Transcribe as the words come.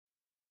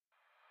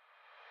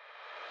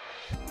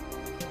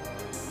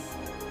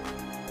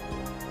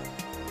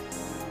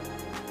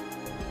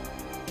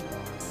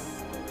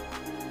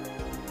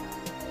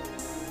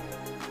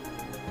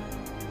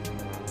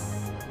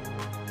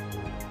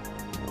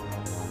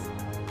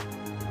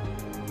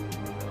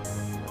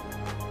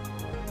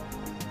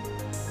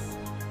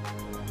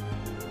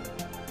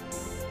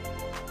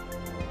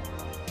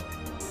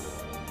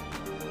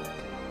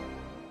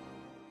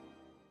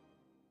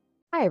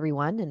Hi,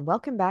 everyone, and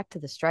welcome back to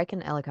the Strike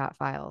and Ellicott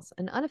Files,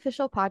 an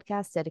unofficial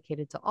podcast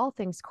dedicated to all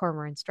things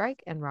Cormoran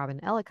Strike and Robin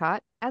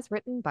Ellicott, as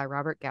written by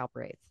Robert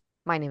Galbraith.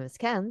 My name is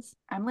Kenz.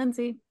 I'm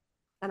Lindsay.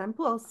 And I'm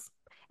Pulse.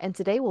 And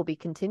today we'll be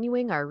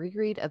continuing our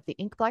reread of The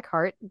Ink-Black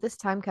Heart, this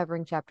time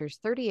covering chapters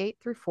 38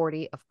 through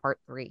 40 of Part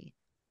 3.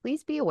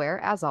 Please be aware,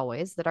 as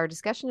always, that our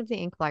discussion of The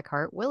Ink-Black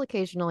Heart will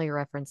occasionally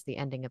reference the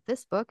ending of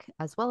this book,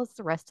 as well as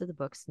the rest of the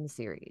books in the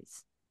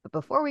series. But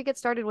before we get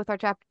started with our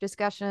chapter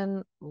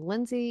discussion,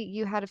 Lindsay,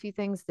 you had a few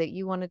things that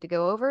you wanted to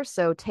go over,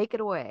 so take it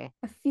away.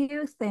 A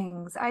few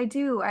things. I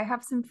do. I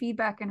have some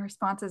feedback and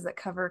responses that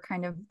cover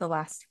kind of the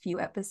last few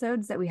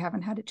episodes that we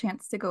haven't had a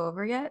chance to go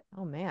over yet.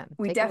 Oh, man.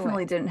 We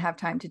definitely didn't have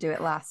time to do it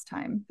last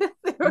time.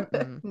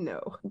 No.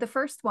 The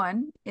first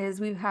one is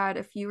we've had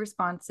a few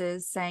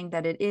responses saying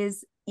that it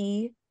is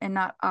E and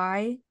not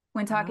I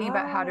when talking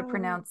about how to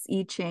pronounce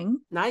I Ching.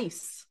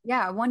 Nice.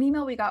 Yeah, one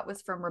email we got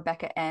was from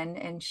Rebecca N,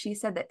 and she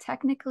said that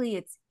technically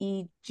it's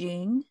I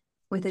Jing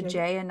with a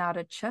J and not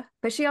a ch.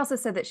 But she also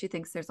said that she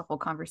thinks there's a whole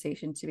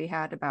conversation to be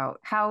had about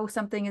how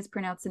something is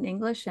pronounced in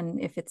English and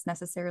if it's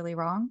necessarily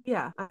wrong.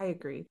 Yeah, I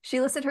agree.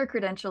 She listed her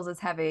credentials as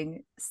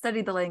having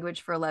studied the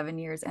language for 11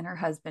 years, and her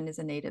husband is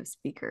a native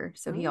speaker.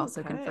 So he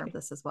also confirmed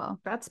this as well.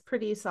 That's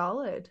pretty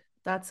solid.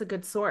 That's a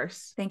good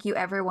source. Thank you,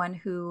 everyone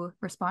who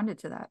responded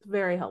to that.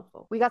 Very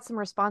helpful. We got some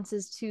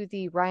responses to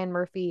the Ryan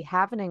Murphy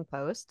Havening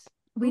post.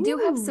 We do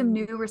have some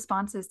new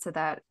responses to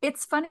that.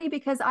 It's funny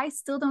because I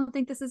still don't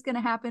think this is going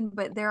to happen,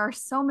 but there are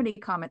so many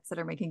comments that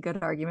are making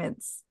good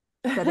arguments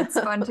that it's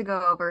fun to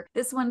go over.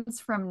 This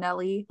one's from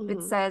Nellie.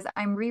 It says,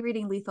 I'm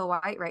rereading Lethal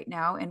White right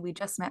now, and we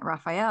just met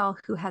Raphael,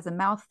 who has a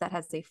mouth that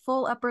has a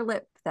full upper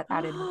lip that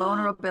added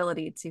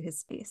vulnerability to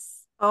his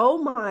face. Oh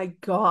my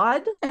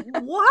God.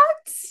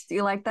 What? Do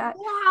you like that?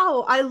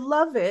 Wow. I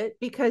love it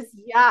because,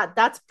 yeah,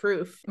 that's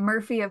proof.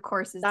 Murphy, of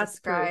course, is That's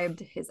described.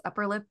 proof. His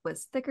upper lip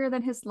was thicker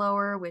than his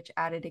lower, which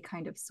added a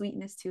kind of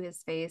sweetness to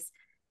his face.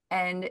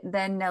 And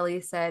then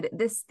Nellie said,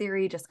 this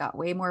theory just got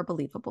way more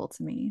believable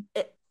to me.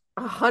 It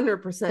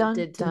 100%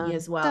 did to me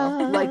as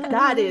well. Like,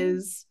 that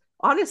is...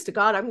 honest to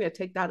God, I'm going to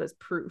take that as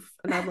proof.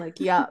 And I'm like,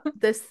 yeah,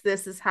 this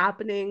is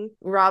happening.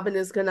 Robin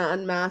is going to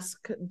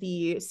unmask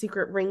the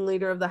secret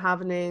ringleader of the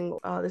Havening.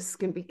 Oh, this is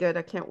going to be good.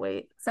 I can't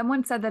wait.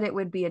 Someone said that it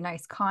would be a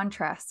nice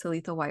contrast to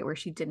Lethal White where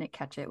she didn't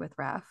catch it with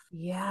Raph.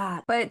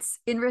 Yeah. But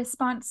in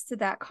response to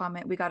that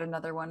comment, we got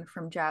another one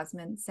from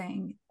Jasmine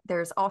saying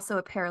there's also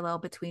a parallel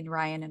between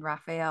Ryan and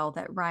Raphael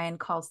that Ryan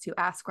calls to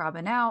ask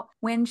Robin out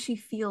when she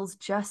feels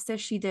just as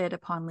she did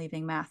upon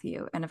leaving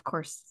Matthew. And of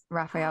course,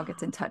 Raphael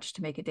gets in touch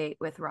to make a date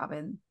with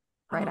Robin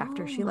right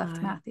after she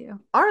left Matthew.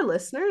 Our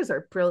listeners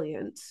are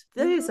brilliant.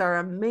 These are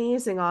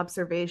amazing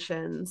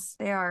observations.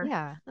 They are.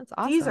 Yeah, that's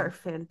awesome. These are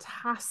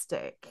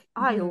fantastic.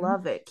 I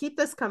love it. Keep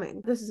this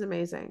coming. This is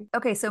amazing.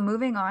 Okay, so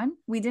moving on.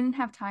 We didn't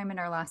have time in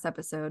our last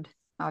episode,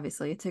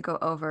 obviously, to go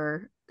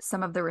over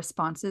some of the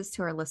responses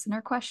to our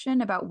listener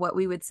question about what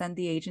we would send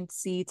the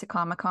agency to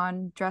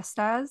Comic-Con dressed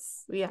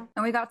as. Yeah.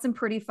 And we got some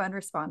pretty fun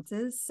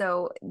responses.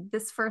 So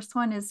this first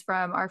one is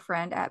from our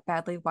friend at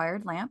Badly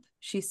Wired Lamp.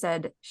 She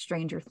said,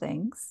 Stranger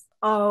Things.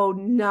 Oh,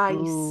 nice.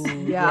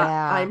 Ooh,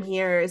 yeah, I'm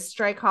here. Is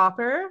Strike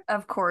Hopper?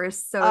 Of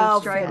course. So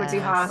Strike would be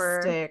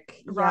Hopper.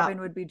 Fantastic.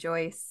 Robin would be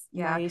Joyce.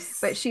 Yeah. Nice.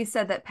 But she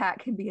said that Pat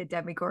can be a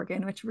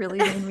Demogorgon, which really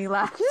made me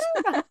laugh.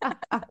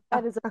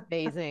 That is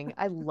amazing.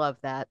 I love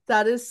that.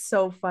 That is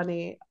so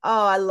funny.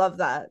 Oh, I love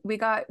that. We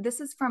got,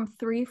 this is from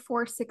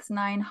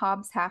 3469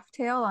 Hobbs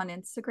Halftail on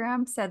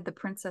Instagram, said the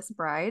Princess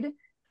Bride,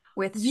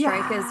 with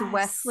Strike as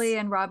Wesley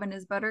and Robin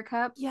as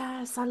Buttercup.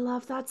 Yes, I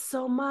love that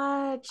so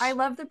much. I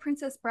love the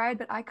Princess Bride,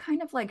 but I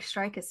kind of like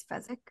Strike as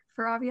Fezzik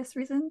for obvious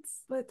reasons.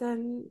 But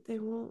then they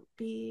won't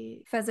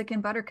be... Fezzik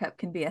and Buttercup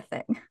can be a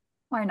thing.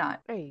 Why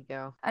not? There you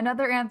go.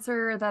 Another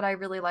answer that I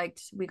really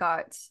liked we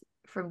got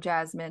from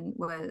Jasmine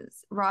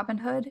was Robin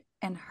Hood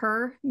and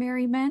her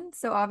merry men.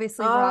 So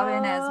obviously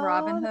Robin as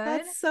Robin Hood.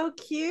 That's so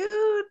cute.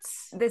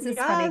 This is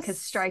funny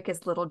because Strike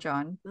is Little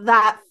John.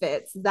 That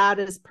fits. That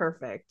is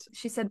perfect.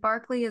 She said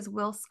Barkley as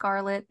Will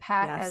Scarlet,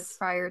 Pat as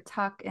Friar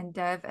Tuck, and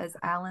Dev as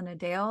Alan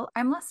Adale.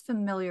 I'm less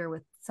familiar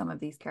with some of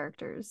these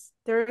characters.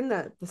 They're in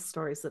the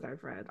stories that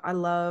I've read. I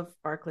love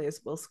Barkley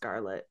as Will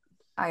Scarlet.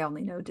 I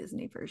only know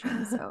Disney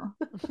version, so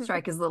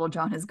Strike as Little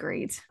John is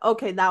great.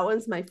 Okay, that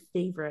one's my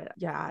favorite.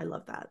 Yeah, I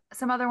love that.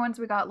 Some other ones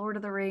we got Lord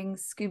of the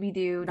Rings,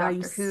 Scooby-Doo, Nice.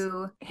 Doctor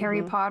Who,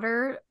 Harry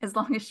Potter, as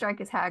long as Strike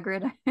is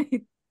Hagrid.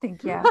 I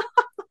think, yeah.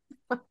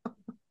 I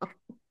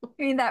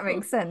mean, that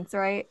makes sense,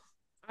 right?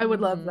 I would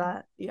love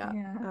that. Yeah,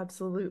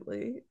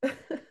 absolutely.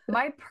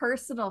 My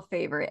personal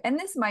favorite, and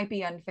this might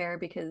be unfair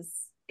because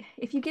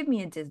if you give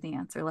me a Disney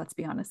answer, let's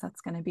be honest,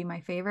 that's going to be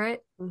my favorite.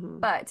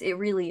 But it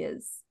really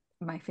is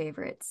my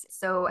favorites.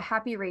 So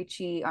Happy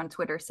Raichi on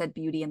Twitter said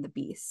Beauty and the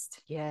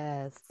Beast.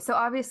 Yes. So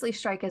obviously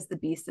Strike as the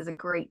Beast is a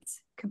great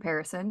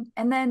comparison.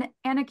 And then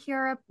Anna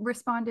Kiara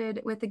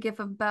responded with a gif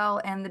of Belle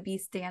and the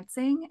Beast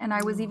dancing. And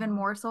I was even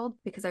more sold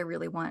because I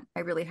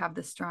really have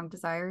this strong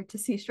desire to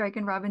see Strike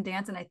and Robin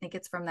dance. And I think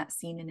it's from that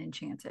scene in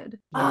Enchanted.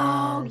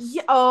 Oh,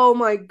 yeah. Oh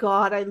my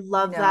God. I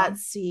love that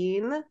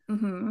scene.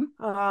 Mm-hmm.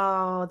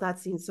 Oh, that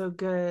scene's so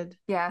good.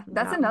 Yeah,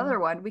 that's another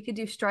one. We could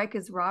do Strike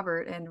as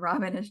Robert and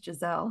Robin as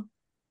Giselle.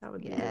 That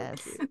would be really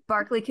cute.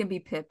 Barkley can be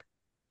Pip,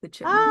 the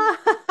chipmunk.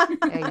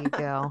 There you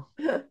go.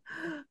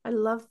 I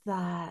love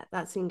that.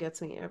 That scene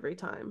gets me every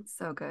time.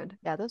 So good.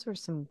 Yeah, those were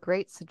some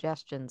great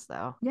suggestions,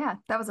 though. Yeah,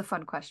 that was a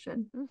fun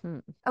question. Mm-hmm.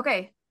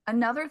 Okay,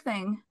 another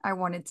thing I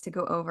wanted to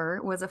go over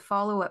was a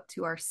follow-up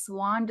to our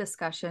swan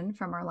discussion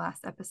from our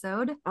last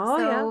episode.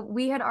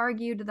 We had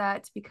argued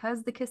that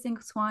because the kissing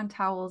swan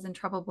towels in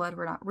Trouble Blood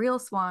were not real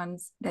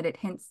swans, that it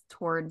hints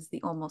towards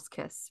the almost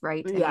kiss,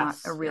 right? And not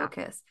a real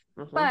kiss.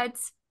 Mm-hmm. But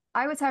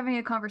I was having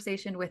a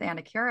conversation with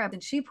Anna Kiara,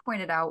 and she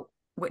pointed out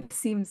what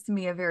seems to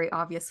me a very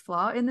obvious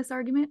flaw in this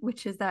argument,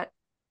 which is that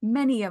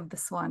many of the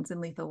swans in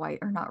Lethal White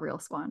are not real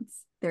swans.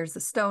 There's the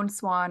stone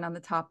swan on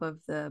the top of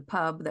the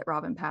pub that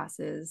Robin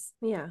passes.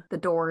 Yeah. The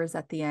doors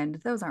at the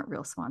end. Those aren't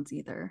real swans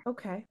either.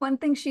 Okay. One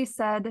thing she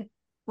said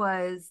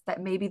was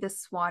that maybe the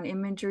swan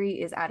imagery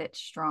is at its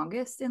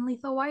strongest in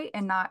Lethal White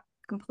and not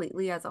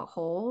completely as a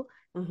whole.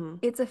 Mm-hmm.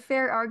 It's a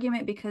fair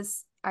argument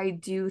because I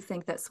do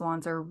think that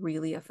swans are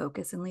really a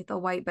focus in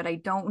Lethal White, but I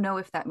don't know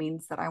if that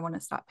means that I want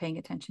to stop paying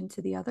attention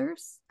to the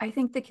others. I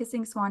think the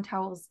kissing swan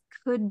towels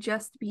could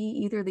just be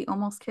either the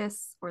almost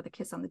kiss or the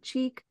kiss on the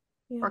cheek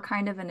or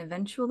kind of an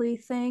eventually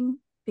thing,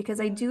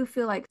 because I do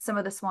feel like some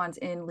of the swans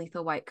in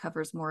Lethal White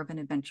covers more of an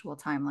eventual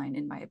timeline,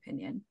 in my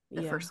opinion.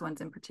 The first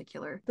ones in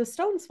particular. The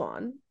stone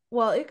swan,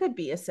 well, it could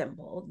be a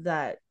symbol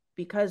that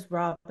because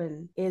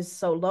Robin is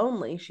so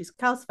lonely, she's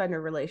calcified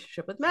her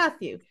relationship with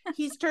Matthew.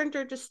 He's turned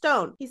her to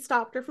stone. He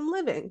stopped her from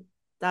living.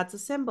 That's a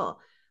symbol.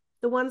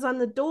 The ones on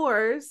the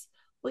doors,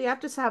 well, you have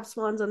to have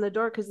swans on the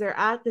door because they're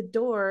at the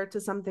door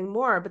to something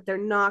more, but they're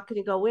not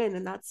going to go in,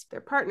 and that's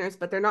their partners,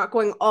 but they're not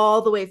going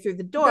all the way through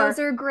the door. Those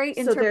are great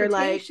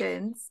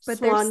interpretations, but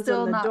they're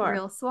still not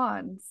real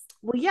swans.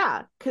 Well,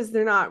 yeah, because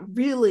they're not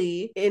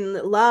really in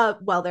love.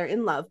 Well, they're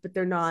in love, but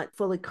they're not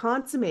fully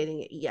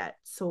consummating it yet.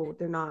 So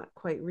they're not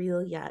quite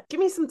real yet. Give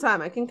me some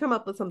time. I can come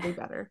up with something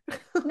better.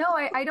 No,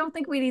 I don't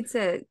think we need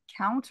to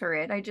counter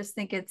it. I just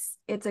think it's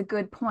a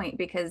good point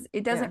because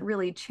it doesn't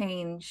really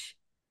change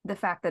the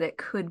fact that it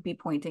could be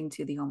pointing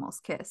to the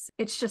almost kiss.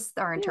 It's just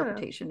our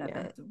interpretation of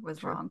it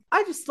was wrong.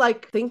 I just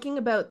like thinking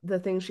about the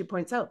things she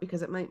points out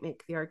because it might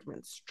make the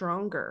argument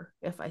stronger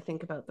if I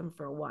think about them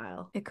for a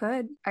while. It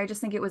could. I just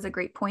think it was a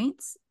great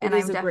point. And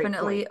I'm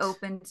definitely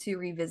open to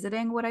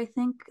revisiting what I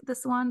think the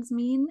swans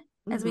mean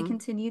as we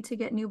continue to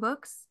get new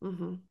books.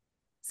 Mm-hmm.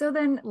 So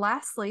then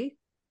lastly,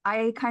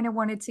 I kind of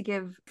wanted to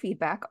give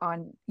feedback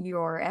on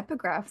your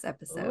epigraphs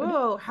episode.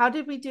 Oh, how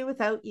did we do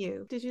without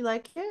you? Did you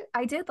like it?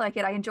 I did like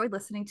it. I enjoyed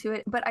listening to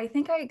it, but I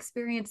think I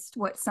experienced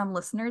what some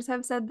listeners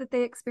have said that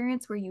they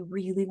experience, where you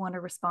really want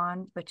to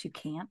respond, but you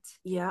can't.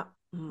 Yeah.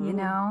 Mm-hmm. You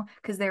know,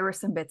 because there were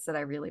some bits that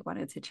I really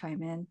wanted to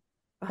chime in.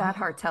 That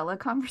Hartella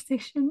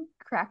conversation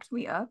cracked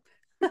me up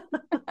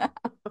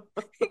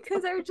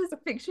because I was just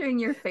picturing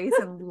your face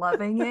and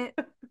loving it.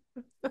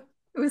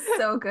 It was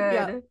so good.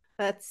 Yeah.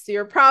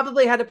 You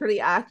probably had a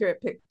pretty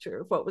accurate picture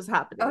of what was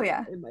happening. Oh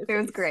yeah, it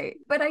was great.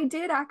 But I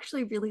did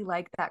actually really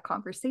like that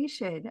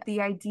conversation.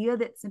 The idea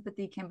that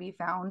sympathy can be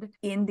found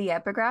in the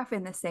epigraph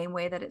in the same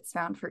way that it's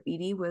found for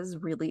Edie was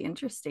really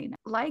interesting.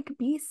 Like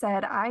B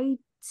said, I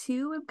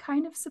too am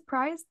kind of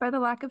surprised by the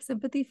lack of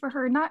sympathy for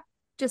her, not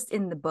just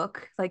in the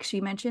book, like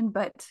she mentioned,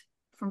 but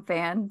from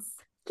fans.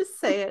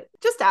 Just say it.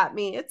 Just at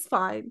me. It's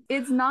fine.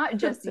 It's not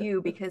just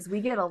you, because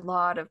we get a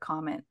lot of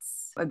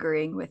comments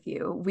agreeing with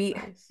you.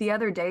 The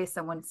other day,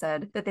 someone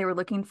said that they were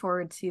looking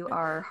forward to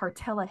our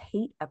Hartella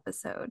hate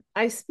episode.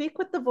 I speak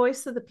with the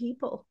voice of the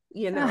people,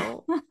 you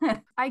know.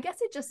 I guess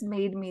it just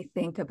made me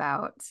think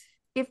about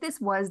if this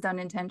was done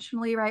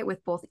intentionally, right,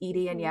 with both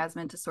Edie and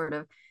Yasmin to sort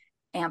of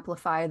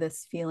amplify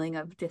this feeling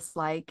of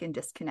dislike and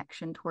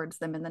disconnection towards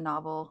them in the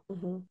novel.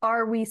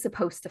 Are we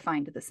supposed to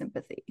find the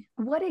sympathy?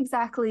 What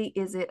exactly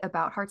is it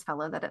about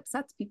Hartella that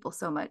upsets people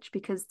so much?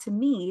 Because to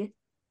me,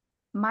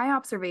 my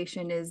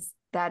observation is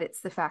that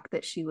it's the fact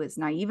that she was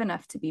naive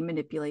enough to be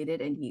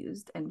manipulated and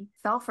used and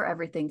fell for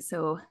everything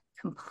so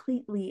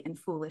completely and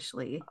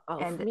foolishly.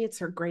 And for me, it's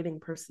her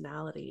grating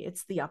personality.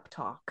 It's the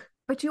uptalk.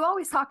 But you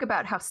always talk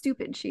about how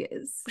stupid she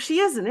is. She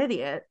is an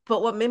idiot,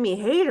 but what made me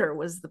hate her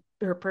was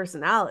her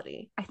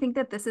personality. I think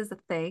that this is a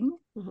thing,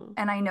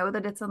 and I know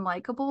that it's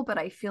unlikable, but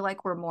I feel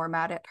like we're more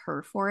mad at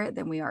her for it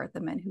than we are at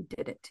the men who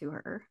did it to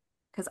her.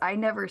 Because I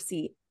never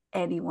see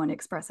anyone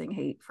expressing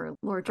hate for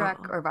Lord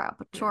Drek or Vial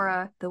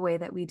Pachora the way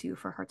that we do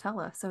for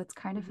Hartella. So it's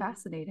kind of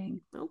fascinating.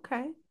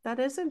 Okay, that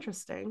is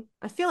interesting.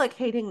 I feel like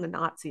hating the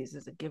Nazis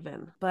is a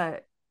given,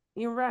 but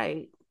you're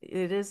right.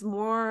 It is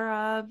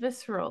more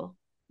visceral.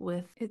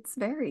 with. It's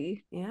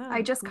very. Yeah.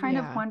 I just kind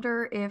of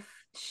wonder if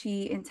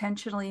she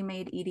intentionally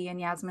made Edie and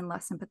Yasmin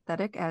less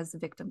sympathetic as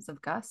victims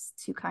of Gus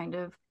to kind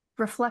of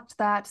reflect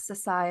that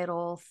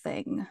societal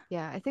thing.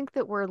 Yeah, I think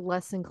that we're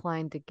less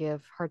inclined to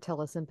give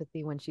Hartella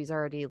sympathy when she's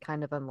already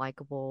kind of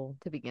unlikable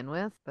to begin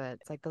with, but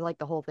it's like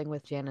the whole thing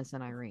with Janice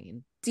and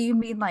Irene. Do you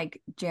mean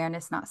like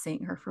Janice not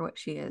seeing her for what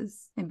she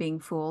is and being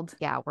fooled?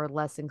 Yeah, we're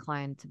less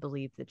inclined to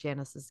believe that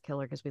Janice is a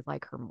killer because we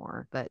like her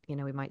more. But,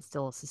 we might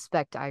still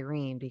suspect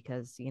Irene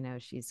because,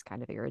 she's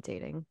kind of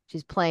irritating.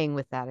 She's playing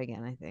with that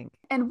again, I think.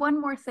 And one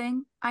more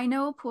thing. I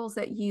know, Pools,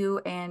 that you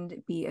and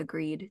B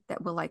agreed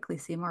that we'll likely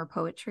see more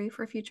poetry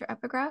for future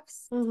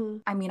epigraphs. Mm-hmm.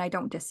 I mean, I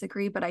don't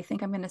disagree, but I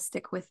think I'm going to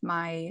stick with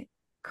my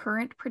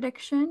current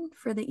prediction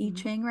for the I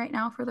Ching right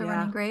now for the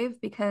Running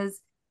Grave because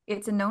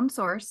it's a known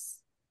source.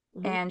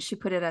 Mm-hmm. And she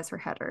put it as her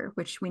header,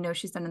 which we know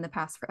she's done in the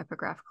past for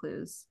epigraph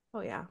clues. Oh,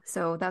 yeah.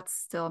 So that's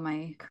still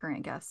my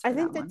current guess. I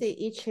think that the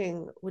I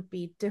Ching would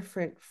be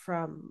different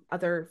from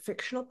other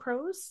fictional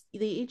prose.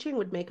 The I Ching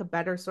would make a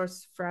better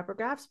source for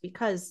epigraphs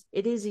because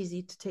it is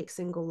easy to take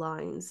single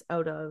lines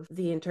out of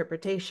the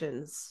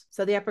interpretations.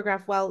 So the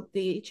epigraph, while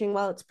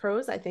it's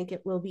prose, I think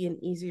it will be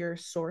an easier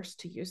source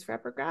to use for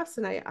epigraphs.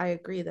 And I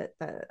agree that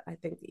I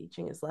think the I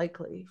Ching is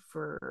likely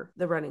for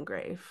the Running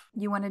Grave.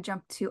 You want to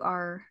jump to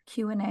our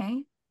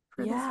Q&A?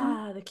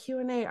 The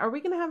Q&A. Are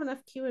we going to have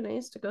enough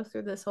Q&As to go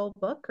through this whole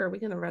book, or are we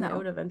going to run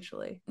out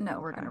eventually?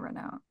 No, we're going to run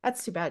out.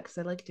 That's too bad because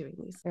I like doing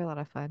these. They're a lot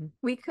of fun.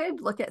 We could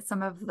look at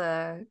some of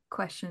the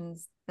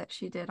questions that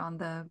she did on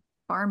the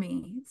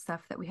Barmy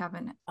stuff that we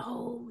haven't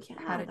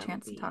had a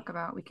chance to talk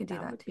about. We could do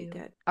that too.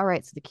 All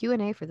right, so the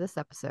Q&A for this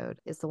episode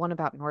is the one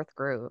about North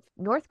Grove.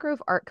 North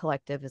Grove Art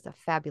Collective is a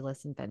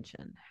fabulous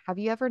invention. Have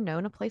you ever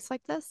known a place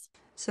like this?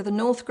 So the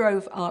North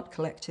Grove Art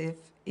Collective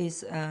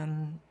is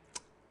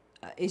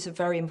a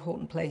very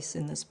important place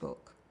in this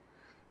book.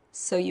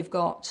 So you've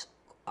got,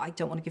 I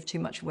don't want to give too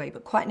much away,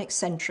 but quite an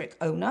eccentric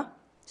owner,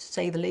 to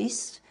say the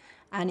least.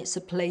 And it's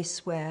a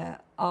place where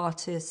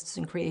artists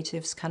and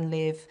creatives can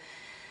live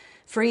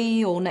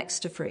free or next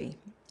to free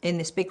in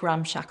this big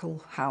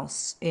ramshackle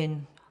house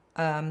in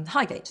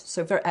Highgate.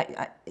 So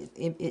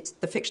it's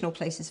the fictional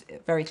place is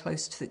very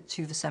close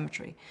to the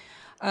cemetery.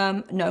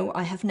 No,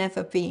 I have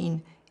never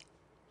been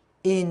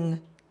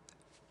in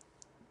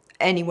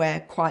anywhere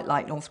quite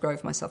like North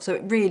Grove myself. So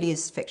it really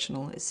is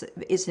fictional. It's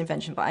an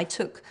invention, but I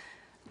took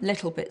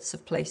little bits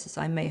of places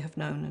I may have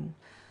known, and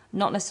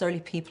not necessarily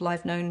people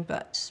I've known,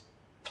 but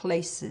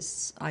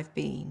places I've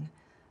been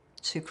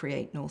to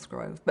create North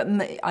Grove. But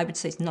I would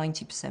say it's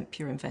 90%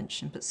 pure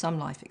invention, but some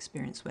life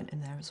experience went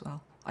in there as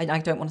well. I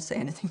don't want to say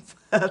anything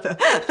further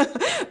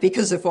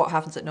because of what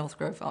happens at North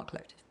Grove Art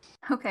Collective.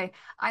 Okay,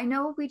 I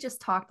know we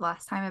just talked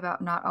last time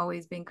about not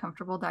always being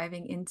comfortable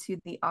diving into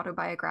the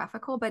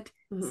autobiographical, but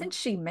since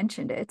she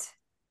mentioned it,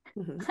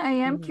 I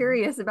am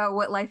curious about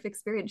what life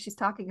experience she's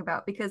talking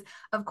about, because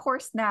of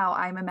course now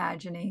I'm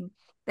imagining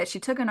that she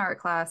took an art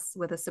class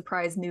with a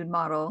surprise nude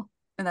model,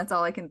 and that's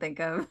all I can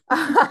think of.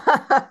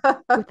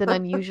 With an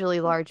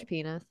unusually large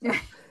penis.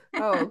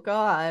 Oh,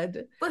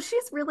 God. Well,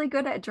 she's really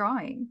good at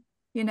drawing.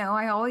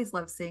 I always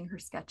love seeing her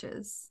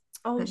sketches.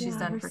 That she's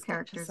done for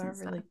characters and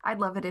stuff. Really... I'd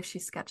love it if she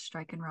sketched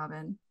Strike and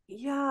Robin.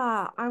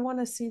 Yeah, I want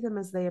to see them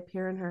as they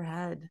appear in her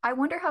head. I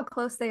wonder how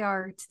close they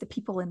are to the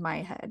people in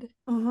my head.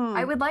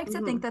 I would like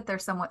to think that they're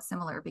somewhat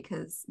similar,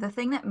 because the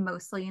thing that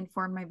mostly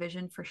informed my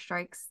vision for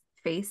Strike's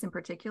face in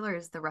particular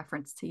is the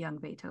reference to young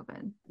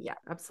Beethoven. Yeah,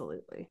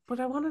 absolutely. But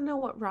I want to know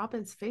what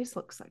Robin's face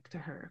looks like to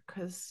her,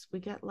 because we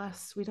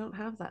don't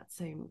have that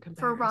same comparison.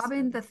 For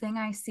Robin, the thing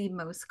I see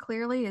most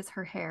clearly is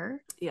her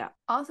hair. Yeah.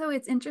 Also,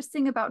 it's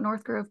interesting about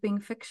North Grove being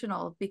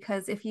fictional,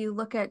 because if you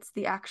look at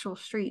the actual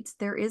streets,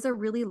 there is a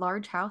really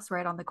large house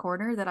right on the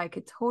corner that I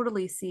could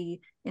totally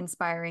see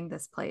inspiring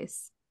this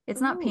place.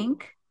 It's not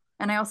pink,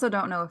 and I also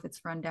don't know if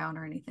it's run down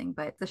or anything,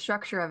 but the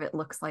structure of it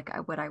looks like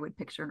what I would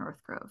picture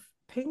North Grove.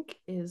 Pink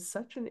is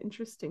such an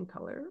interesting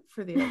color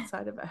for the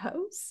outside of a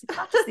house. It's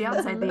not just the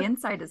outside, the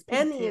inside is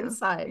pink and the too.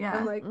 inside. Yeah.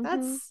 I'm like,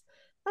 that's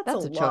a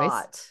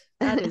lot. Choice.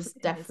 That is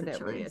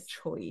definitely a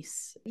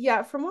choice.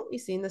 Yeah, from what we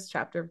see in this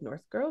chapter of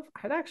North Grove,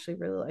 I'd actually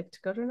really like to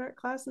go to an art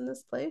class in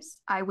this place.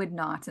 I would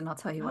not, and I'll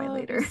tell you why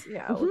later.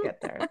 Yeah, we'll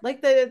get there.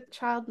 Like, the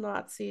child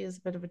Nazi is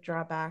a bit of a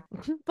drawback,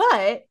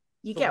 but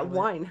you get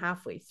wine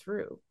halfway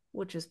through,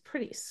 which is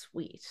pretty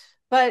sweet.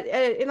 But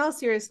in all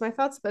seriousness, my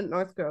thoughts about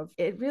North Grove,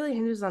 it really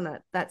hinges on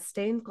that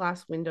stained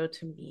glass window.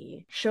 To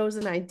me, shows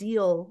an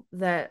ideal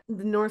that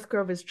the North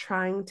Grove is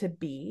trying to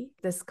be,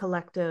 this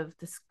collective,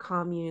 this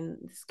commune,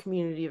 this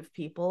community of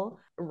people.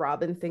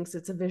 Robin thinks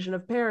it's a vision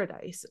of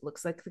paradise. It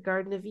looks like the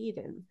Garden of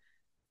Eden.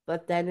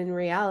 But then in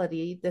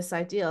reality, this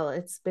ideal,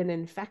 it's been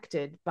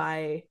infected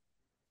by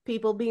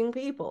people being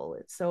people.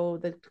 So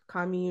the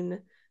commune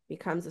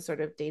becomes a sort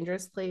of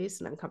dangerous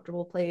place, an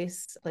uncomfortable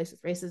place, a place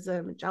with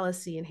racism and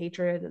jealousy and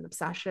hatred and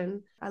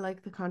obsession. I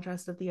like the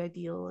contrast of the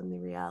ideal and the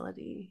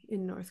reality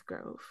in North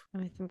Grove.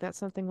 I think that's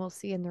something we'll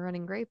see in the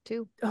Running Grave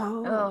too.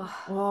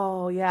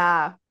 Oh,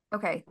 yeah.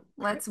 Okay,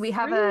 we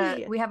have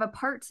a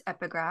part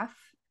epigraph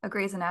a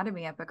Grey's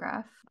Anatomy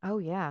epigraph. Oh,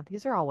 yeah.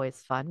 These are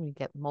always fun. We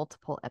get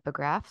multiple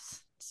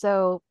epigraphs.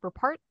 So for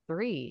part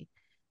 3,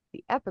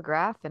 the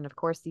epigraph, and of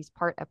course, these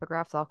part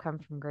epigraphs all come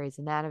from Grey's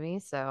Anatomy,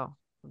 so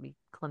it'll be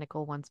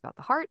clinical ones about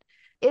the heart.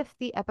 If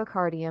the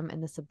epicardium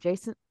and the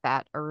subjacent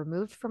fat are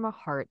removed from a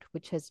heart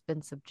which has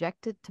been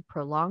subjected to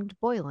prolonged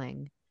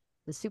boiling,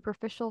 the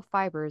superficial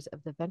fibers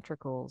of the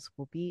ventricles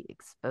will be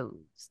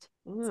exposed.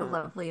 It's a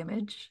lovely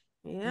image.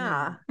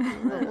 Yeah.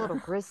 A little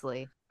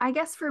grisly. I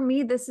guess for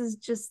me, this is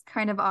just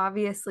kind of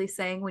obviously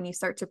saying when you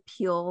start to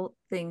peel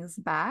things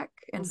back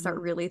and start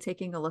really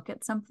taking a look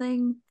at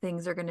something,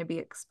 things are going to be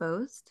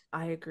exposed.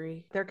 I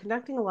agree. They're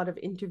conducting a lot of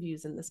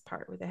interviews in this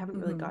part where they haven't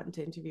really gotten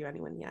to interview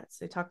anyone yet.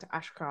 So they talked to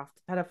Ashcroft,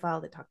 the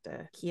pedophile, they talked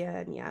to Kia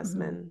and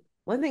Yasmin.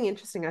 One thing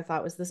interesting I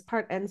thought was this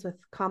part ends with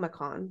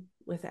Comic-Con,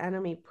 with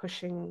Enemy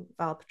pushing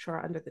Val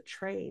Petrora under the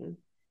train.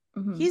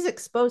 He's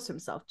exposed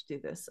himself to do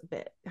this a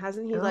bit,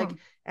 hasn't he? Like,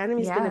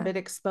 Enemy's been a bit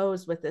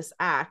exposed with this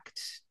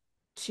act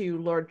to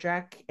Lord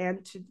Jack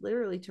and to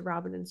literally to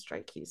Robin and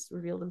Strike. He's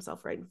revealed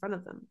himself right in front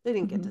of them. They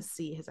didn't get to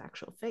see his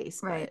actual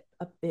face, but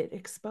a bit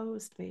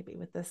exposed maybe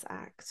with this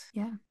act.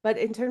 Yeah. But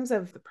in terms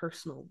of the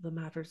personal, the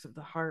matters of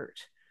the heart,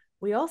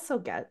 we also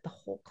get the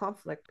whole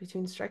conflict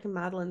between Strike and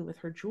Madeline with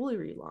her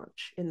jewelry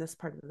launch in this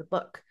part of the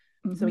book.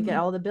 So we get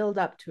all the build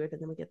up to it,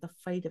 and then we get the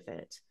fight of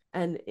it.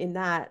 And in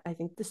that, I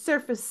think the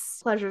surface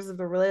pleasures of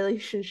the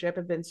relationship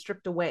have been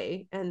stripped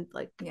away. And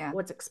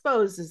what's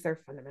exposed is their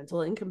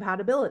fundamental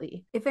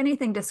incompatibility. If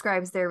anything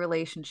describes their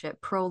relationship,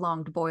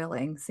 prolonged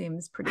boiling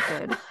seems pretty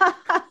good.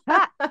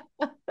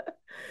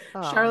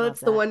 Charlotte's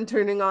the one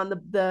turning on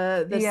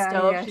the stove.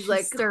 Yeah. She's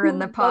like stirring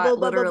the pot,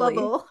 literally.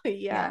 Bubble.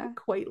 Yeah,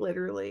 quite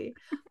literally.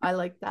 I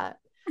like that.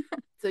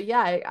 So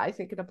yeah, I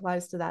think it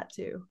applies to that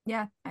too.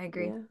 Yeah, I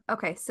agree. Yeah.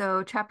 Okay,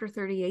 so chapter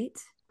 38.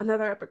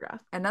 Another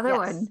epigraph. Another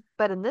one.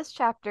 But in this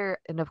chapter,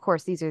 and of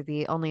course, these are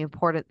the only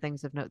important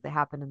things of note that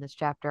happen in this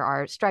chapter,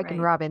 are Strike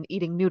and Robin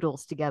eating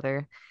noodles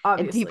together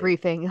and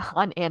debriefing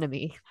on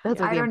Enemy.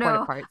 Those are the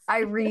important parts. I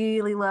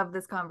really love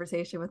this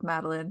conversation with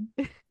Madeline.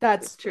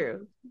 That's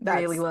true.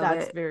 That's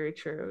it. very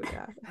true.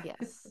 Yeah.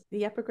 Yes.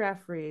 The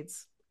epigraph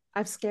reads,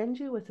 I've scanned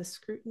you with a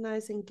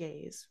scrutinizing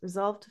gaze,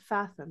 resolved to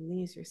fathom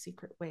these your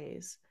secret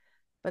ways.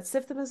 But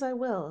sift them as I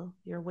will,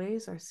 your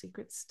ways are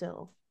secret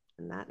still.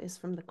 And that is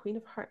from The Queen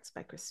of Hearts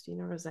by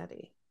Christina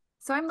Rossetti.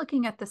 So I'm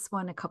looking at this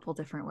one a couple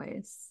different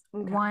ways.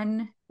 Okay.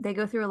 One, they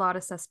go through a lot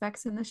of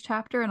suspects in this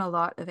chapter and a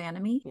lot of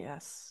Enemy.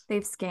 Yes.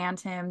 They've scanned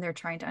him. They're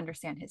trying to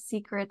understand his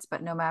secrets,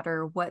 but no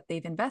matter what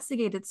they've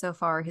investigated so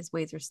far, his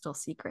ways are still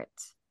secret.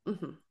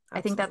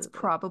 I think that's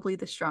probably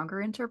the stronger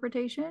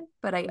interpretation,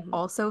 but I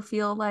also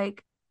feel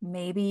like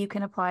maybe you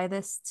can apply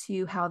this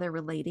to how they're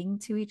relating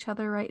to each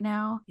other right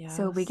now. Yes.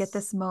 So we get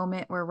this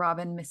moment where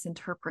Robin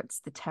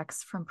misinterprets the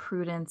text from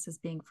Prudence as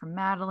being from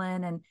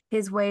Madeline, and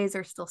his ways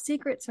are still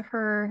secret to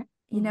her,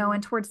 you know,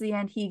 and towards the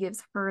end, he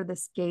gives her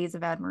this gaze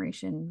of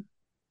admiration,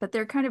 but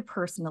they're kind of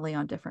personally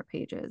on different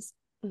pages.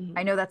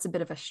 I know that's a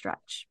bit of a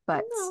stretch,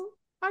 but... No,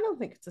 I don't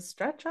think it's a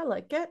stretch. I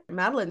like it.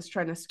 Madeline's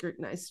trying to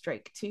scrutinize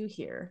Strike too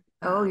here.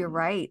 Oh, you're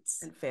right.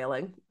 And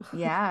failing.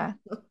 Yeah.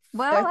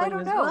 Well, I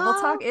don't know.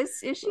 We'll talk. Is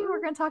she? We're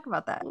going to talk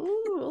about that.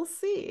 We'll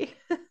see.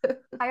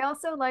 I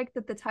also like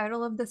that the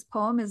title of this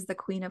poem is The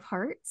Queen of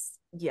Hearts.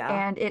 Yeah.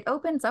 And it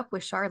opens up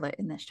with Charlotte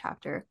in this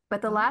chapter.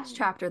 But the last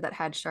chapter that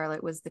had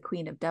Charlotte was the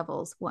Queen of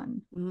Devils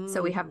one.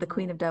 So we have the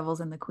Queen of Devils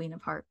and the Queen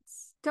of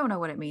Hearts. Don't know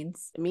what it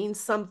means. It means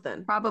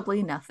something.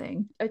 Probably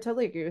nothing. I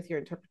totally agree with your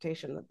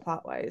interpretation. The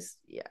plot-wise,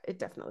 yeah, it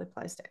definitely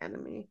applies to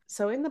Enemy.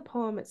 So in the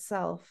poem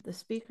itself, the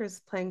speaker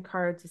is playing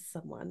cards with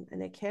someone,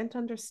 and they can't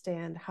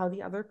understand how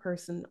the other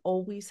person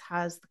always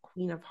has the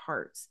Queen of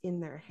Hearts in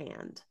their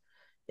hand.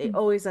 They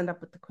always end up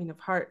with the Queen of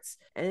Hearts.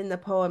 And in the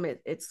poem,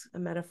 it's a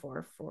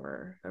metaphor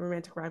for a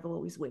romantic rival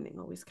always winning,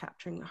 always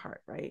capturing the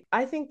heart, right?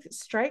 I think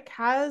Strike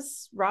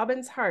has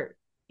Robin's heart.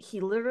 He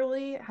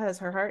literally has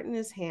her heart in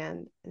his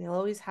hand, and he'll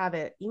always have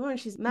it. Even when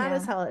she's mad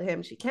as hell at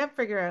him, she can't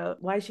figure out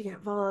why she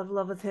can't fall in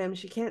love with him.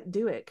 She can't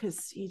do it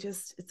because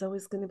it's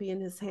always going to be in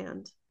his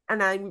hand.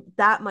 And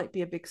that might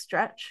be a big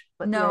stretch.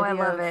 But no, I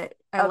love it.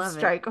 I love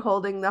Strike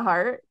holding the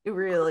heart, it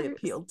really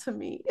appealed to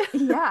me.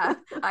 Yeah,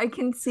 I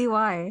can see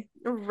why.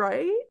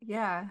 Right?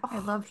 Yeah, I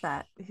love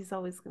that. He's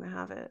always going to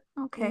have it.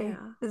 Okay.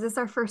 Yeah. Is this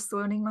our first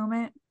swooning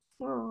moment?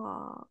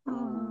 Aww.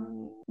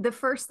 The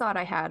first thought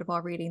I had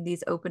while reading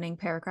these opening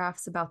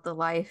paragraphs about the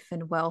life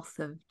and wealth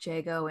of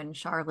Jago and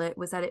Charlotte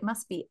was that it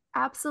must be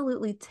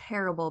absolutely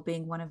terrible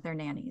being one of their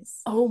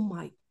nannies. Oh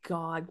my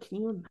God, can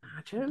you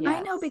imagine? Yes.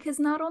 I know, because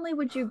not only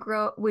would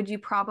you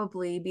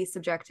probably be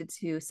subjected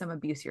to some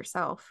abuse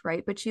yourself,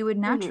 right? But you would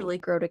naturally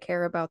grow to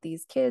care about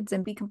these kids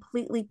and be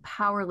completely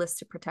powerless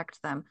to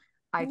protect them.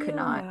 I could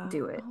not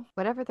do it.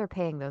 Whatever they're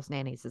paying those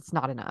nannies, it's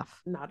not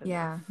enough. Not enough.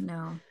 Yeah,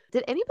 no.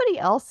 Did anybody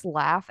else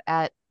laugh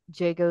at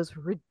Jago's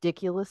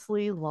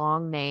ridiculously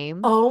long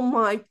name? Oh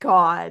my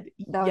God.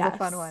 That was a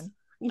fun one.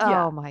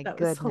 Yeah, oh my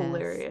goodness. Was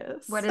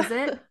hilarious. What is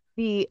it?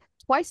 The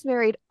twice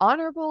married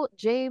Honorable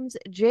James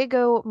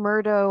Jago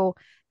Murdo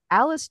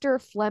Alistair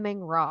Fleming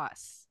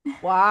Ross.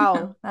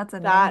 Wow. That's a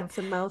name. That's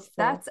a mouthful.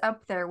 That's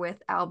up there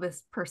with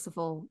Albus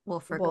Percival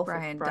Wulfric Wulfric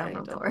O'Brien Brian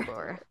Dumbledore.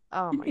 Dumbledore.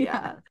 Oh my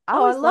Yeah. god. I I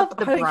always love loved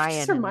the how you Brian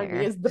just in remind me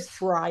there. as the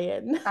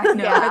Brian. I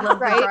know. Yeah, I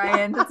love right? the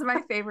Brian. That's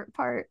my favorite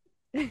part.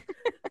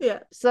 Yeah.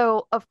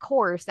 So, of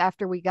course,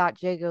 after we got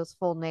Jago's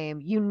full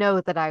name, you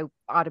know that I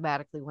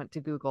automatically went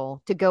to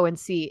Google to go and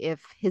see if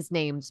his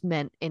names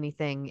meant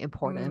anything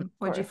important.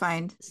 What'd you course.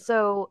 find?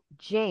 So,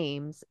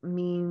 James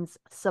means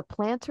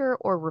supplanter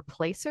or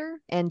replacer,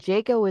 and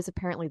Jago is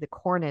apparently the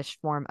Cornish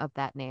form of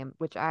that name,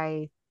 which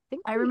I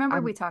think I remember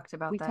we talked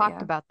about we that. talked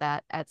Yeah. about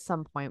that at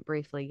some point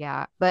briefly,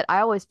 yeah. But I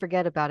always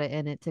forget about it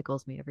and it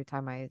tickles me every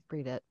time I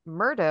read it.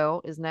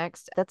 Murdo is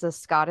next. That's a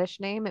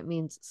Scottish name. It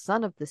means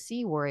son of the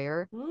sea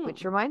warrior,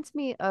 which reminds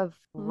me of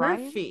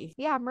Ryan. Murphy.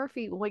 Yeah,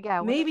 Murphy. Well,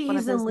 yeah, Maybe one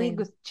he's of in his league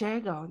names. with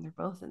Jago and they're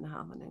both in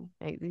Howling.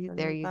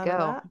 There you thought of go.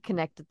 that?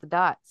 Connected the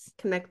dots.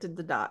 Connected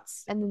the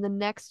dots. And then the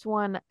next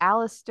one,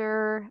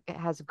 Alistair, it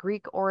has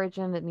Greek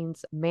origin. It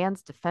means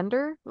man's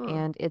defender.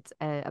 And it's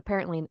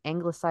apparently an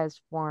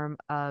anglicized form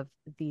of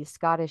the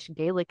Scottish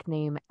Gaelic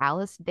name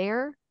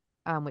Alasdair,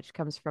 which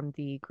comes from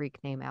the Greek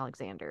name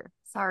Alexander.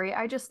 Sorry,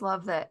 I just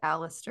love that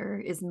Alistair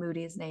is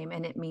Moody's name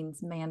and it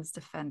means man's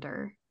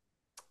defender.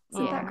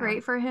 Isn't that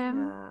great for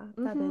him? Yeah,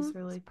 that is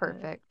really It's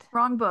perfect.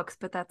 Wrong books,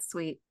 but that's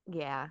sweet.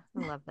 Yeah,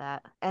 I love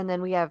that. And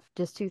then we have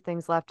just two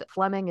things left.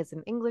 Fleming is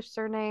an English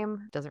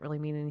surname. Doesn't really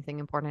mean anything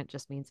important.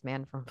 Just means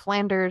man from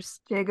Flanders.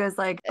 Jago's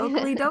like,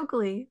 Oakley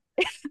Dokley.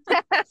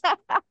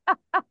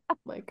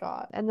 My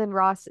God. And then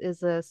Ross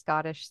is a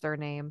Scottish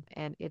surname,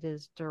 and it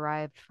is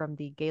derived from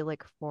the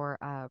Gaelic for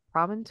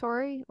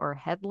promontory or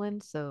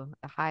headland, so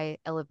a high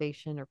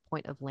elevation or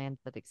point of land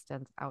that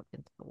extends out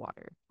into the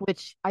water,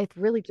 which I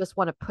really just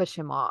want to push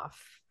him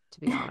off, to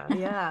be honest.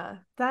 Yeah,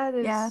 that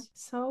is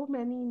so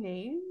many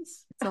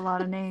names. It's a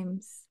lot of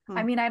names.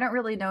 I mean, I don't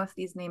really know if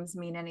these names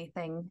mean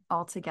anything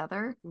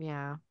altogether.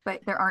 Yeah. But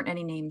there aren't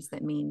any names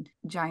that mean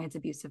giant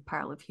abusive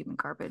pile of human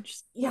garbage.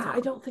 Yeah, So- I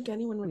don't think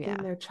anyone would name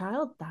their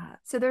child that.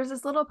 So there's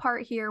this little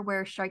part here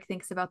where Strike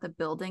thinks about the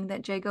building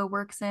that Jago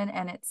works in,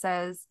 and it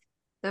says,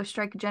 though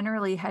Strike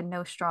generally had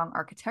no strong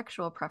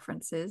architectural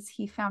preferences,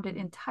 he found it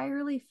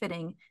entirely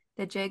fitting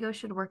that Jago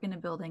should work in a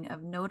building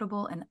of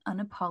notable and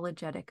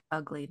unapologetic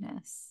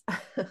ugliness.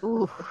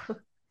 Ooh,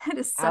 That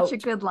is such a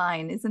good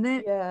line, isn't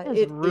it? Yeah, that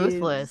is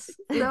ruthless.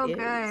 So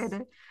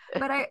good.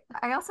 But I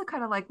also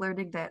kind of like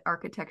learning that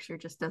architecture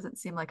just doesn't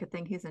seem like a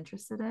thing he's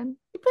interested in.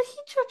 But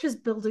he judges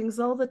buildings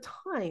all the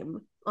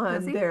time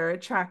on their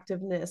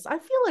attractiveness. I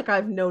feel like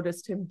I've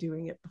noticed him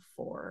doing it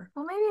before.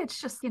 Well, maybe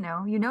it's just, you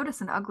notice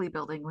an ugly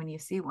building when you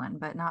see one,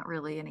 but not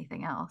really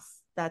anything else.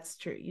 That's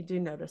true. You do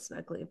notice an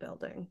ugly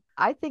building.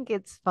 I think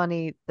it's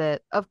funny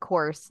that, of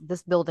course,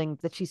 this building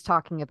that she's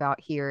talking about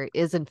here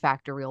is in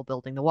fact a real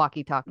building. The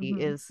walkie-talkie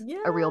is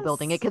a real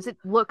building because it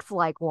looks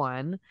like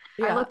one.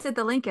 I looked at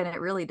the link and it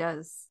really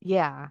does.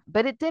 Yeah,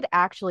 but it did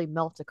actually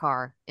melt a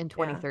car in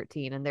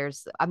 2013. And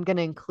I'm going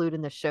to include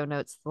in the show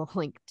notes the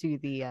link to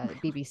the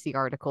BBC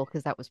article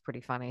because that was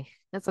pretty funny.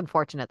 It's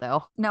unfortunate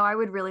though. No, I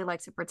would really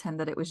like to pretend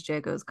that it was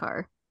Jago's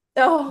car.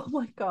 Oh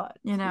my God.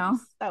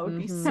 That would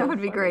be so that would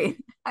be funny. great.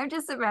 I'm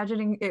just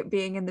imagining it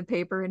being in the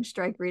paper and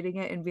Strike reading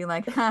it and being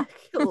like, huh.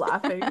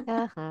 Laughing.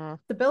 Uh-huh.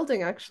 The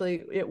building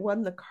actually, it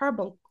won the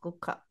Carbuncle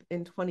Cup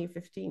in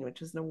 2015,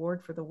 which is an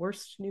award for the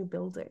worst new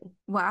building.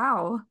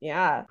 Wow.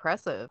 Yeah.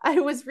 Impressive.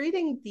 I was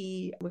reading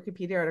the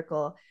Wikipedia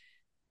article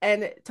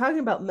and talking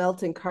about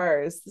melting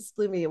cars. This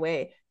blew me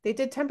away. They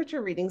did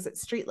temperature readings at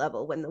street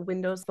level when the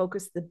windows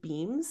focused the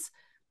beams.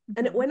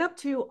 And it went up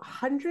to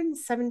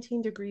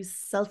 117 degrees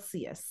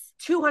Celsius,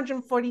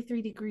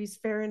 243 degrees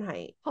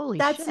Fahrenheit. Holy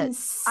That's shit.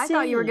 insane. I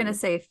thought you were going to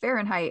say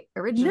Fahrenheit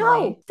originally.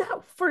 No, that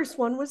first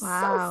one was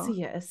Wow.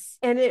 Celsius.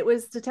 And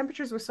the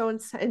temperatures were so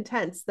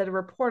intense that a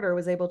reporter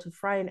was able to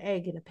fry an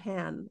egg in a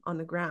pan on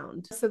the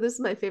ground. So this is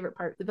my favorite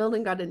part. The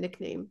building got a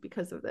nickname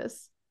because of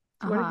this.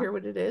 Do you want to hear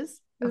what it is?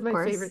 It was Of my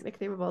course. favorite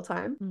nickname of all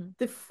time. Mm.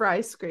 The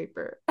Fry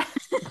Scraper.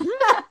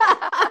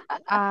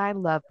 I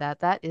love that.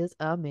 That is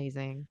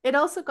amazing. It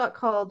also got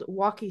called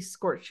Walkie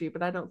Scorchy,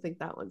 but I don't think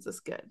that one's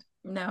as good.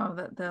 No,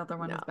 the other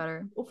one is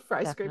better. Well,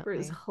 Fry Scraper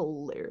is Definitely.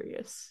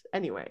 hilarious.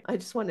 Anyway, I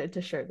just wanted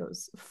to share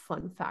those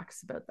fun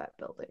facts about that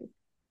building.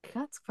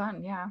 That's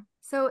fun, yeah.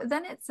 So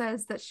then it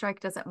says that Strike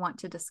doesn't want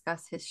to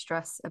discuss his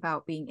stress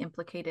about being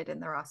implicated in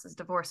the Ross's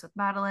divorce with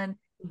Madeline.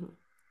 Mhm.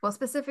 Well,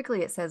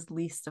 specifically, it says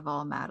least of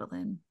all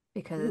Madeline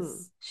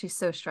because she's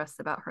so stressed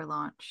about her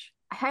launch.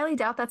 I highly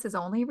doubt that's his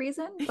only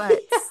reason, but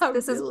Yeah,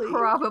 this really. is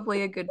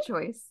probably a good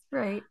choice,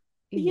 right?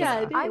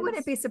 Yeah, it I is.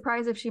 wouldn't be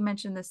surprised if she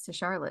mentioned this to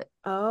Charlotte.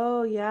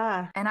 Oh,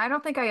 yeah. And I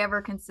don't think I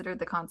ever considered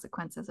the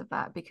consequences of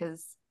that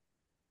because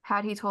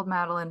had he told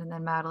Madeline and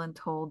then Madeline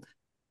told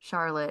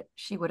Charlotte,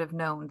 she would have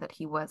known that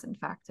he was in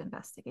fact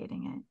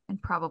investigating it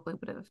and probably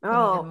would have been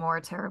even more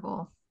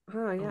terrible.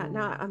 Oh, yeah.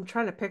 Now I'm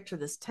trying to picture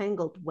this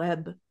tangled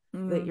web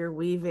that you're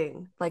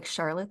weaving. Like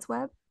Charlotte's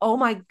Web? Oh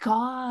my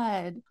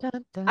God.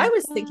 Dun, dun, I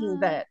was thinking dun.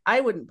 that I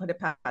wouldn't put it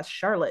past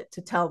Charlotte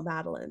to tell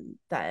Madeline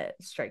that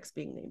Strike's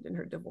being named in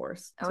her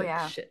divorce Oh, to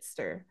yeah. shit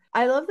stir.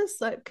 I love this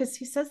because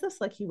he says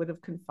this like he would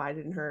have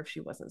confided in her if she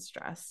wasn't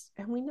stressed.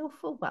 And we know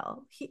full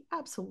well he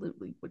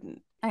absolutely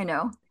wouldn't. I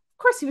know. Of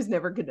course, he was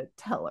never going to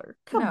tell her.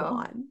 Come No.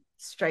 on,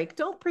 Strike.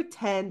 Don't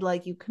pretend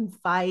like you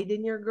confide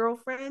in your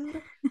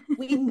girlfriend.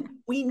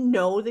 We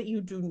know that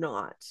you do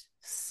not.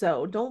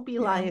 So don't be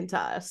lying to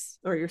us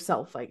or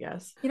yourself, I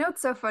guess. You know,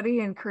 it's so funny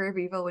in Career of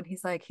Evil when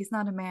he's like, he's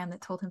not a man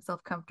that told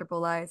himself comfortable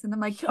lies. And I'm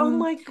like, Oh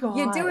my God.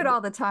 you do it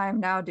all the time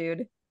now,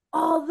 dude.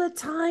 All the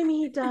time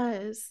he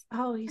does.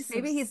 Oh,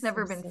 Maybe he's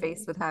never been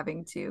faced with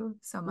having to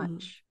so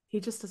much. He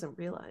just doesn't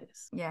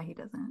realize. Yeah, he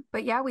doesn't.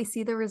 But yeah, we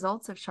see the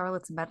results of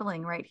Charlotte's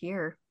meddling right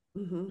here.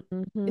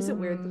 Is it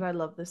weird that I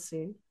love this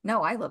scene?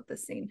 No, I love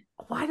this scene.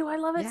 Why do I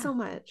love it so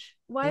much?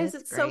 Why is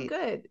it so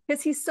good?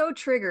 Because he's so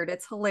triggered.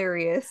 It's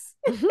hilarious.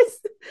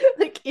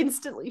 Like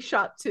instantly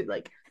shot to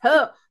like,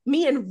 oh,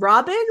 me and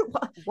Robin?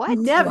 What?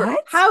 Never.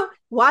 What? How?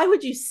 Why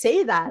would you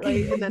say that?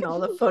 Like, and then all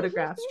the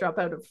photographs drop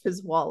out of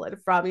his wallet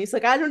of Robin. He's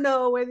like, I don't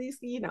know where these,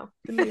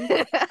 I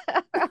mean.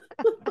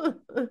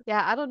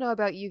 Yeah, I don't know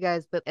about you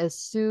guys, but as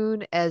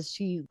soon as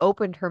she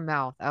opened her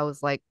mouth, I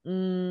was like,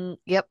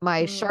 yep,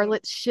 my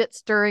Charlotte shit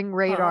stirring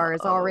radar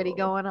is already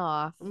going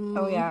off.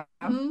 Oh, yeah.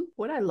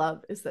 What I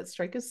love is that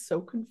Strike is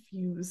so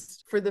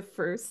confused for the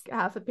first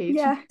half a page.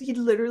 Yeah. He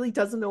literally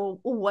doesn't know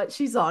what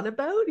she's on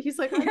about. He's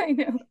like, I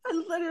know.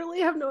 I literally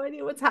have no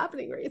idea what's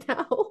happening right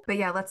now. But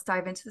yeah, let's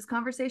dive into this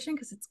conversation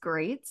because it's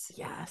great.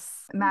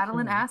 Yes.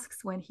 Madeline asks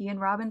when he and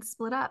Robin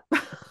split up.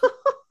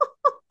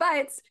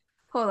 But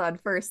hold on,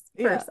 first,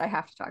 I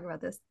have to talk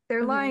about this.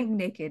 They're lying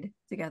naked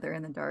together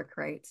in the dark,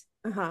 right?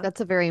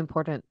 That's a very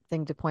important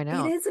thing to point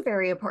out. It is a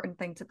very important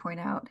thing to point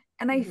out.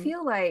 And I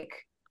feel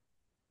like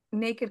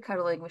naked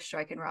cuddling with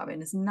Strike and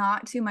Robin is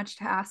not too much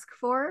to ask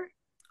for.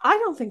 I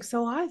don't think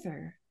so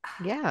either.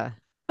 Yeah.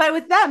 But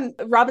with them,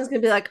 Robin's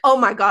gonna be like, oh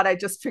my God, I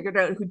just figured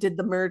out who did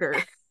the murder.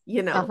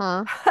 Yeah.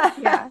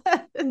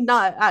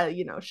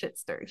 Not shit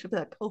stirring. She'll be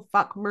like, oh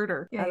fuck,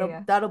 murder.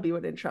 That'll be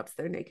what interrupts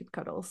their naked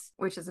cuddles,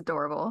 which is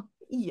adorable.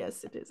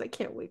 Yes, it is. I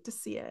can't wait to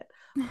see it.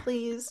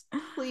 Please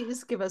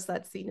give us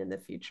that scene in the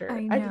future.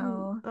 I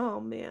know. Oh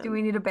man, do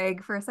we need to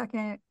beg for a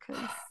second?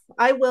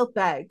 I will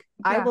beg.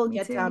 Yeah, I will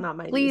get down on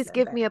my knees. Please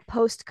give me a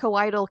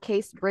post-coital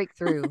case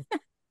breakthrough.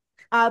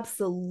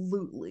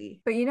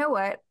 Absolutely. But you know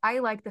what? I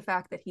like the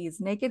fact that he's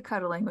naked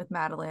cuddling with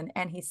Madeline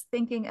and he's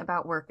thinking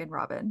about work and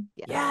Robin.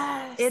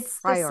 Yes. It's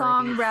the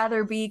song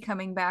Rather Be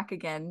coming back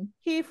again.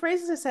 He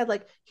phrases it said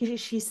like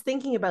she's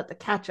thinking about the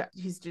catch up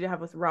he's due to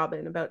have with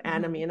Robin about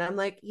Anime. And I'm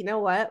like, you know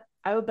what?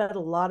 I would bet a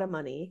lot of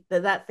money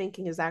that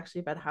thinking is actually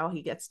about how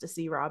he gets to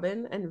see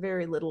Robin and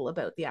very little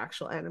about the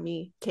actual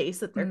Anime case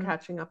that they're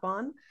catching up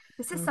on.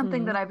 This is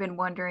something that I've been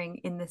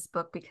wondering in this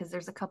book because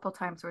there's a couple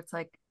times where it's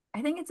like,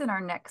 I think it's in our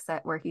next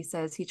set where he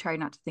says he tried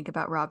not to think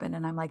about Robin.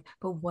 And I'm like,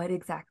 but what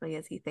exactly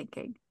is he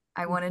thinking?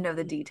 I want to know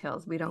the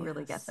details. We don't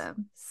really get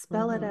them.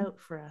 Spell it out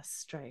for us,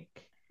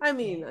 Strike. I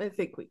mean, I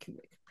think we can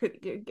make a pretty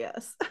good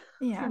guess.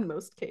 Yeah. In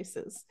most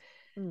cases.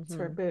 It's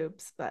her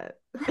boobs, but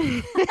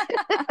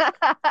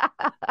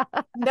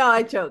no,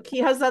 I joke. He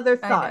has other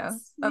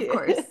thoughts. Of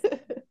course.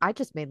 I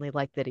just mainly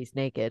like that he's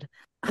naked.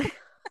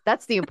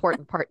 That's the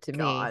important part to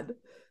God. me.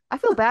 I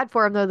feel bad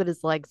for him though that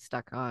his leg's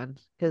stuck on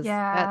because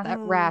Yeah. that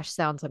rash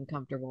sounds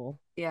uncomfortable.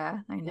 Yeah,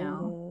 I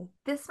know.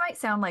 This might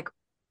sound like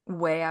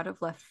way out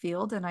of left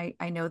field, and I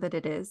know that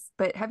it is,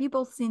 but have you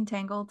both seen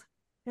Tangled?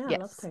 Yeah, Yes.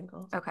 I love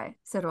Tangled. Okay,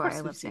 so do Of I. course I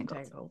we've love seen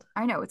Tangled.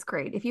 I know, it's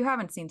great. If you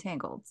haven't seen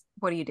Tangled,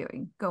 what are you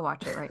doing? Go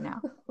watch it right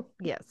now.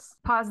 Yes.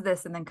 Pause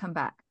this and then come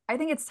back. I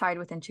think it's tied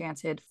with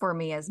Enchanted for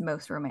me as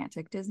most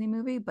romantic Disney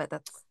movie, but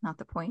that's not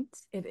the point.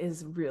 It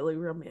is really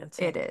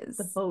romantic. It is.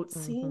 The boat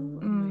scene.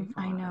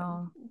 Oh my I God.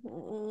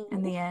 know.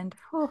 In the end.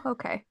 Oh,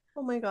 okay.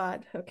 Oh my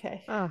God.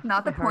 Okay. Oh,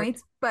 Not the my heart.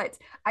 point, but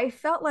I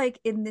felt like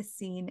in this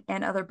scene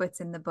and other bits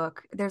in the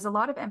book, there's a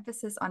lot of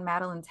emphasis on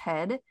Madeline's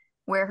head,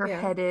 where her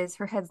head is.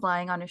 Her head's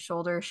lying on his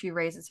shoulder. She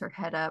raises her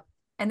head up.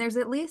 And there's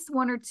at least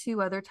one or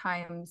two other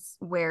times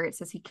where it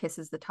says he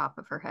kisses the top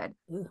of her head.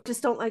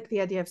 Just don't like the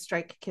idea of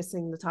Strike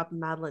kissing the top of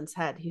Madeline's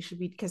head. He should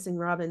be kissing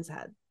Robin's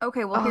head.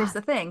 Okay, well, here's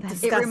the thing. That's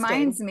It disgusting.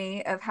 reminds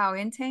me of how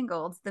in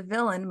Tangled, the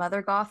villain,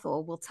 Mother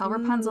Gothel, will tell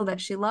Rapunzel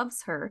that she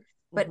loves her,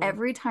 but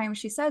every time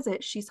she says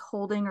it, she's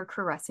holding or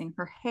caressing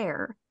her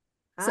hair.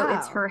 So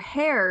it's her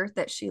hair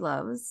that she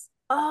loves.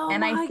 Oh,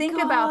 and I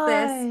think about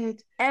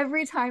this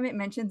every time it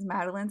mentions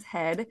Madeline's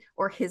head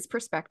or his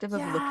perspective of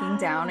looking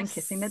down and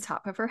kissing the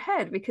top of her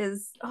head,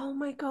 because oh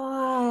my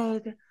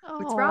God,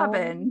 it's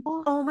Robin.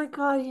 Oh my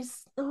God,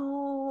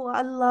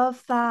 I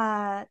love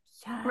that.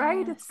 Yes.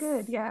 Right? It's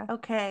good. Yeah.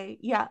 Okay.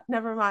 Yeah.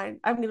 Never mind.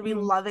 I'm gonna be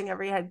loving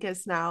every head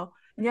kiss now.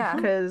 Yeah.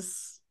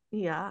 Because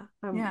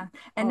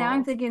and now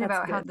I'm thinking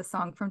about how good. the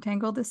song from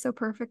Tangled is so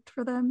perfect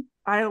for them.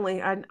 I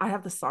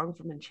have the song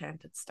from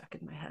Enchanted stuck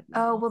in my head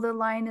now. Oh, well, the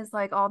line is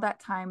like, all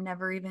that time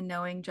never even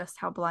knowing just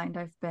how blind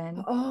I've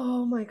been.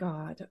 Oh my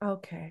God.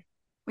 Okay.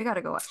 We got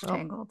to go watch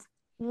Tangled.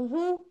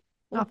 Mm-hmm.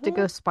 I'll have to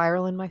go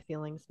spiral in my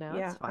feelings now.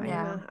 Yeah, It's fine.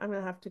 I'm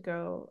gonna have to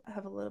go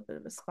have a little bit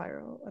of a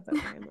spiral about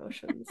my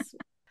emotions.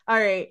 All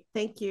right,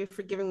 thank you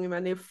for giving me my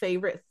new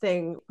favorite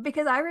thing.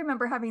 Because I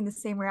remember having the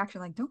same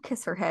reaction, like, don't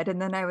kiss her head.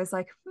 And then I was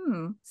like,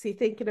 See,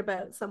 thinking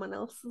about someone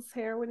else's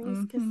hair when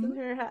he's kissing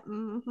her head.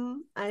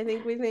 I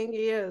think we think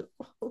he is.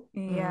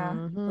 Yeah.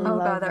 Mhm. Oh, Love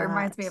God, that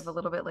reminds me that. of a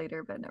little bit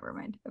later, but never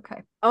mind.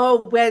 Okay.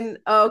 Oh, I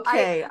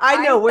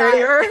know I where thought-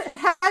 your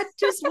head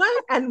just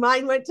went, and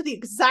mine went to the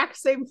exact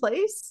same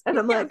place. And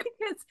I'm Yeah, like,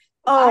 because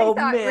oh I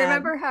thought, man.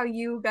 remember how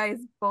you guys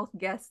both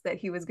guessed that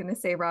he was going to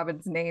say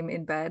Robin's name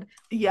in bed?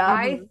 Yeah.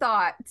 I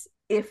thought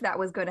if that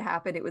was going to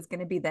happen, it was going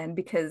to be then,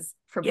 because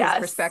from his Yes.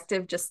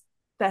 perspective, just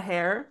The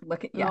hair.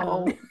 look at, yeah.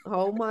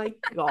 Oh my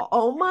God.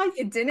 Oh my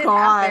It didn't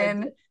God.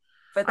 happen,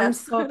 but I'm that's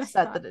so what I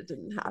upset thought. that it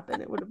didn't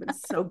happen. It would have been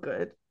so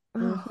good.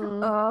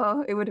 Mhm.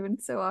 Oh, it would have been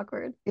so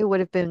awkward. It would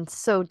have been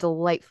so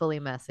delightfully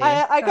messy.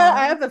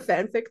 I have a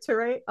fanfic to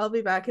write. I'll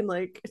be back in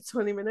like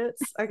 20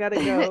 minutes. I gotta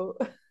go.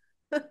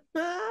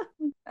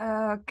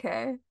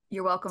 Okay.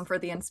 You're welcome for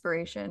the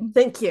inspiration.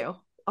 Thank you.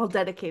 I'll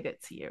dedicate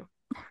it to you.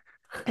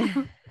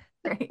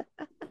 Great.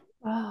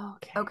 Oh,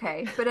 okay.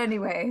 Okay. But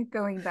anyway,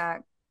 going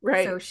back.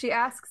 Right. So she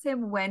asks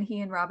him when he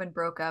and Robin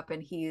broke up,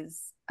 and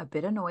he's a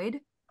bit annoyed.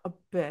 A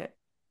bit.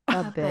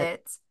 A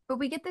bit. But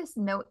we get this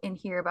note in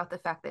here about the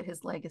fact that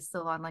his leg is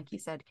still on, like you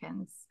said,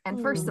 Kens.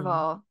 And first of Mhm.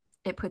 all,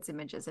 it puts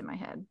images in my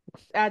head.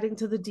 Adding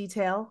to the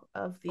detail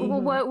of the.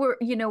 Well, what were,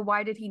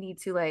 why did he need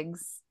two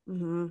legs?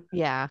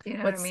 Yeah. You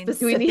know What what I mean?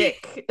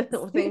 specific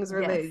things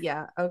were Yes. they?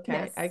 Yeah. Okay.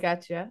 Yes. I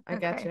got you.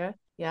 Okay.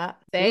 Yeah.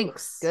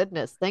 Thanks.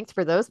 Goodness. Thanks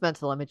for those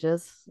mental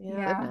images.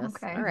 Yeah, Goodness.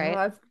 okay. All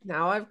right.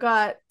 Now I've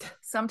got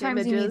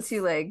Sometimes you need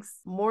two legs.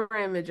 more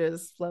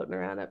images floating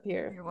around up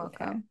here. You're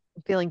welcome. Okay.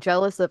 I'm feeling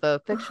jealous of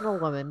a fictional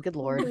woman. Good Oh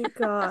Lord. my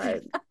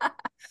God.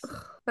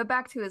 But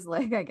back to his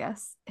leg, I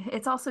guess.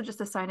 It's also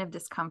just a sign of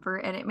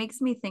discomfort. And it makes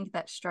me think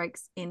that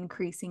Strike's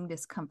increasing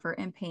discomfort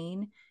and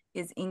pain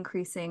is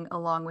increasing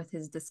along with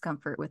his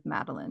discomfort with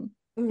Madeline.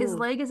 His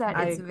leg is at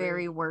its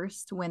very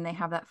worst when they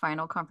have that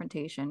final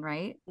confrontation,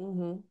 right?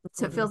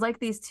 So it feels like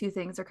these two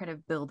things are kind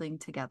of building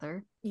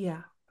together.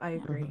 Yeah, I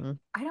agree.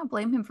 I don't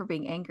blame him for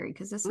being angry,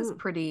 because this is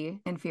pretty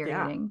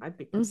infuriating. Yeah, I'd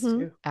be pissed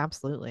too.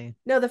 Absolutely.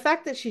 No, the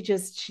fact that she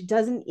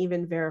doesn't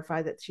even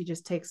verify, that she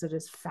just takes it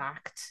as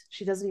fact.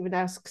 She doesn't even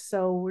ask,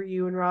 so were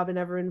you and Robin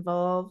ever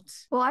involved?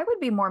 Well, I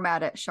would be more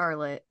mad at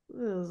Charlotte.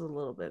 There's a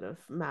little bit of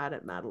mad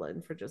at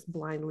Madeline for just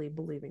blindly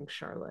believing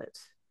Charlotte.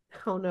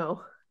 Oh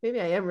no. Maybe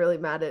I am really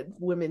mad at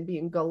women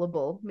being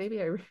gullible.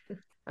 Maybe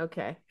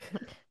okay.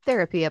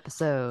 Therapy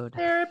episode.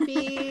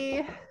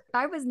 Therapy.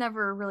 I was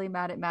never really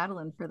mad at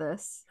Madeline for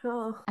this.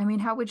 Oh, I mean,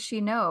 how would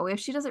she know if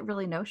she doesn't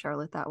really know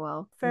Charlotte that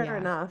well? fair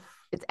enough.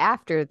 It's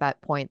after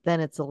that point, then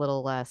it's a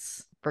little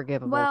less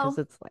forgivable, because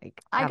it's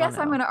like, I guess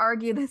I'm going to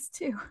argue this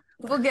too.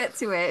 We'll get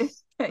to it.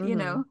 You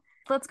know,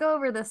 let's go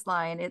over this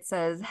line. It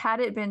says, had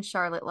it been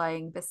Charlotte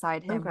lying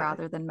beside him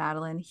rather than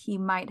Madeline, he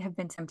might have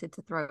been tempted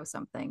to throw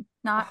something,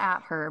 not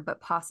at her,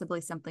 but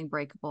possibly something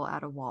breakable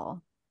at a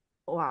wall.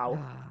 Wow.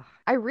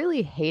 I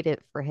really hate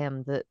it for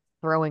him that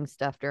throwing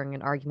stuff during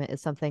an argument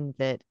is something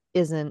that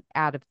isn't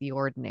out of the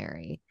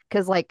ordinary.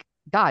 Because, like,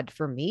 God,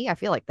 for me, I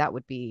feel like that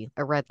would be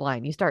a red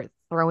line. You start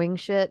throwing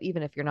shit,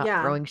 even if you're not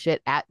throwing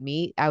shit at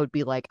me, I would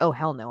be like, oh,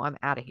 hell no, I'm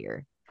out of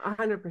here.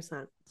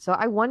 100%. So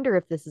I wonder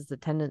if this is a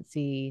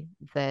tendency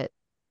that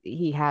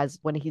he has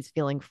when he's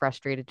feeling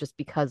frustrated just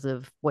because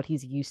of what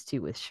he's used to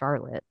with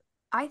Charlotte.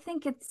 I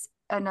think it's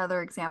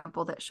another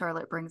example that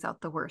Charlotte brings out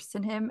the worst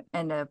in him,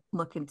 and a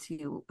look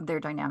into their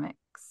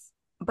dynamics.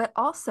 But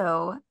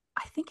also,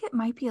 I think it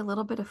might be a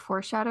little bit of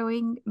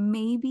foreshadowing,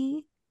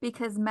 maybe,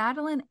 because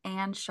Madeline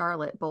and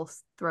Charlotte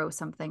both throw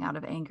something out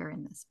of anger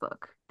in this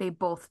book. They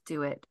both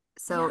do it.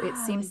 So it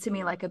seems to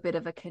me like a bit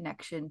of a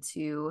connection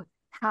to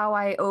how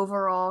I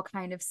overall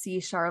kind of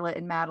see Charlotte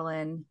and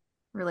Madeline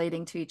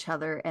relating to each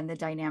other and the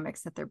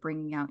dynamics that they're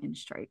bringing out in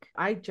Strike.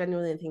 I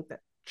genuinely think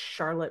that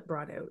Charlotte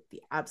brought out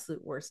the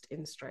absolute worst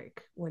in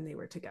Strike when they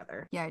were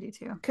together. Yeah, I do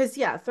too. Because,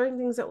 throwing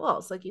things at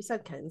walls, like you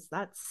said, Kens,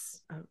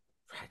 that's a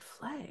red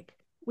flag.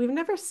 We've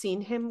never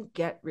seen him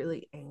get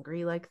really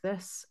angry like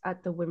this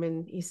at the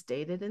women he's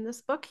dated in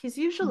this book. He's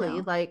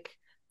usually like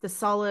the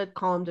solid,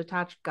 calm,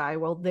 detached guy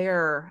while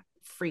they're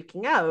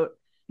freaking out.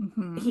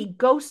 He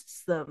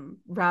ghosts them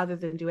rather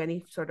than do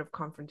any sort of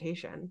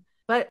confrontation.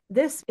 But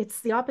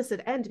it's the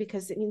opposite end,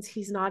 because it means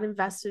he's not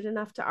invested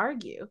enough to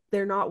argue.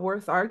 They're not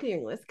worth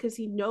arguing with, because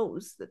he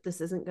knows that this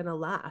isn't going to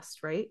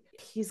last, right?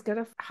 He's going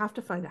to have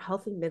to find a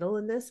healthy middle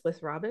in this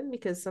with Robin,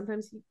 because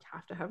sometimes you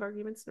have to have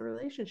arguments in a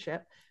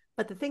relationship.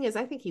 But the thing is,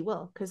 I think he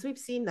will, because we've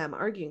seen them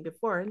arguing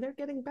before, and they're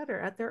getting better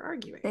at their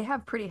arguing. They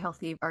have pretty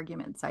healthy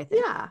arguments, I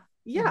think.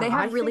 Yeah. They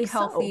have really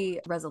healthy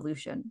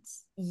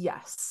resolutions.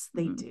 Yes,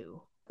 they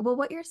do. Well,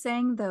 what you're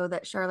saying, though,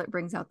 that Charlotte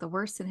brings out the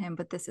worst in him,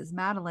 but this is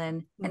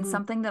Madeline, and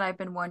something that I've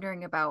been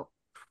wondering about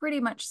pretty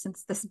much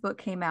since this book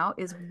came out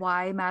is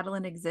why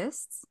Madeline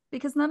exists,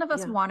 because none of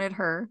us wanted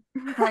her,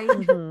 right?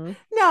 Mm-hmm.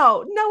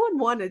 No one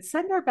wanted.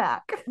 Send her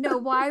back. No,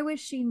 why was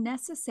she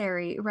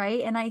necessary,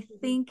 right? And I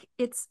think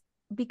it's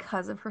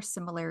because of her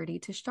similarity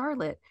to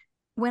Charlotte.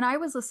 When I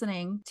was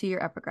listening to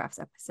your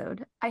epigraphs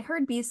episode, I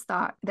heard Bee's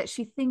thought that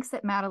she thinks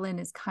that Madeline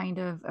is kind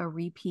of a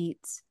repeat.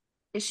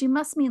 She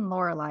must mean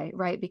Lorelai,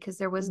 right? Because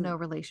there was no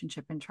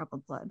relationship in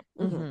Troubled Blood.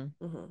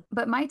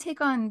 But my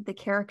take on the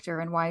character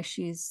and why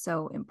she's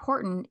so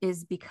important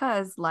is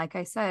because, like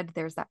I said,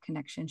 there's that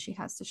connection she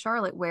has to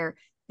Charlotte where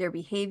their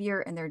behavior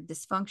and their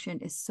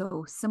dysfunction is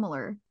so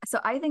similar. So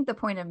I think the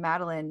point of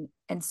Madeline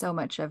and so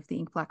much of the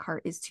Ink Black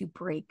Heart is to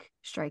break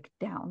Strike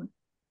down,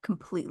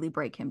 completely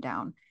break him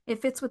down.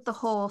 It fits with the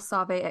whole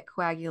Salve et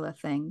Coagula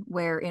thing,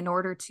 where in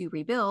order to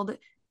rebuild,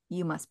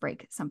 you must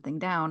break something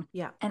down.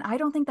 Yeah. And I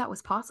don't think that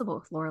was possible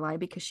with Lorelai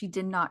because she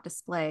did not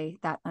display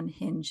that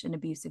unhinged and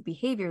abusive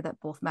behavior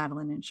that both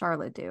Madeline and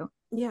Charlotte do.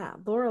 Yeah,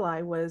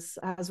 Lorelai was,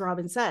 as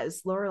Robin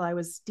says, Lorelai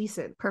was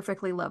decent.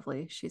 Perfectly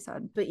lovely, she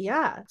said. But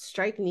yeah,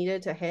 Strike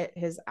needed to hit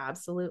his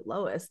absolute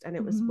lowest, and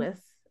it was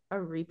with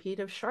a repeat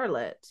of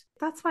Charlotte.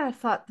 That's why I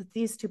thought that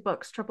these two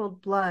books,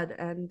 Troubled Blood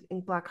and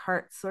Ink Black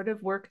Heart, sort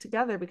of work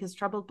together, because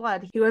Troubled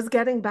Blood, he was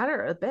getting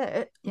better a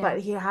bit,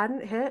 but he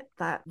hadn't hit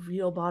that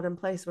real bottom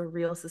place where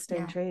real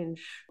sustained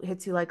change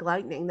hits you like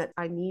lightning, that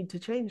I need to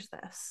change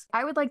this.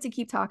 I would like to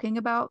keep talking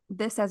about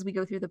this as we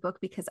go through the book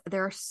because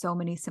there are so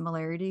many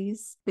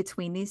similarities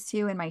between these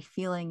two. And my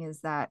feeling is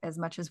that as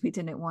much as we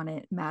didn't want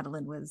it,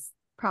 Madeline was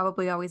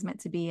probably always meant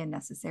to be and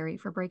necessary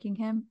for breaking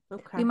him.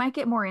 Okay. We might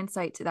get more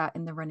insight to that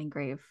in The Running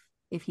Grave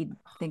if he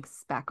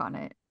thinks back on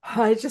it.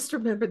 I just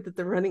remembered that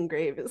The Running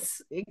Grave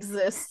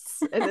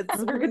exists and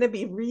we're going to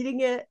be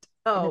reading it.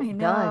 Oh, I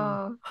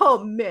know.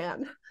 Oh,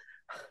 man.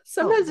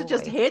 Sometimes it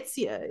just hits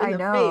you in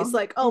the face.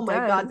 Like, oh my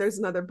God, there's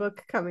another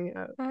book coming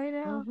out. I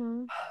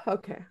know.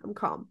 Okay, I'm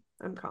calm.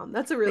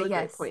 That's a really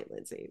great point,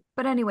 Lindsay.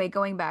 But anyway,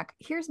 going back,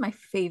 here's my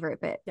favorite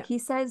bit. Yeah. He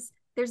says,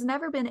 there's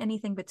never been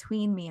anything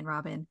between me and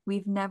Robin.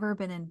 We've never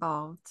been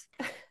involved.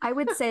 I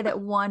would say that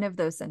one of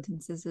those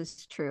sentences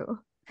is true.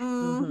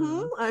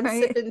 I'm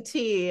sipping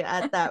tea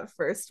at that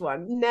first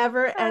one.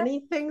 Never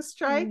anything,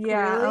 Strike.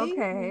 Yeah,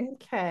 really?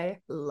 Okay,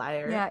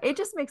 liar. Yeah, it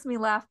just makes me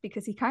laugh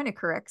because he kind of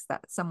corrects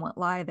that somewhat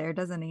lie there,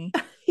 doesn't he?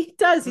 He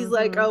does. He's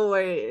like, oh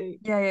wait.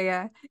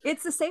 Yeah.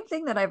 It's the same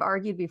thing that I've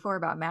argued before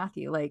about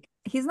Matthew. Like,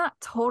 he's not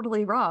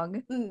totally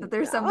wrong that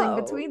there's something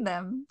between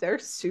them. There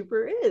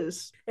super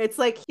is. It's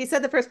like he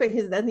said the first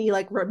bit, then he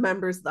like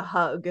remembers the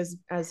hug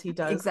as he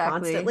does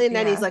constantly, and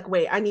then he's like,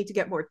 wait, I need to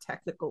get more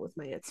technical with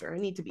my answer. I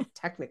need to be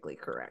technically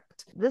correct.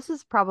 This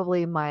is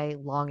probably my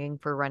longing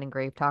for Running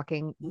Grave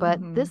talking, but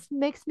this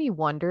makes me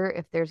wonder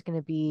if there's going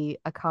to be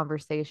a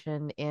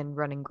conversation in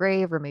Running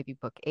Grave or maybe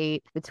book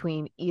 8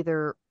 between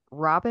either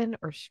Robin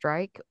or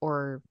Strike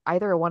or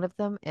either one of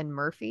them and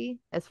Murphy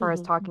as far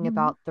as talking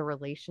about the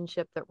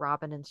relationship that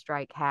Robin and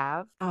Strike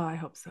have. Oh, I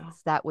hope so.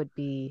 That would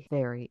be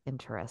very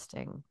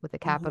interesting with a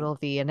capital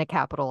V and a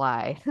capital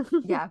I.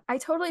 Yeah, I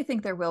totally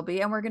think there will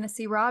be. And we're going to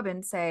see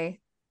Robin say,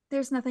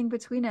 there's nothing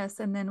between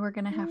us. And then we're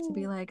going to have to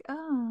be like,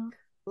 oh.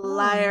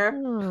 Liar.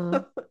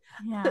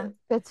 Yeah.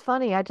 It's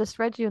funny. I just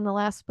read you in the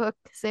last book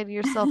say to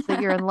yourself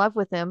that you're in love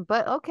with him,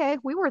 but okay,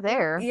 we were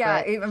there.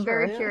 Yeah, I'm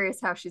very curious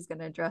how she's going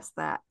to address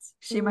that.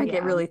 She might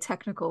get really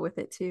technical with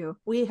it too.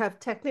 We have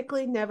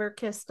technically never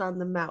kissed on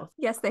the mouth.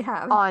 Yes, they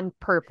have. On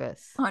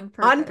purpose. On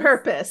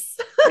purpose.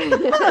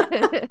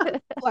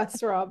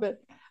 Bless Robin.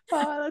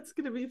 Oh, that's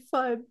going to be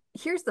fun.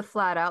 Here's the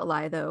flat out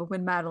lie, though,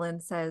 when Madeline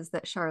says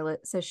that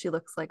Charlotte says she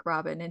looks like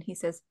Robin, and he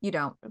says, you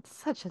don't. It's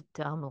such a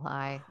dumb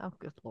lie. Oh,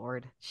 good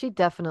Lord. She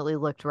definitely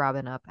looked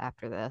Robin up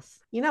after this.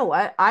 You know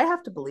what? I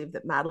have to believe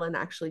that Madeline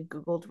actually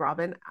Googled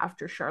Robin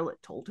after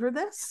Charlotte told her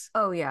this.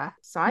 Oh, yeah.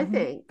 So I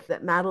think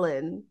that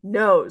Madeline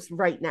knows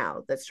right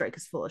now that Strike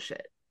is full of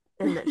shit.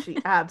 And that she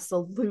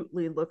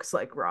absolutely looks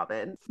like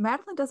Robin.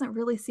 Madeline doesn't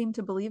really seem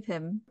to believe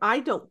him. I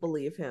don't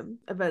believe him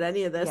about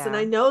any of this. Yeah. And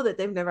I know that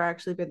they've never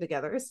actually been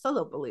together. I still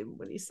don't believe him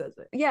when he says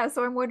it. Yeah,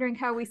 so I'm wondering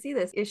how we see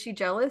this. Is she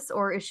jealous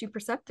or is she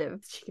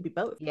perceptive? She could be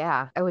both.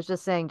 Yeah, I was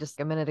just saying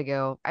just a minute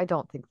ago, I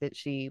don't think that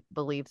she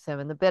believes him.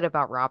 And the bit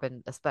about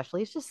Robin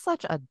especially is just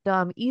such a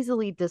dumb,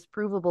 easily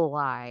disprovable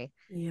lie.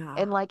 Yeah.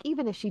 And like,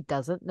 even if she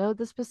doesn't know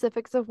the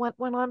specifics of what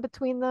went on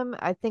between them,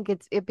 I think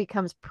it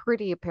becomes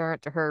pretty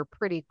apparent to her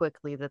pretty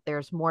quickly that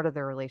there's more to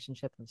their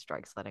relationship than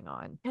Strike's letting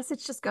on. I guess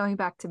it's just going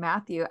back to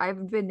Matthew.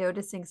 I've been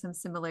noticing some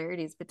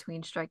similarities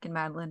between Strike and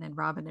Madeline and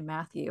Robin and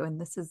Matthew, and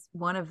this is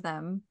one of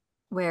them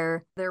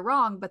where they're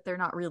wrong, but they're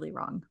not really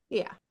wrong.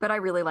 Yeah. But I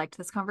really liked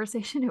this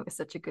conversation. It was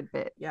such a good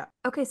bit. Yeah.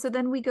 Okay, so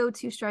then we go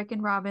to Strike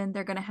and Robin.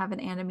 They're going to have an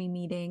enemy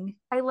meeting.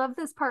 I love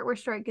this part where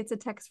Strike gets a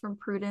text from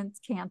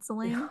Prudence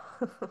canceling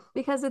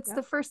because it's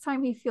the first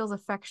time he feels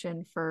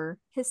affection for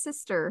his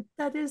sister.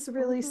 That is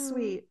really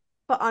sweet.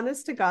 But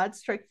honest to God,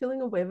 Strike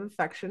feeling a wave of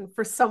affection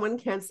for someone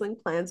canceling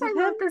plans with him.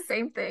 I wrote the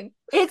same thing.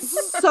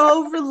 It's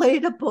so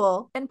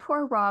relatable. And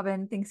poor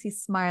Robin thinks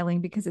he's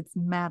smiling because it's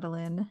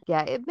Madeline.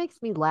 Yeah, it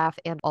makes me laugh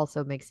and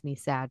also makes me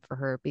sad for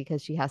her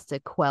because she has to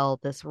quell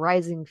this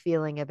rising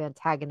feeling of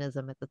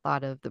antagonism at the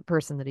thought of the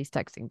person that he's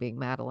texting being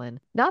Madeline.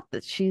 Not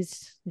that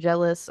she's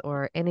jealous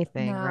or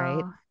anything,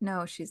 right?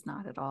 No, she's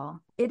not at all.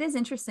 It is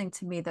interesting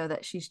to me, though,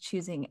 that she's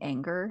choosing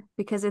anger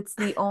because it's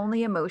the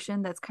only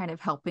emotion that's kind of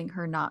helping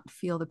her not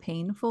feel the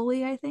pain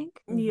fully, I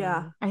think.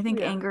 Yeah. I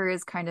think anger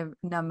is kind of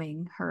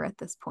numbing her at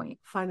this point.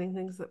 Finding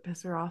things that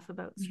piss her off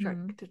about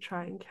Strike to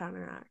try and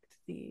counteract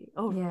the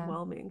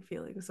overwhelming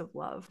feelings of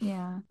love.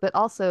 Yeah. But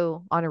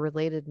also, on a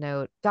related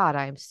note, God,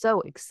 I'm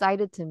so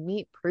excited to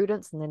meet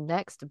Prudence in the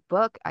next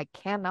book. I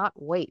cannot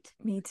wait.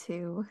 Me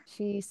too.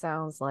 She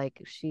sounds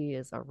like she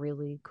is a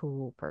really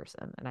cool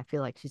person, and I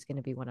feel like she's going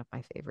to be one of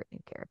my favorite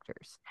new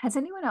characters. Has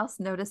anyone else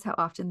noticed how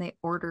often they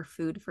order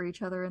food for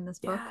each other in this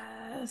book?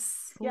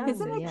 Yes.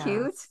 Isn't it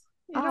cute?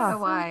 I don't know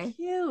why. So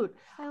cute.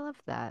 I love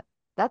that.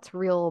 That's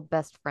real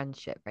best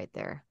friendship right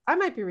there. I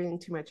might be reading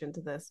too much into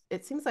this.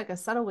 It seems like a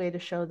subtle way to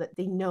show that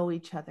they know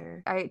each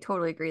other. I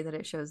totally agree that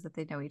it shows that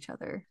they know each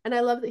other. And I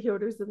love that he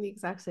orders them the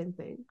exact same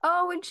thing.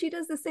 Oh, and she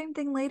does the same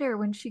thing later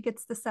when she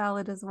gets the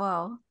salad as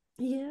well.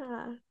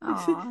 Yeah.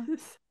 Aw.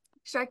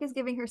 Strike is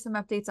giving her some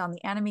updates on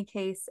the Enemy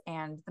case,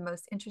 and the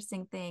most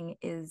interesting thing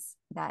is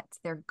that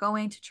they're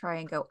going to try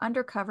and go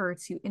undercover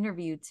to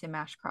interview Tim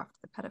Ashcroft,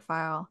 the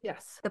pedophile.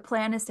 Yes. The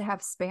plan is to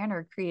have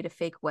Spanner create a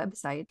fake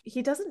website.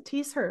 He doesn't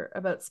tease her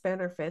about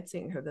Spanner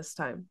fancying her this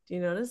time. Do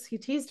you notice? He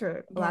teased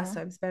her last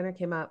time Spanner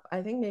came up.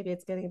 I think maybe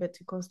it's getting a bit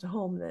too close to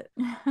home that,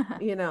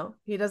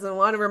 he doesn't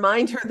want to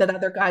remind her that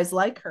other guys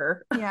like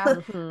her. Yeah.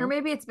 Or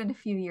maybe it's been a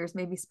few years.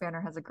 Maybe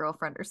Spanner has a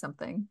girlfriend or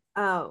something.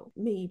 Oh,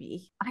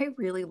 maybe. I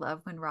really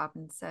love when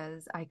Robin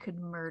says, I could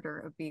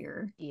murder a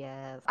beer.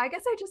 Yes. I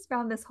guess I just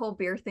found this whole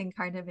beer thing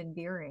kind of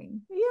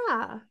endearing.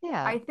 Yeah.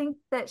 I think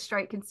that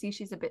Strike can see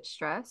she's a bit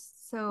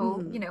stressed.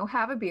 So,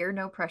 have a beer,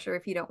 no pressure.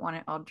 If you don't want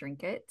it, I'll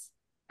drink it.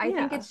 I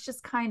think it's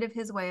just kind of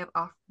his way of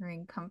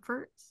offering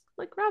comfort.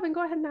 Like, Robin,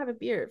 go ahead and have a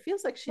beer. It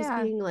feels like she's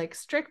being like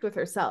strict with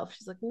herself.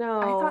 She's like, no.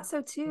 I thought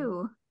so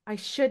too. I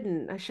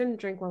shouldn't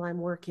drink while I'm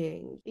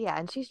working. Yeah,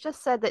 and she's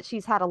just said that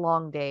she's had a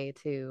long day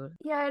too.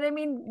 Yeah, and I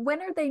mean,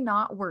 when are they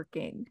not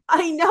working?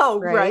 I know,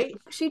 right?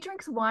 She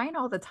drinks wine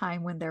all the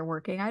time when they're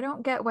working. I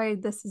don't get why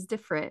this is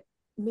different.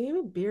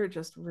 Maybe beer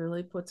just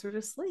really puts her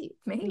to sleep.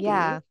 Maybe.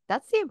 Yeah,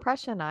 that's the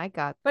impression I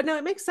got. But no,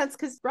 it makes sense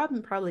because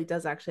Robin probably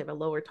does actually have a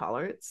lower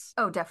tolerance.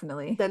 Oh,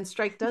 definitely. Than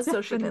Strike does,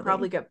 so she can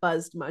probably get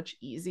buzzed much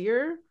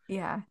easier.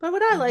 Yeah. But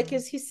what I like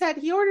is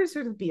he orders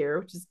her the beer,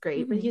 which is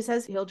great, but he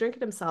says he'll drink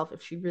it himself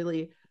if she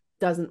really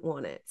doesn't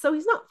want it. So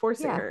he's not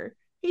forcing her.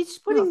 He's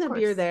just putting the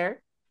beer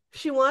there. If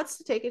she wants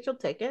to take it, she'll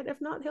take it.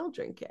 If not, he'll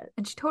drink it.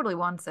 And she totally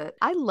wants it.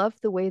 I love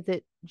the way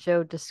that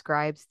Joe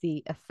describes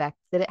the effect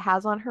that it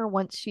has on her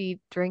once she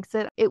drinks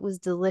it. It was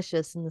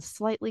delicious, and the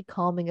slightly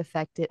calming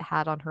effect it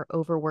had on her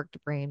overworked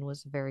brain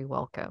was very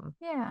welcome.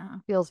 Yeah.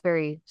 Feels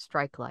very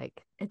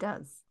Strike-like. It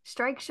does.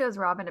 Strike shows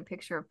Robin a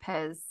picture of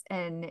Pez,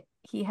 and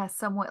he has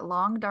somewhat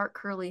long, dark,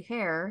 curly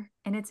hair.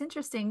 And it's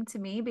interesting to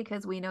me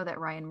because we know that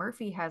Ryan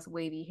Murphy has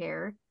wavy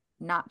hair.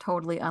 Not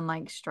totally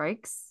unlike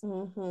Strike's.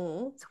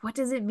 So what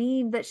does it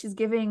mean that she's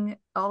giving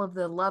all of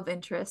the love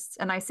interests?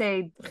 And I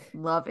say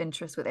love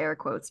interest with air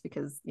quotes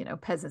because,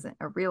 Pez isn't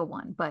a real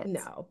one, but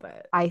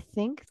I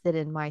think that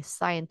in my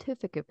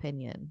scientific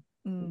opinion,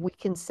 we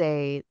can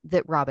say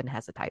that Robin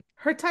has a type.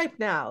 Her type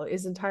now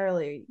is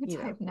entirely,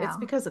 it's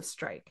because of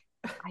Strike.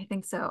 I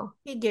think so.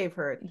 He gave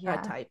her a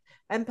type.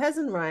 And Pez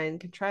and Ryan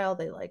can try all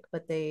they like,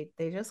 but they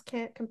just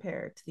can't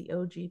compare to the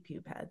OG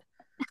pubed.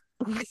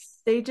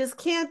 They just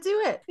can't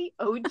do it. The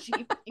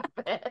OG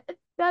pubed.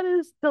 That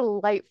is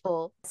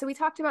delightful. So we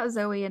talked about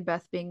Zoe and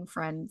Beth being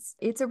friends.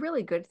 It's a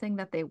really good thing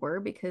that they were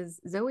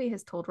because Zoe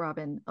has told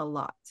Robin a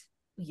lot.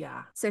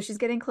 Yeah. So she's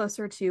getting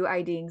closer to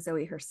IDing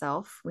Zoe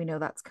herself. We know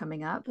that's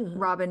coming up.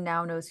 Robin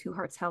now knows who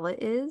Hartella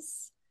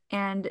is.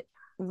 And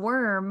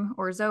Worm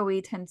or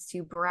Zoe tends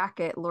to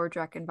bracket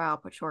Lordrek and Vial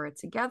Pachora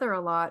together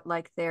a lot,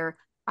 like they're,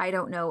 I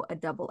don't know, a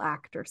double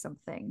act or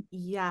something.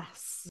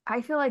 Yes.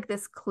 I feel like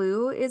this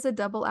clue is a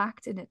double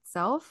act in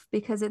itself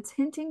because it's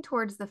hinting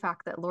towards the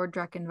fact that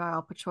Lordrek and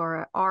Vial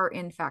Pachora are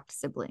in fact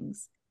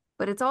siblings.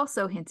 But it's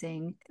also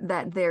hinting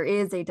that there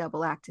is a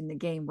double act in the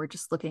game. We're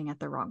just looking at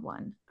the wrong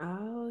one.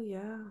 Oh,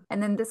 yeah.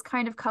 And then this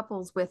kind of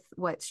couples with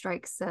what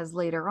Strike says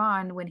later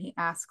on when he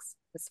asks,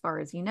 as far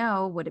as you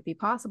know, would it be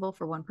possible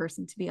for one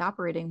person to be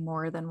operating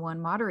more than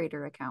one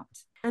moderator account?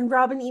 And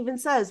Robin even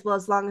says, well,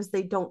 as long as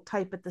they don't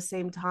type at the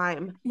same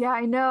time. Yeah,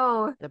 I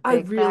know. I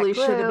really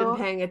should have been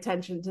paying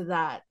attention to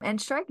that. And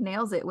Strike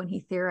nails it when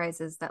he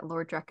theorizes that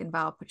Lordrek and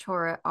Vial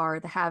Pachora are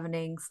the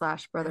Havening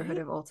 / Brotherhood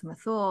of Ultima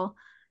Thule.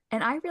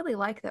 And I really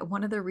like that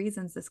one of the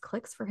reasons this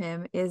clicks for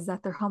him is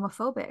that they're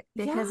homophobic,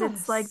 because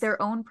it's like Yes.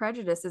 their own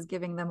prejudice is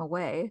giving them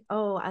away.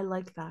 Oh, I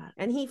like that.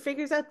 And he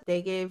figures out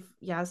they gave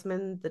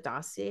Yasmin the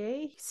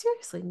dossier. He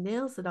seriously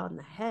nails it on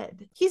the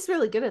head. He's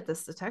really good at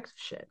this detective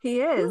shit.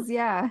 He is,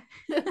 yeah.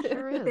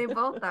 Sure is. They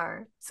both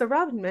are. So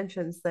Robin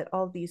mentions that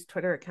all these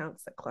Twitter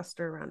accounts that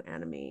cluster around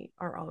Anime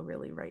are all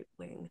really right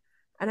wing.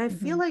 And I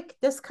feel like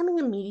this coming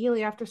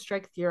immediately after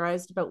Strike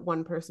theorized about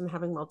one person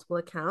having multiple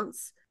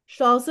accounts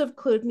should also have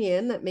clued me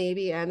in that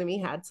maybe Anime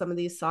had some of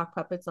these sock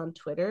puppets on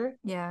Twitter.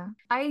 Yeah.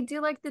 I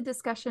do like the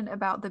discussion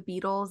about the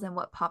Beatles and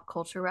what pop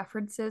culture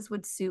references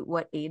would suit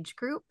what age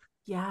group.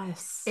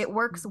 Yes. It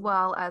works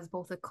well as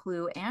both a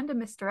clue and a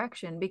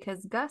misdirection,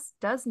 because Gus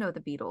does know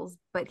the Beatles,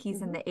 but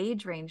he's in the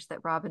age range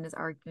that Robin is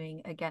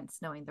arguing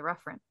against knowing the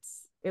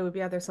reference. It would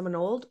be either someone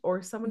old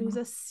or someone who's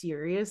a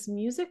serious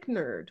music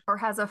nerd. Or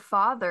has a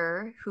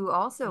father who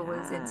also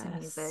was into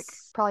music.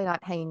 Probably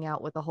not hanging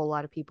out with a whole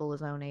lot of people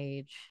his own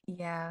age.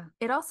 Yeah.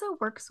 It also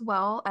works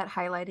well at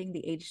highlighting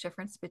the age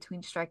difference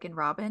between Strike and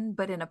Robin,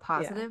 but in a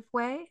positive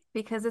way,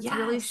 because it's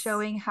really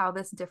showing how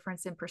this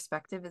difference in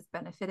perspective is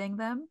benefiting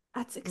them.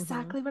 That's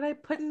exactly what I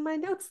put in my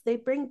notes. They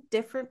bring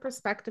different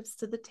perspectives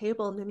to the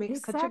table and they make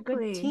such a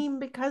good team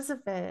because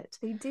of it.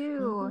 They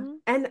do.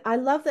 And I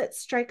love that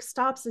Strike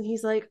stops and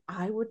he's like,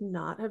 I would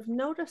not have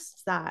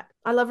noticed that.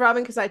 I love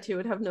Robin because I too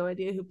would have no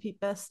idea who Pete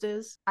Best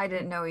is. I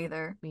didn't know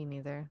either. Me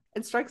neither.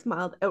 And Strike's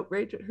mild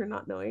outrage at her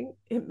not knowing,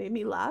 it made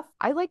me laugh.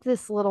 I like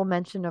this little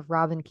mention of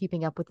Robin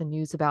keeping up with the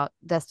news about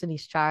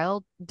Destiny's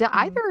Child. Do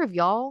either of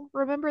y'all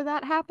remember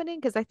that happening?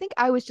 Because I think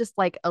I was just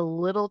like a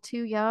little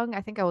too young.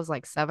 I think I was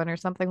like 7 or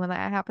something when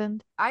that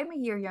happened. I'm a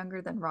year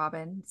younger than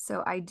Robin,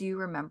 so I do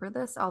remember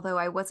this, although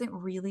I wasn't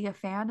really a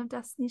fan of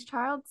Destiny's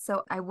Child,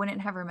 so I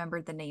wouldn't have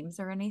remembered the names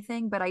or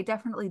anything, but I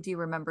definitely do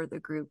remember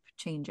the group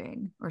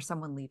changing or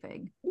someone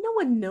leaving. No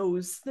one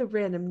knows the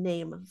random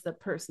name of the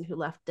person who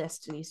left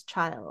Destiny's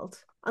Child,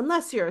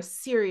 unless you're a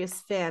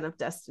serious fan of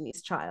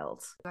Destiny's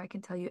Child. I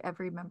can tell you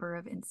every member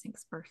of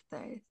NSYNC's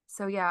birthday.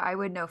 So yeah, I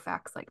would know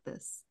facts like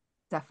this.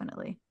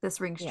 Definitely. This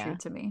rings true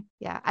to me.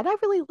 Yeah. And I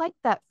really like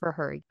that for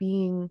her,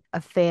 being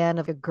a fan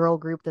of a girl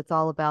group that's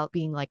all about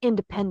being like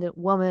independent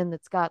woman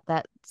that's got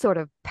that sort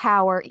of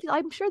power.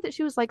 I'm sure that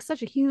she was like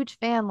such a huge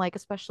fan, like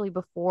especially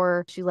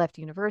before she left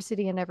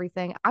university and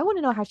everything. I want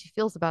to know how she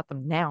feels about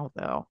them now,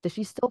 though. Does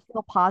she still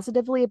feel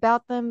positively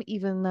about them,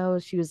 even though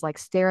she was like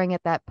staring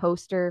at that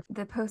poster?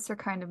 The poster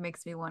kind of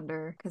makes me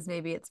wonder, because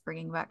maybe it's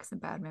bringing back some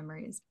bad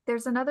memories.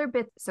 There's another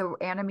bit. So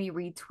Anime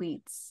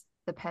retweets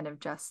the Pen of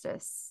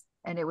Justice,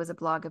 and it was a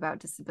blog about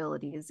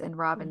disabilities. And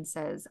Robin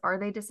says, are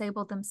they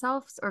disabled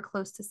themselves or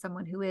close to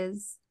someone who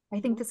is? I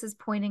think this is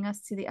pointing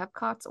us to the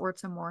Epcots or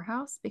to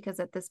Morehouse, because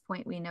at this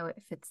point we know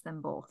it fits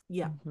them both.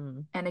 Yeah.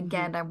 And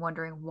again, I'm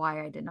wondering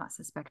why I did not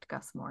suspect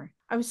Gus more.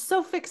 I was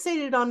so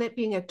fixated on it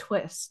being a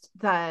twist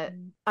that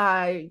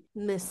I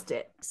missed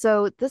it.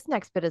 So this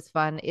next bit is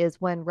fun, is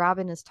when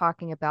Robin is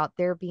talking about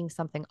there being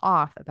something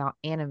off about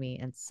Anime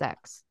and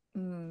sex.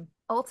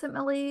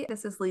 Ultimately,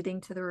 this is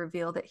leading to the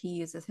reveal that he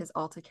uses his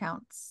alt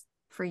accounts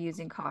for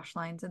using Kosh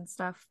lines and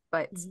stuff,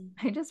 but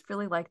I just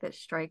really like that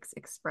Strike's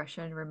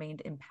expression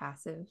remained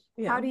impassive.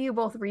 How do you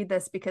both read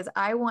this? Because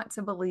I want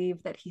to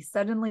believe that he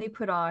suddenly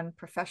put on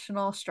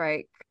professional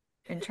Strike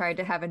and tried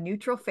to have a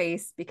neutral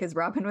face because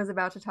Robin was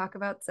about to talk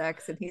about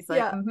sex, and he's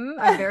like,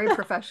 I'm very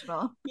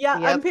professional.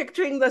 I'm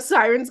picturing the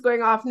sirens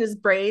going off in his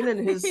brain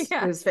and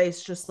his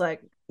face just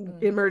like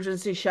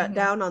emergency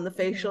shutdown on the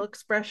facial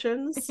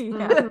expressions.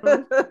 That's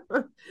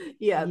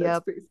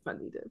pretty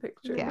funny to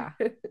picture.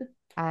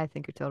 I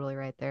think you're totally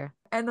right there.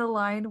 And the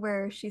line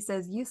where she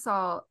says, you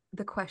saw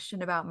the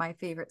question about my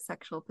favorite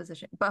sexual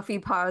position. Buffy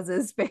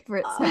pauses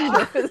favorite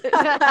sexual position.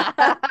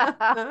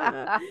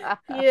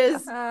 He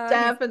is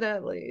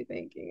definitely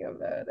thinking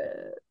about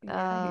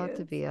it.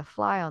 To be a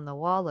fly on the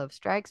wall of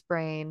Strike's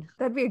brain.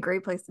 That'd be a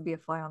great place to be a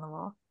fly on the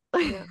wall.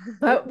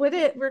 But would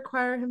it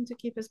require him to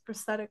keep his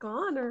prosthetic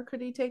on, or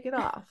could he take it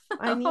off?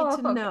 I need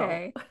to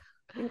know.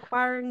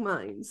 Inquiring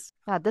minds.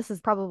 God, this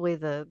is probably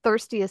the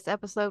thirstiest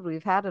episode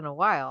we've had in a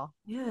while.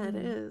 Yeah, it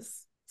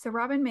is. So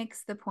Robin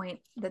makes the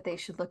point that they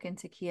should look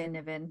into Kia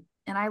Niven,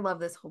 and I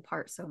love this whole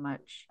part so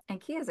much. And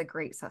Kia's a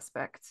great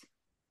suspect.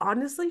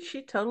 Honestly,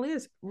 she totally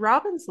is.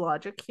 Robin's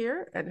logic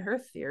here and her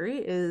theory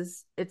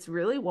is it's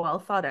really well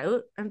thought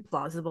out and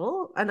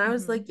plausible. And I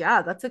was like,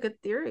 yeah, that's a good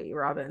theory,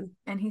 Robin.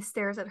 And he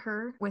stares at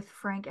her with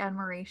frank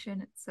admiration.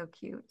 It's so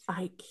cute.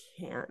 I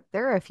can't.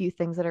 There are a few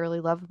things that I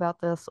really love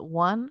about this.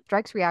 One,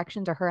 Strike's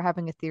reaction to her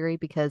having a theory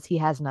because he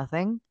has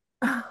nothing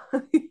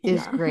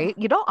is great.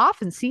 You don't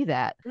often see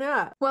that.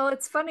 Yeah. Well,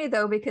 it's funny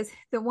though, because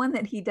the one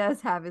that he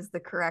does have is the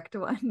correct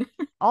one.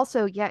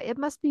 Also, it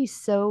must be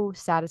so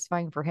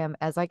satisfying for him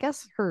as, I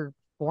guess, her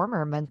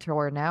former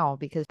mentor now,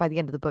 because by the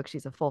end of the book,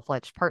 she's a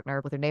full-fledged partner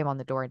with her name on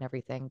the door and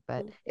everything.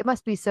 But it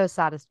must be so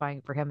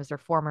satisfying for him as her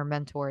former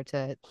mentor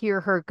to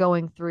hear her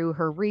going through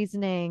her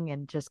reasoning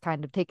and just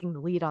kind of taking the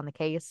lead on the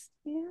case.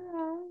 Yeah.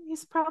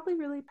 He's probably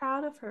really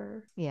proud of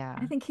her. Yeah.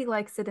 I think he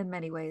likes it in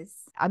many ways.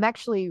 I'm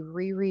actually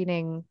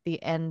rereading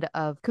the end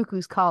of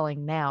Cuckoo's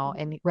Calling now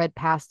and read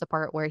past the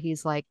part where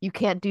he's like, you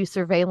can't do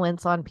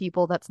surveillance on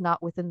people that's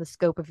not within the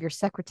scope of your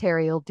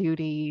secretarial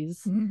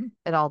duties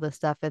and all this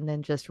stuff. And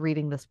then just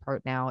reading this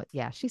part now.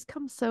 Yeah, she's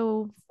come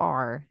so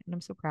far and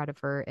I'm so proud of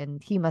her.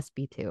 And he must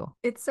be too.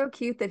 It's so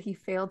cute that he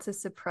failed to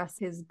suppress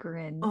his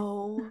grin.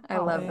 Oh, I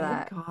love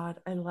that. God,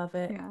 I love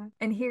it. Yeah.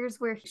 And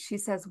here's where she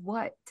says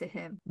what to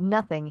him?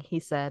 Nothing, he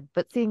said.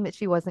 But seeing that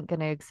she wasn't going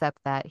to accept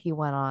that, he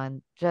went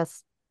on.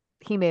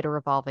 He made a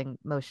revolving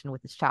motion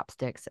with his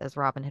chopsticks as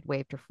Robin had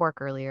waved her fork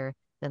earlier,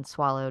 then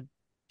swallowed.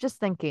 Just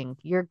thinking,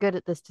 you're good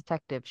at this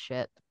detective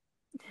shit.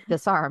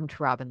 Disarmed,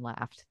 Robin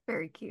laughed.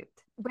 Very cute.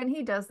 When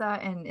he does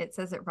that and it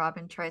says that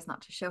Robin tries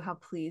not to show how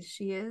pleased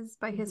she is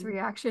by his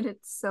reaction,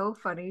 it's so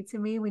funny to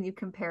me when you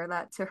compare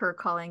that to her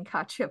calling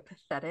Katya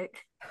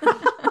pathetic.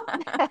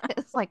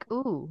 It's like,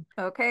 ooh.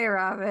 Okay,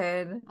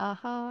 Robin.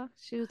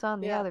 Shoes on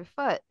the other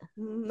foot.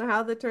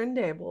 How the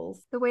turntables.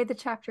 The way the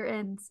chapter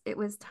ends, it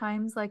was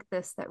times like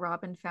this that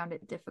Robin found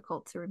it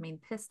difficult to remain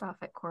pissed off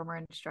at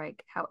Cormoran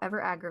Strike,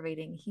 however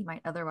aggravating he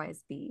might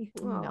otherwise be.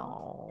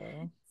 No.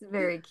 It's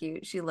very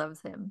cute. She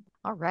loves him.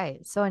 All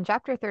right. So in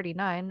chapter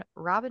 39,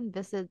 Robin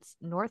visits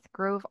North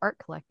Grove Art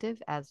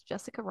Collective as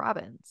Jessica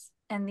Robbins.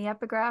 And the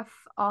epigraph,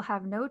 I'll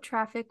have no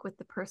traffic with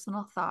the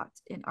personal thought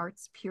in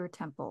art's pure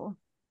temple.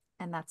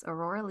 And that's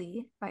Aurora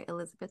Lee by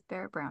Elizabeth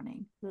Barrett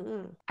Browning.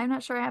 I'm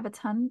not sure I have a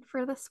ton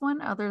for this one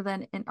other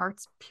than an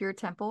art's pure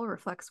temple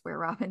reflects where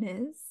Robin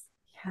is,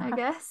 I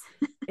guess.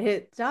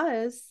 It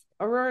does.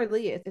 Aurora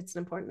Lee, it's an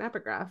important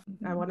epigraph.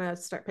 I want to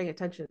start paying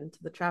attention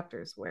to the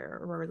chapters where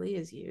Aurora Lee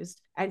is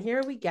used. And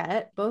here we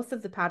get both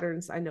of the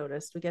patterns I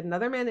noticed. We get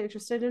another man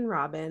interested in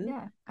Robin.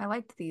 Yeah, I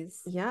liked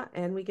these. Yeah,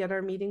 and we get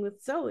our meeting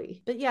with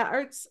Zoe. But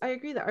yeah, I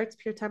agree that Art's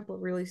Pure Temple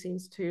really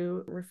seems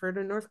to refer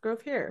to North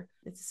Grove here.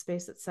 It's a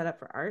space that's set up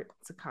for art.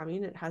 It's a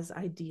commune. It has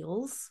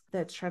ideals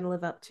that it's trying to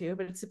live up to.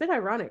 But it's a bit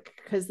ironic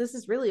because this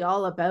is really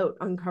all about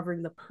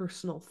uncovering the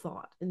personal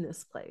thought in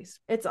this place.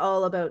 It's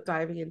all about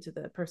diving into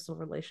the personal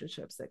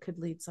relationships that could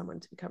lead someone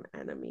to become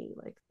an enemy,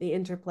 like the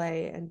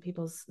interplay and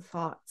people's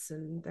thoughts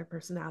and their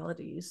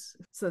personalities.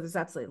 So there's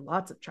absolutely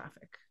lots of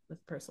traffic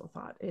with personal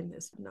thought in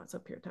this not so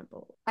pure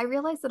temple. I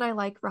realize that I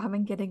like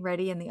Robin getting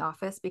ready in the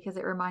office because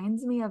it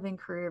reminds me of in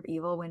Career of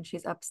Evil when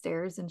she's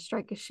upstairs and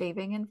Strike is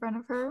shaving in front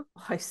of her.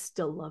 I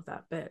still love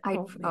that bit.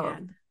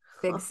 Man.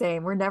 Big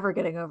same. We're never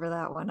getting over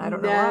that one. I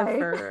don't know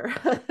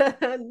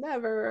why.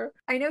 Never.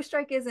 I know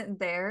Strike isn't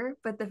there,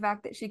 but the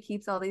fact that she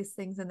keeps all these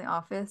things in the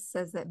office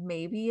says that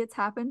maybe it's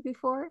happened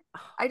before.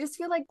 I just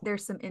feel like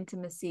there's some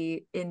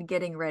intimacy in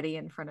getting ready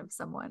in front of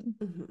someone.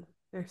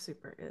 There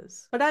super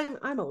is. But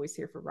I'm always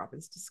here for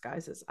Robin's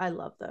disguises. I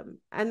love them.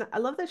 And I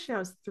love that she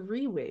has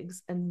 3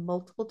 wigs and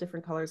multiple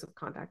different colors of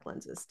contact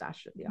lenses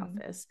stashed at the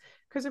office.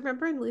 Because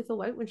remember in Lethal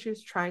White when she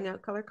was trying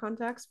out color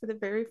contacts for the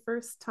very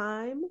first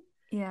time?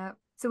 Yeah.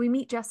 So we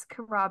meet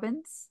Jessica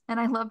Robbins, and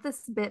I love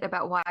this bit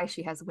about why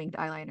she has winged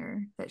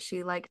eyeliner, that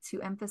she liked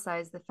to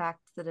emphasize the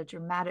fact that a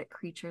dramatic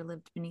creature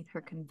lived beneath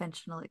her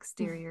conventional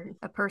exterior,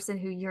 a person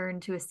who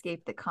yearned to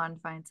escape the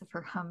confines of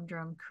her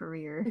humdrum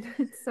career.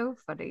 It's so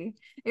funny.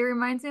 It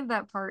reminds me of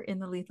that part in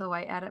the Lethal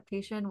White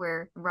adaptation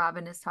where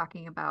Robin is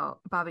talking about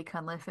Bobby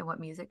Cunliffe and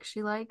what music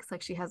she likes.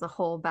 Like she has a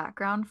whole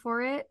background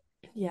for it.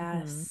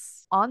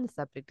 Yes. On the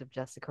subject of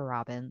Jessica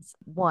Robbins,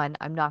 one,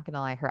 I'm not going to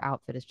lie, her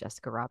outfit as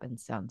Jessica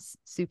Robbins sounds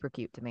super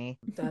cute to me.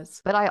 It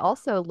does. But I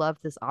also love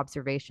this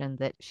observation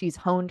that she's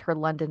honed her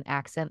London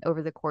accent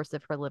over the course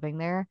of her living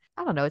there.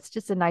 I don't know. It's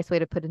just a nice way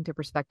to put into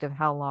perspective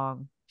how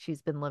long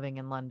she's been living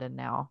in London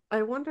now.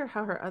 I wonder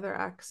how her other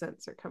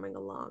accents are coming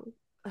along.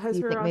 Do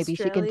you think maybe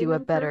she can do a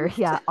better,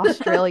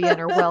 Australian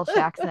or Welsh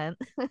accent?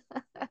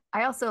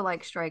 I also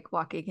like Strike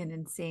walking in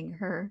and seeing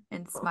her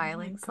and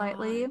smiling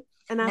slightly.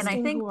 And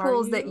I think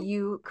pulls that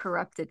you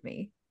corrupted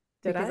me.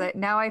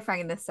 Now I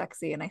find this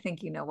sexy and I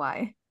think you know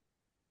why.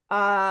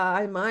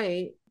 I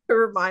might.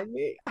 Remind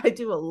me. I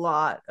do a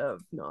lot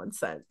of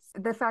nonsense.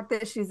 The fact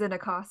that she's in a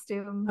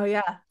costume. Oh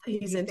yeah.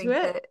 He's into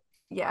it.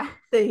 Yeah.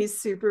 He's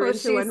super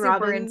into when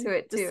Robin into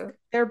it too.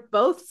 They're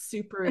both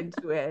super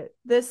into it.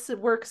 This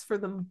works for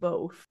them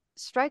both.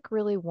 Strike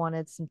really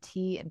wanted some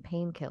tea and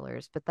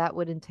painkillers, but that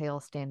would entail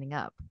standing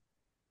up.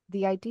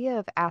 The idea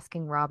of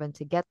asking Robin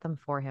to get them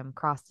for him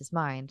crossed his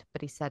mind,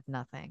 but he said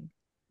nothing.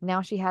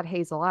 Now she had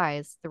hazel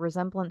eyes, the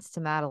resemblance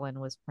to Madeline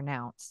was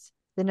pronounced.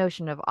 The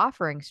notion of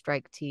offering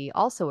Strike tea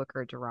also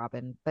occurred to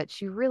Robin, but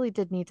she really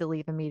did need to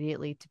leave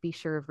immediately to be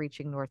sure of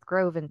reaching North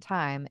Grove in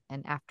time,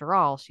 and after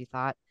all, she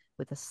thought,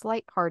 with a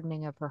slight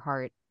hardening of her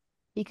heart,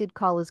 he could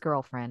call his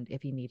girlfriend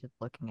if he needed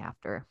looking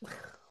after.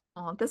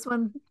 Oh, this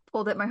one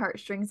pulled at my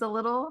heartstrings a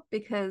little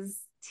because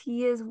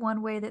tea is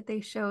one way that they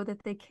show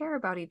that they care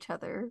about each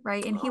other,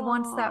 right? And he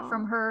wants that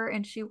from her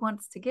and she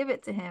wants to give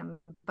it to him,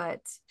 but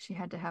she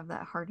had to have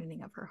that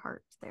hardening of her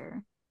heart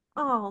there.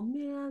 Oh,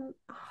 man.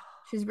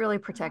 She's really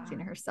protecting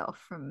herself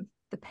from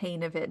the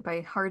pain of it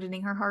by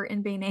hardening her heart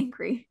and being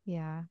angry.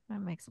 Yeah, that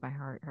makes my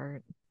heart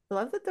hurt. I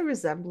love that the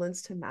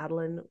resemblance to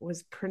Madeline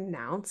was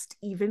pronounced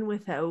even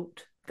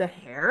without the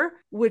hair,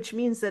 which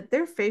means that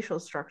their facial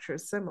structure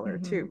is similar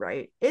too,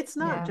 right? It's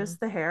not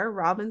just the hair.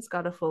 Robin's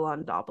got a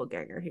full-on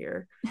doppelganger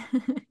here.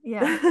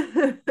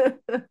 Yeah.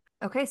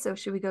 Okay, so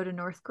should we go to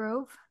North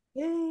Grove?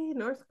 Yay,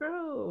 North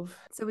Grove.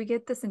 So we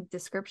get this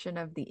description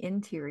of the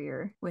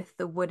interior with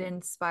the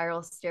wooden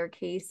spiral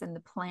staircase and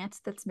the plant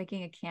that's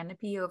making a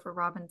canopy over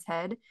Robin's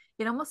head.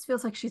 It almost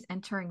feels like she's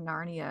entering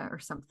Narnia or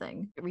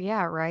something.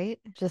 Yeah, right?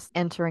 Just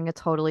entering a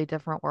totally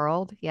different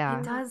world. Yeah.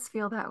 It does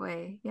feel that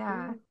way.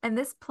 Yeah. And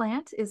this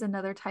plant is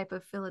another type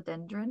of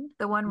philodendron.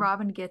 The one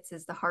Robin gets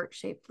is the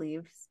heart-shaped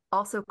leaves,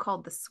 also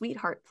called the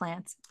sweetheart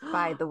plant,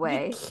 by the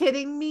way. You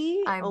kidding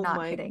me? I'm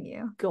not kidding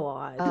you.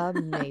 God.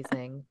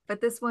 Amazing.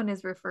 But this one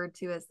is referred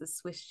to as the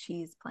Swiss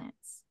cheese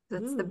plants.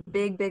 That's the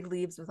big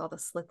leaves with all the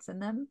slits in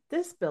them.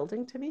 This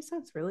building to me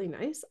sounds really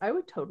nice. I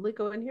would totally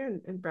go in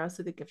here and browse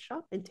through the gift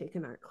shop and take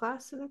an art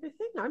class and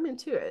everything. I'm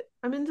into it.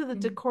 I'm into the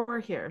decor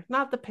here.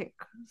 Not the pink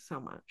so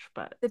much,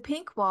 but the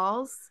pink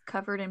walls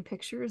covered in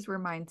pictures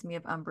reminds me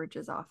of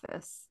Umbridge's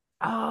office.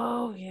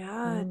 Oh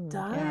yeah, it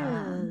does.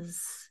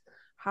 Yeah.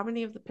 How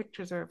many of the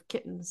pictures are of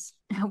kittens?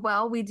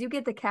 Well, we do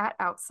get the cat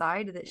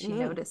outside that she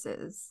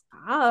notices.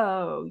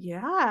 Oh,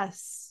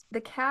 yes.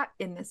 The cat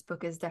in this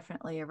book is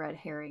definitely a red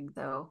herring,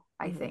 though,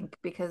 I think,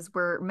 because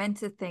we're meant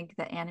to think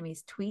that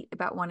Anime's tweet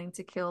about wanting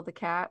to kill the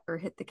cat or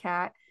hit the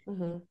cat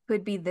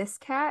could be this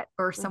cat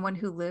or someone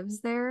who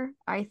lives there,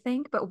 I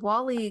think. But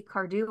Wally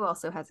Cardew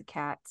also has a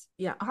cat.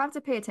 Yeah. I'll have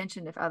to pay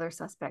attention if other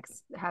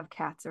suspects have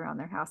cats around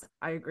their house.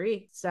 I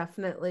agree. It's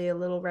definitely a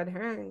little red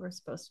herring. We're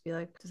supposed to be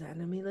like, does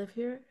Anime live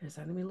here? Is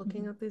Anime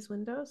looking out these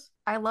windows?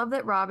 I love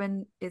that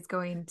Robin is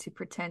going to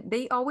pretend.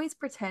 They always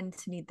pretend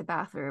to need the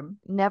bathroom.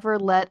 Never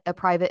let a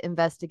private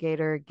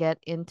investigator get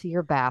into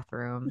your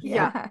bathroom.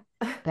 Yeah.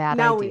 Bad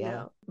now idea. We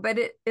know. But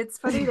it's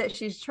funny that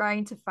she's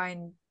trying to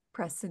find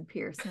Preston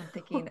Pierce, and I'm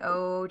thinking,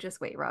 oh, just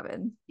wait,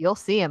 Robin. You'll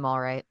see him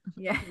all right.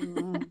 Yeah.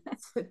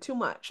 Too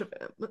much of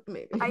him,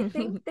 maybe. I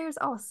think there's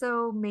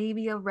also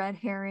maybe a red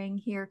herring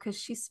here because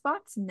she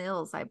spots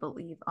Nils, I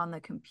believe, on the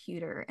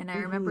computer. And I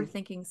remember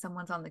thinking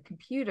someone's on the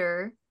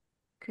computer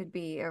could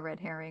be a red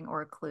herring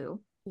or a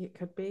clue. It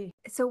could be.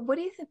 So what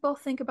do you both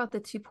think about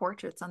the two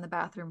portraits on the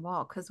bathroom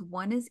wall? Because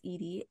one is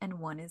Edie and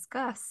one is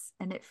Gus.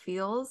 And it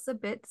feels a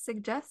bit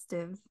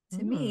suggestive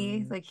to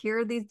me. Like, here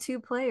are these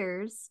two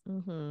players.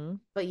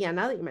 But yeah,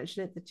 now that you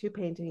mention it, the two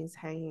paintings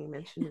hanging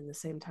mentioned in the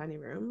same tiny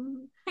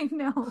room. I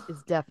know.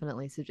 Is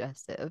definitely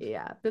suggestive.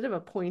 Yeah, bit of a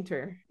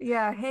pointer.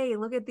 Yeah, hey,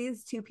 look at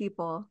these two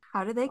people.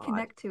 How do they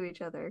connect to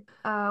each other?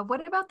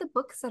 What about the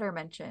books that are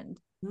mentioned?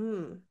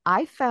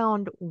 I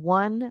found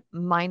one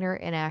minor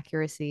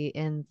inaccuracy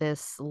in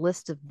this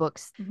list of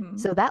books.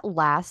 So that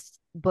last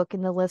book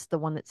in the list, the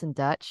one that's in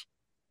Dutch,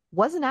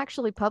 wasn't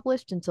actually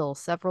published until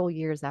several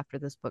years after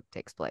this book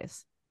takes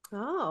place.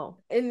 Oh,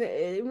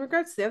 in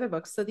regards to the other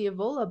books, so the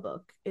Evola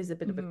book is a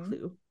bit of a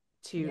clue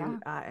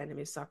to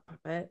Anime's sock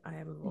puppet. I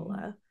am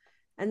Evola.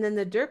 And then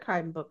the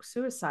Durkheim book,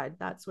 Suicide,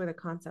 that's where the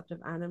concept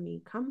of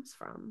Anime comes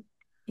from.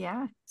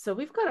 Yeah. So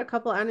we've got a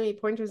couple anime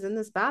pointers in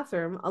this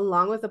bathroom,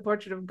 along with a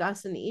portrait of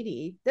Gus and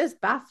Edie. This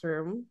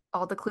bathroom.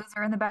 All the clues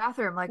are in the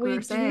bathroom, like we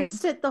were saying.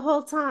 We it the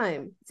whole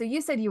time. So you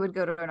said you would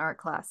go to an art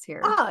class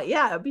here. Oh,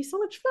 yeah. It'd be so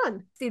much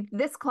fun. See,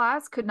 this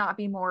class could not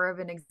be more of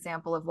an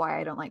example of why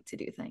I don't like to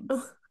do things.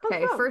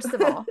 Okay, first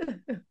of all,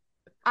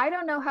 I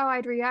don't know how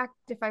I'd react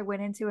if I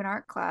went into an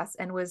art class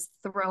and was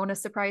thrown a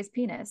surprise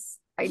penis.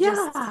 I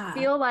just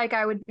feel like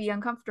I would be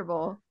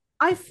uncomfortable.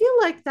 I feel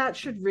like that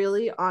should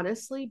really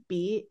honestly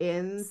be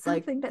in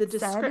something like the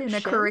description in a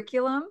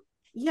curriculum.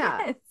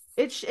 Yeah.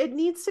 Yes. It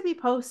needs to be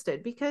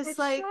posted because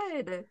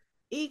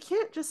you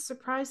can't just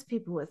surprise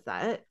people with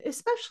that,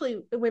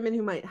 especially women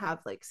who might have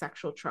like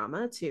sexual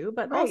trauma too,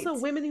 but also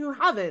women who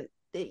haven't.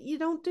 You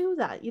don't do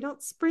that. You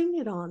don't spring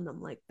it on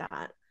them like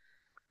that.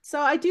 So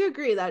I do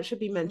agree that should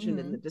be mentioned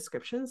in the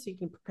description so you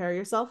can prepare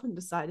yourself and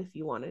decide if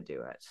you want to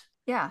do it.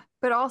 Yeah,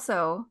 but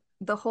also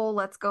the whole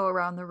let's go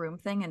around the room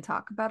thing and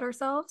talk about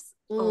ourselves.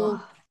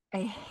 Oh, I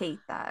hate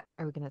that.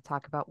 Are we going to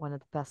talk about one of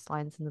the best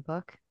lines in the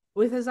book?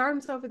 With his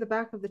arms over the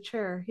back of the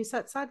chair, he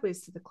sat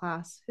sideways to the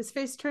class, his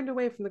face turned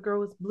away from the girl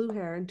with blue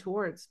hair and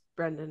towards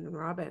Brendan and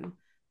Robin.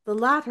 The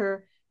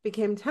latter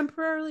became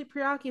temporarily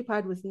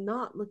preoccupied with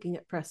not looking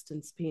at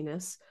Preston's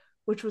penis,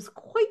 which was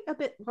quite a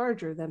bit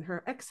larger than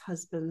her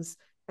ex-husband's,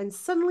 and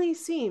suddenly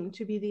seemed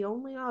to be the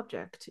only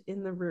object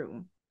in the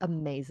room.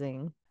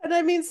 Amazing. And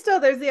I mean, still,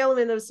 there's the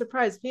element of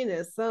surprise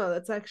penis, so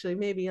that's actually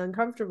maybe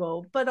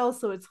uncomfortable, but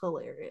also it's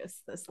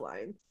hilarious, this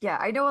line. Yeah,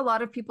 I know a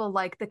lot of people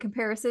like the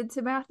comparison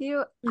to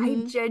Matthew.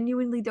 I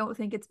genuinely don't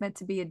think it's meant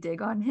to be a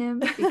dig on him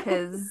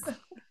because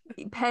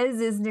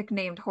Pez is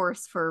nicknamed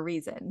Horse for a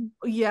reason.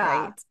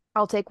 Yeah. Right?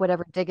 I'll take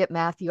whatever dig at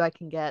Matthew I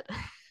can get,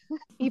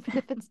 even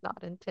if it's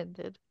not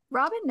intended.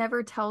 Robin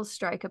never tells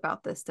Strike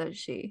about this, does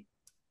she?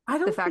 I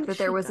don't The fact that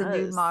there was does. a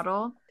nude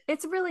model.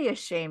 It's really a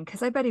shame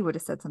because I bet he would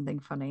have said something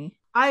funny.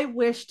 I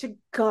wish to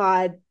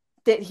God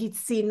that he'd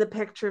seen the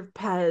picture of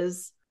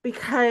Pez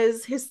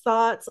because his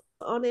thoughts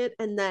on it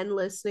and then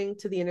listening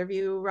to the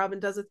interview Robin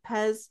does with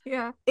Pez,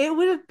 Yeah. it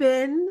would have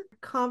been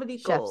comedy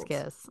Chef's gold.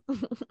 kiss.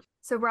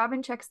 So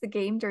Robin checks the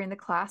game during the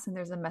class and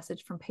there's a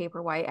message from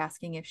Paperwhite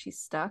asking if she's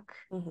stuck.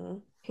 Mm-hmm.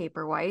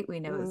 Paperwhite, we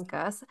know is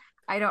Gus.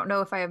 I don't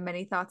know if I have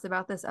many thoughts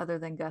about this other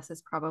than Gus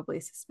is probably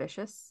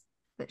suspicious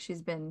that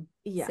she's been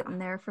sitting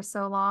there for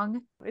so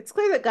long. It's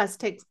clear that Gus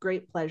takes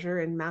great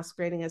pleasure in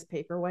masquerading as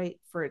Paperwhite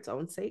for its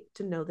own sake,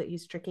 to know that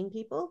he's tricking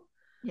people.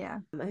 Yeah.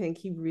 I think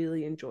he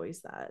really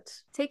enjoys that.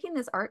 Taking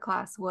this art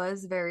class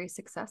was very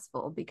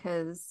successful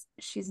because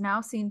she's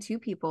now seen two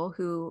people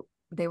who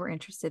they were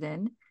interested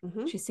in.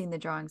 Mm-hmm. She's seen the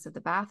drawings of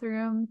the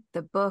bathroom,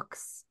 the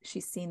books.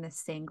 She's seen the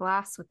stained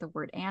glass with the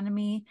word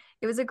anime.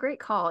 It was a great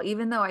call,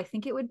 even though I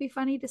think it would be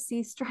funny to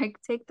see Strike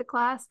take the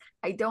class.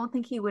 I don't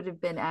think he would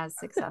have been as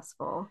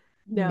successful.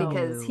 No.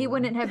 Because he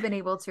wouldn't have been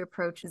able to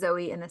approach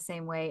Zoe in the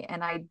same way.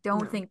 And I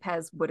don't think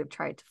Pez would have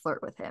tried to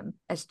flirt with him.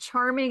 As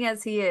charming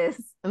as he is,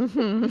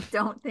 I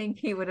don't think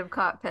he would have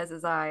caught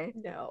Pez's eye.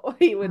 No,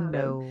 he wouldn't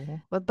have.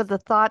 No. But the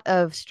thought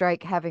of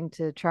Strike having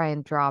to try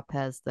and draw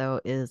Pez,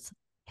 though, is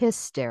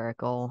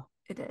hysterical.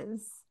 It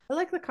is. I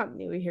like the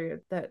continuity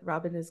here that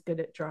Robin is good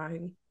at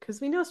drawing,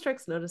 because we know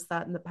Strike's noticed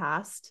that in the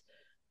past.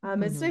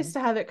 It's nice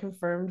to have it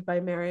confirmed by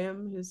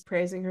Miriam, who's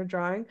praising her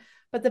drawing.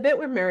 But the bit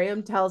where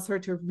Miriam tells her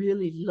to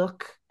really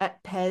look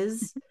at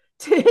Pez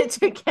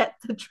to get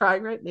the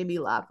drawing right made me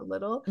laugh a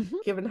little,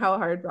 given how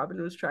hard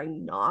Robin was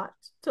trying not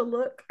to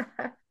look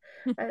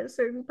at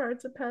certain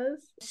parts of Pez.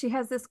 She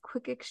has this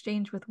quick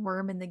exchange with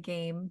Worm in the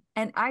game.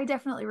 And I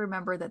definitely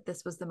remember that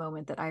this was the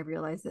moment that I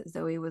realized that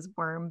Zoe was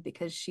Worm,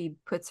 because she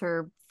puts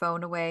her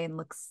phone away and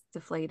looks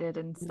deflated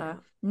and stuff.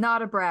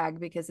 Not a brag,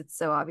 because it's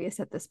so obvious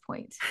at this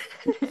point.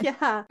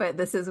 Yeah. But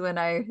this is when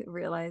I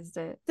realized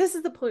it. This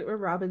is the point where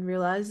Robin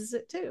realizes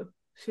it too.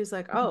 She's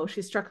like, oh,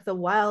 she struck the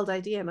wild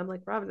idea. And I'm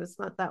like, Robin, it's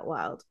not that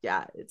wild.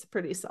 Yeah, it's a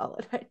pretty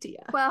solid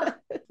idea. Well,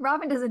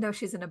 Robin doesn't know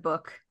she's in a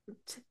book.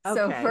 Okay,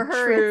 so for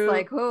her, true. it's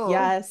like, oh.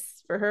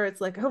 Yes, for her,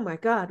 it's like, oh my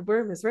God,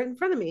 Worm is right in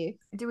front of me.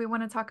 Do we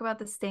want to talk about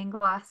the stained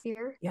glass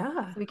here?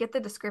 Yeah. We get the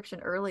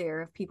description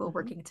earlier of people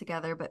working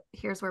together, but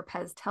here's where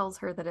Pez tells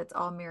her that it's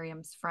all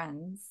Miriam's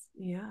friends.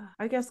 Yeah.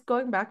 I guess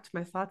going back to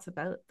my thoughts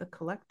about the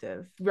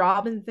collective,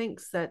 Robin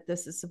thinks that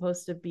this is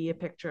supposed to be a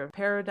picture of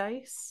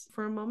paradise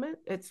for a moment.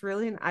 It's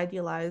really an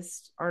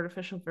idealized,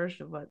 artificial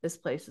version of what this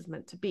place is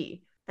meant to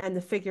be. And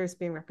the figures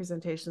being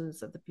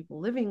representations of the people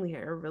living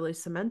here really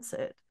cements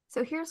it.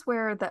 So here's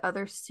where the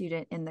other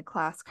student in the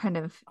class kind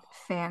of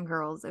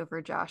fangirls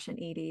over Josh and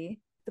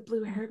Edie. The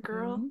blue-haired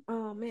girl.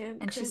 Oh, man.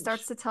 And she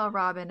starts to tell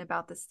Robin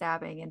about the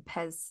stabbing, and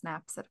Pez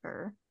snaps at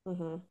her.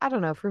 I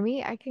don't know. For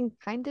me, I can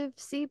kind of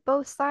see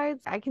both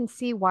sides. I can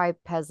see why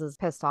Pez is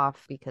pissed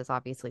off, because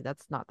obviously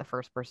that's not the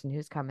first person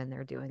who's come in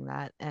there doing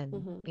that.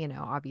 And, you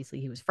know, obviously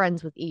he was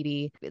friends with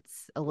Edie.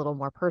 It's a little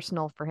more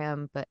personal for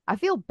him. But I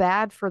feel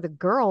bad for the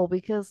girl,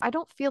 because I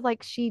don't feel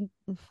like she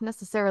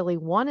necessarily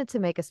wanted to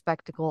make a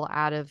spectacle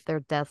out of their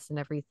deaths and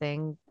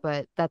everything,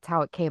 but that's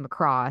how it came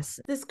across.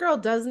 This girl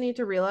does need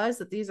to realize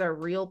that these are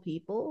real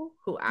people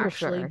who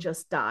actually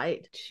just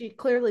died. She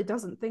clearly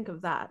doesn't think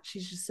of that.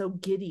 She's just so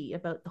giddy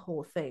about the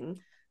whole thing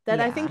that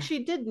I think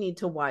she did need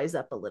to wise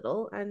up a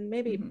little. And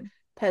maybe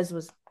Pez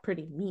was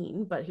pretty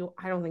mean, but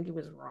I don't think he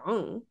was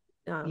wrong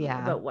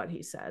about what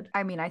he said.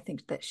 I mean, I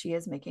think that she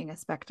is making a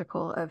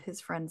spectacle of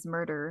his friend's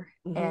murder,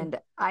 and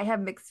I have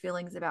mixed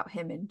feelings about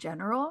him in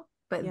general.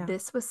 But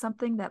this was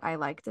something that I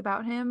liked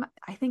about him.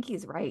 I think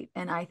he's right.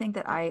 And I think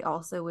that I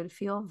also would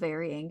feel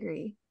very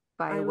angry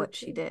by what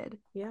she did.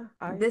 Yeah.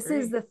 This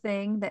is the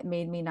thing that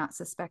made me not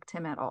suspect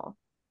him at all.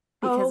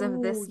 Because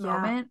of this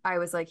moment, I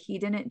was like, he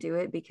didn't do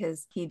it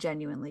because he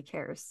genuinely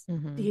cares.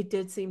 He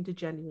did seem to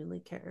genuinely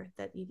care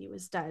that Edie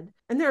was dead.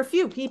 And there are a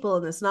few people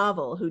in this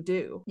novel who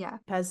do. Yeah.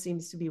 Pez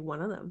seems to be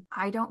one of them.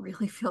 I don't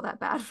really feel that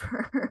bad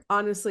for her.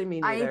 Honestly,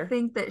 me neither. I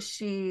think that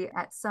she,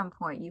 at some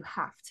point, you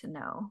have to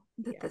know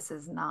that this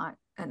is not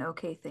an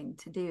okay thing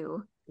to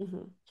do.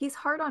 He's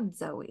hard on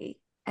Zoe.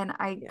 And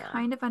I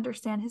kind of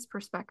understand his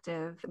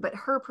perspective, but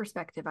her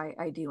perspective,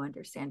 I do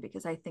understand,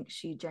 because I think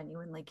she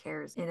genuinely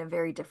cares in a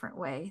very different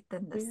way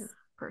than this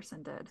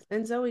person did.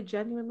 And Zoe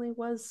genuinely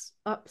was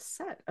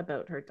upset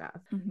about her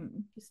death.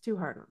 He's too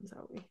hard on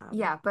Zoe.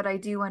 Yeah, but I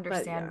do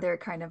understand they're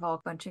kind of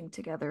all bunching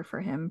together for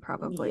him,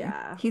 probably.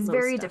 Yeah, he's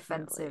very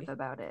defensive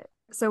about it.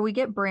 So we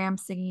get Bram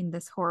singing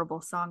this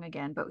horrible song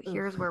again, but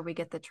here's where we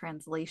get the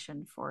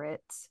translation for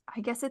it.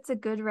 I guess it's a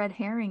good red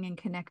herring in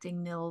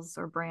connecting Nils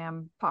or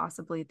Bram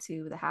possibly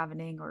to the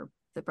Havening or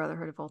the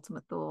Brotherhood of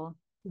Ultimate Thule.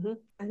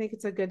 I think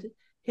it's a good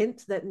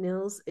hint that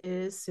Nils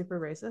is super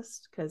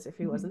racist, because if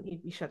he wasn't,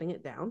 he'd be shutting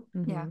it down.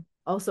 Yeah.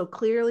 Also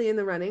clearly in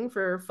the running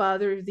for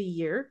Father of the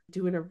Year,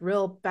 doing a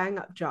real bang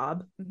up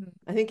job.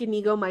 I think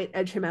Inigo might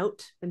edge him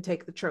out and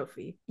take the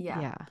trophy.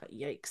 Yeah. But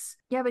yikes.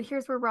 Yeah, but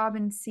here's where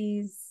Robin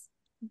sees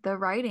the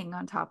writing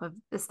on top of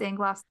the stained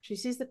glass. She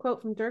sees the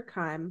quote from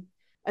Durkheim: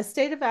 "A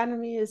state of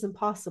anatomy is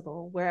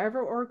impossible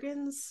wherever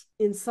organs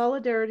in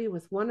solidarity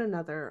with one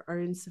another are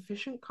in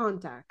sufficient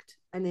contact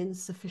and in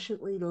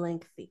sufficiently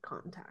lengthy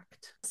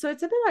contact." So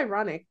it's a bit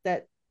ironic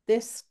that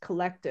this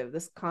collective,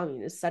 this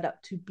commune is set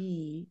up to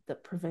be the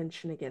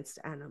prevention against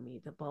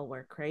Anomi, the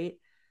bulwark, right?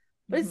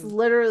 But it's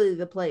literally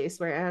the place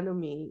where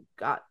Anomi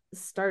got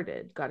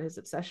started, got his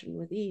obsession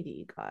with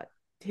Edie, got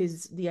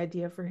the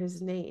idea for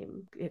his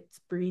name.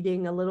 It's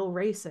breeding a little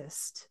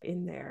racist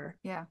in there.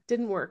 Yeah.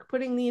 Didn't work.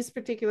 Putting these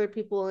particular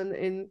people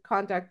in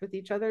contact with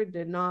each other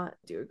did not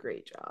do a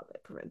great job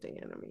at preventing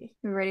Anomi.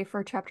 We ready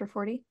for chapter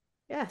 40?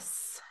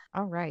 Yes.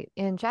 All right.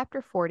 In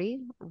chapter 40,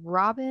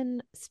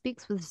 Robin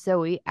speaks with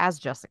Zoe as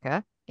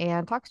Jessica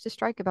and talks to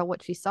Strike about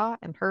what she saw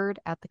and heard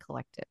at the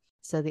collective.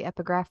 So the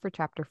epigraph for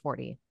chapter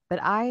 40. But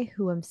I,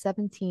 who am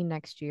 17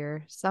 next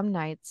year, some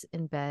nights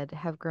in bed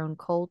have grown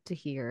cold to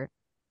hear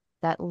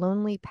that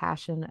lonely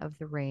passion of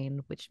the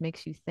rain which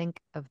makes you think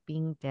of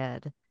being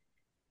dead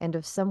and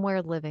of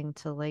somewhere living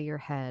to lay your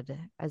head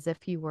as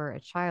if you were a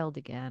child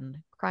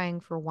again,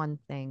 crying for one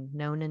thing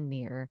known and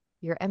near,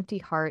 your empty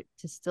heart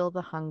to still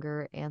the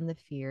hunger and the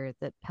fear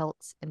that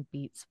pelts and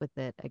beats with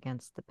it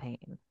against the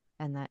pain.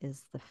 And that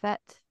is The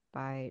Fete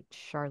by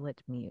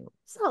Charlotte Mew.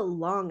 It's a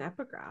long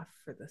epigraph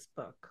for this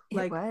book.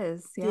 It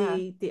was, yeah.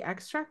 The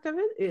extract of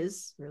it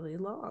is really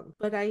long,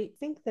 but I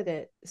think that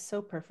it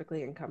so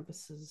perfectly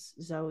encompasses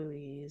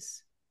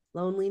Zoe's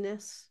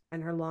loneliness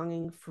and her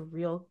longing for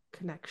real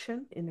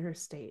connection in her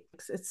state.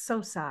 It's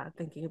so sad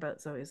thinking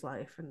about Zoe's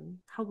life and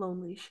how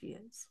lonely she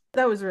is.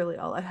 That was really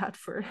all I had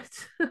for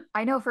it.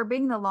 I know, for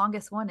being the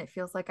longest one, it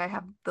feels like I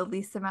have the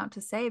least amount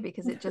to say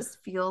because it just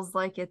feels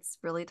like it's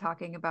really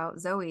talking about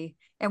Zoe.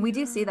 And we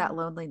do see that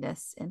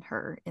loneliness in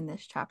her in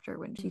this chapter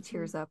when she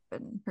tears up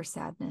and her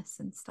sadness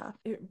and stuff.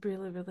 It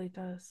really, really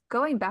does.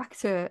 Going back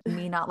to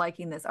me not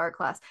liking this art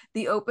class,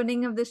 the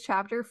opening of this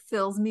chapter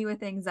fills me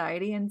with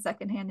anxiety and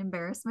secondhand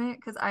embarrassment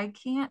because I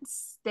can't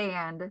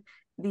stand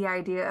the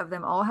idea of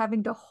them all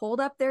having to hold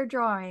up their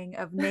drawing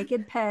of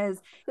naked Pez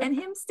and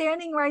him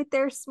standing right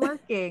there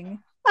smirking.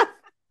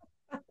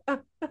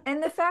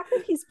 And the fact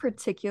that he's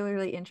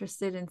particularly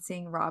interested in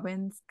seeing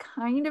Robin's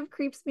kind of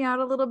creeps me out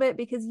a little bit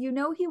because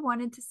he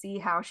wanted to see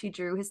how she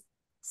drew his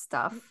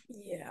stuff.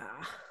 Yeah.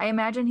 I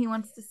imagine he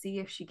wants to see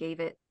if she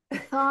gave it the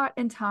thought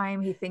and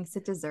time he thinks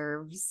it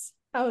deserves.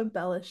 How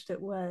embellished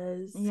it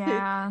was.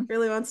 Yeah. He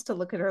really wants to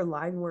look at her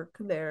line work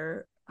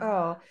there.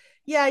 Oh,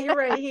 yeah, you're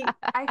right.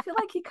 I feel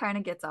like he kind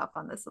of gets off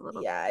on this a little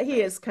bit. Yeah,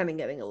 he is kind of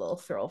getting a little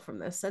thrill from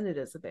this, and it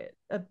is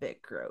a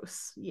bit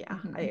gross. Yeah,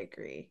 I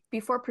agree.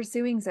 Before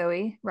pursuing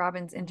Zoe,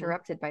 Robin's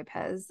interrupted by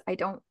Pez. I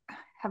don't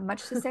have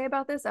much to say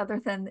about this other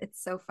than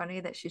it's so funny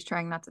that she's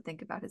trying not to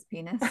think about his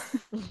penis.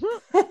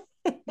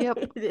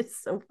 Yep. It is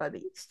so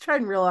funny. She's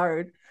trying real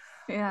hard.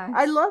 Yeah.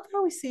 I love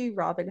how we see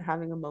Robin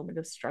having a moment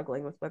of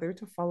struggling with whether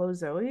to follow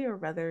Zoe or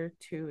whether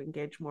to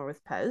engage more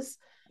with Pez.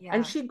 Yeah.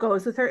 And she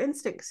goes with her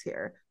instincts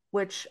here,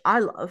 which I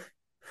love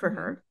for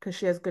her because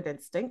she has good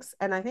instincts.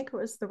 And I think it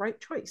was the right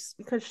choice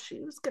because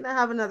she was going to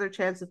have another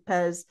chance with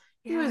Pez.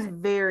 He was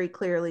very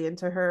clearly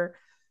into her.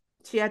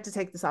 She had to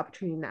take this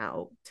opportunity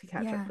now to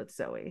catch up with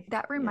Zoe.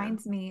 That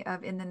reminds me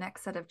of in the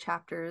next set of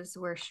chapters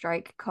where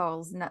Strike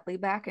calls Nutley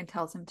back and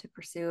tells him to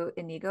pursue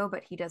Inigo,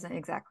 but he doesn't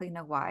exactly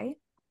know why.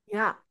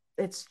 Yeah.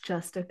 It's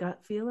just a gut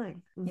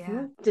feeling.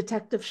 Yeah.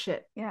 Detective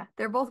shit. Yeah.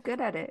 They're both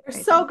good at it.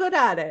 They're so good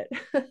at it.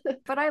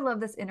 But I love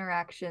this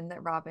interaction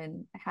that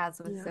Robin has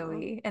with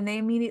Zoe. And they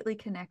immediately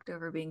connect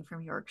over being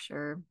from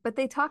Yorkshire. But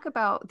they talk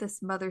about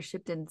this Mother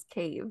Shipton's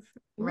cave,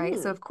 right?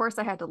 So of course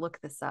I had to look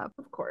this up.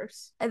 Of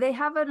course. They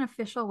have an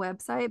official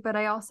website, but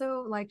I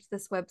also liked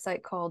this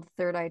website called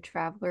Third Eye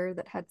Traveler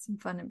that had some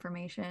fun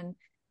information.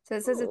 So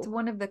it says it's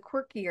one of the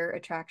quirkier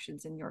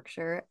attractions in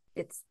Yorkshire.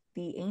 It's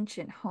the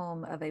ancient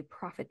home of a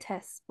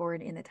prophetess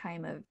born in the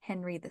time of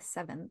Henry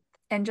VII.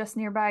 And just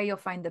nearby, you'll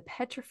find the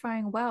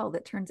petrifying well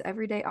that turns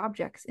everyday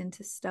objects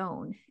into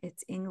stone.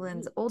 It's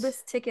England's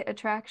oldest ticket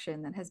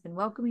attraction that has been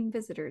welcoming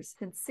visitors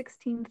since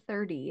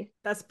 1630.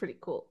 That's pretty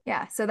cool.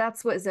 Yeah, so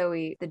that's what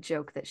Zoe, the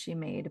joke that she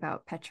made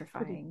about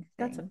petrifying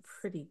That's a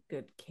pretty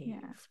good cave.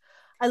 Yeah.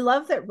 I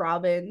love that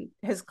Robin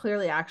has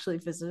clearly actually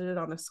visited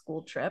on a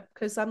school trip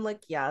because I'm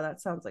like, yeah,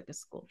 that sounds like a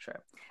school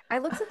trip. I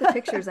looked at the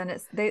pictures and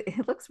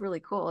it looks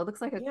really cool. It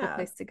looks like a cool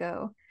place to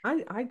go.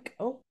 I'd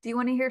go. Do you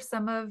want to hear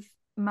some of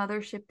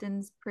Mother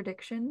Shipton's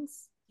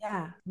predictions?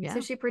 Yeah. So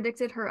she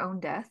predicted her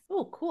own death.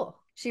 Oh, cool.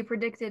 She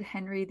predicted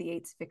Henry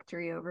VIII's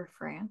victory over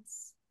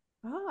France.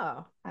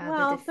 Oh,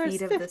 well, the there's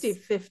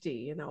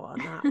 50-50, on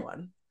that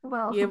one.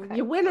 Well,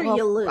 you win or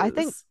you lose. I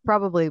think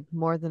probably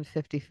more than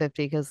 50-50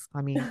 because,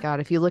 I mean,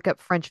 God, if you look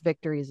up French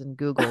victories in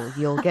Google,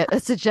 you'll get a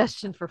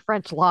suggestion for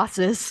French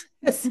losses.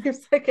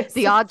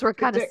 The odds were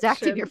kind of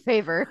stacked in your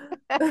favor.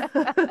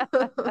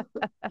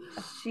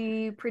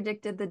 She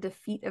predicted the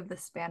defeat of the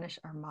Spanish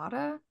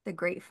Armada, the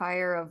Great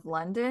Fire of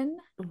London.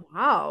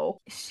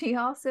 Wow. She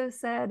also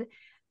said,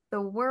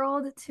 the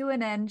world to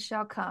an end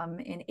shall come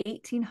in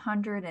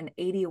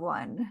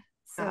 1881.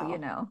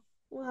 So,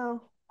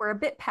 well, we're a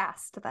bit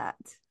past that.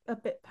 A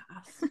bit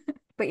past.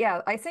 But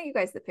yeah, I sent you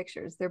guys the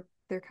pictures. They're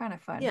kind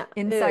of fun. Yeah,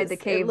 inside the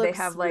cave, they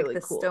have like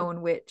the cool.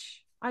 stone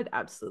witch. I'd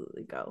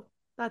absolutely go.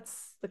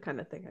 That's the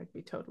kind of thing I'd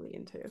be totally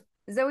into.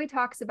 Zoe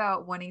talks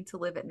about wanting to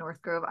live at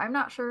North Grove. I'm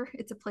not sure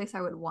it's a place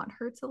I would want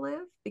her to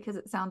live because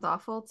it sounds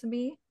awful to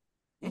me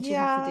and she'd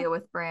have to Yeah. deal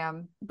with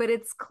Bram. But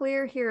it's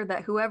clear here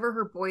that whoever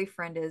her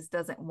boyfriend is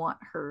doesn't want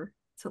her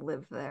to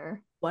live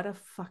there. What a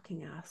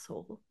fucking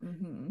asshole.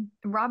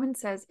 Robin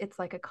says it's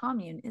like a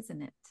commune,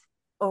 isn't it?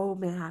 Oh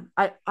man,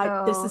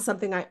 this is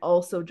something I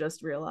also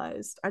just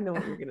realized. I know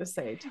what you're gonna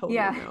say. Totally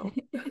know.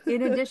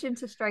 In addition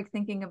to Strike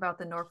thinking about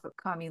the Norfolk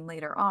commune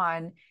later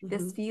on,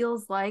 this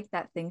feels like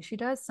that thing she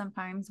does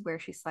sometimes where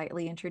she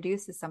slightly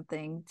introduces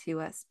something to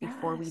us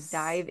before we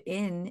dive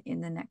in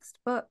the next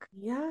book.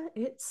 Yeah,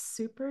 it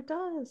super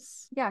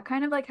does. Yeah,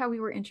 kind of like how we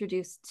were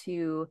introduced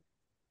to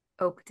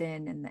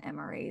Oakton and the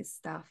MRA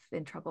stuff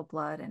in Troubled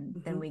Blood,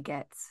 and then we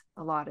get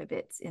a lot of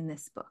it in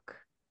this book.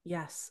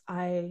 Yes,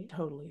 I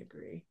totally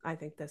agree. I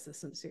think this is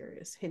some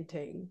serious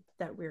hinting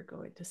that we're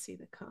going to see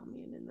the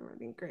commune in the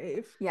Running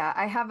Grave. Yeah,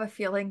 I have a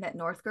feeling that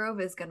North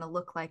Grove is going to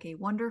look like a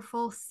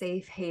wonderful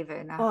safe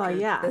haven after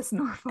this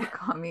Norfolk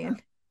commune.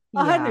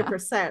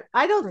 100%.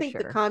 I don't think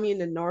the commune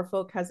in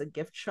Norfolk has a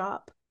gift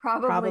shop.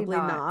 Probably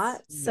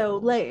not. So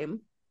lame.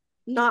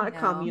 Not a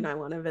commune I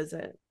want to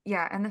visit.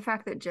 Yeah, and the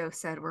fact that Joe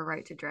said we're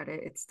right to dread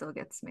it, it still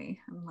gets me.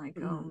 I'm like,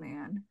 oh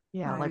man.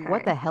 Yeah, like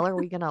what the hell are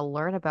we gonna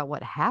learn about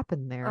what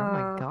happened there? Oh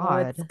my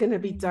god. It's gonna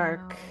be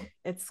dark.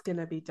 It's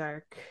gonna be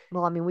dark.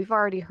 Well, I mean, we've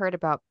already heard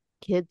about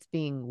kids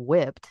being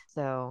whipped,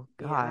 so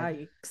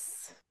god.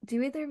 Yikes.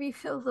 Do either of you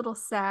feel a little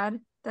sad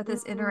that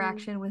this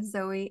interaction with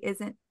Zoe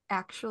isn't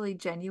actually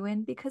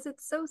genuine? Because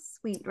it's so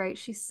sweet, right?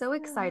 She's so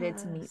excited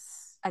to meet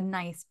a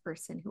nice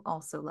person who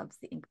also loves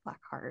the Ink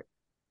Black Heart.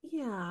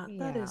 Yeah,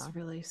 that is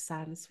really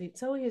sad and sweet.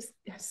 Zoe is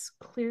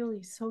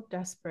clearly so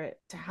desperate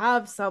to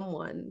have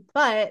someone.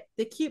 But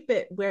the cute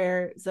bit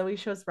where Zoe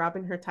shows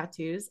Robin her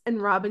tattoos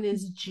and Robin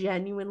is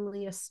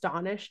genuinely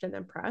astonished and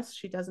impressed.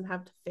 She doesn't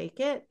have to fake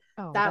it.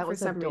 Oh, that was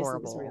for some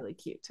adorable. reason is really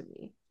cute to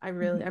me. I'm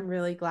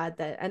really glad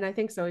that, and I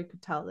think Zoe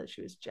could tell that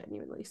she was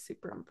genuinely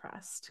super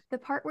impressed. The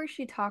part where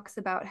she talks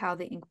about how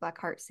the Ink Black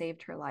Heart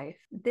saved her life,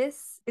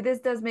 this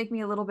does make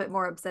me a little bit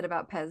more upset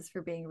about Pez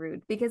for being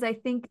rude, because I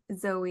think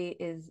Zoe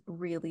is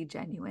really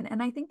genuine,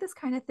 and I think this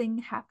kind of thing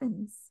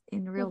happens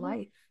in real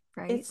life,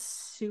 right? It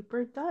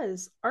super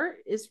does. Art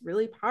is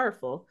really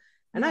powerful.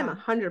 And I'm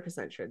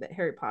 100% sure that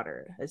Harry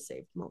Potter has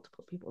saved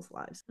multiple people's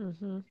lives.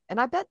 And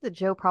I bet that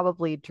Jo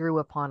probably drew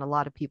upon a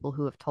lot of people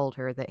who have told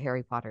her that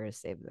Harry Potter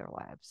has saved their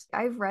lives.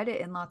 I've read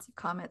it in lots of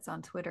comments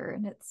on Twitter,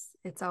 and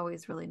it's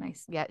always really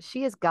nice. Yeah,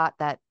 she has got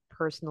that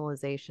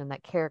personalization,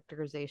 that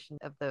characterization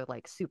of the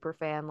like super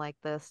fan like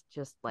this,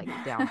 just like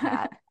down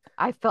pat.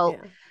 I felt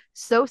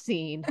so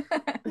seen.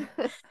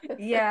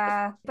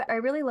 Yeah, but I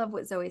really love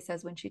what Zoe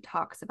says when she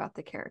talks about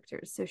the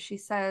characters. So she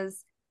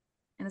says,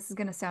 and this is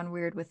going to sound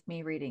weird with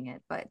me reading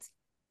it, but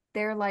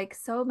they're like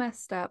so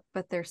messed up,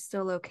 but they're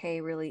still okay,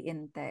 really,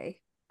 isn't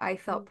they? I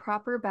felt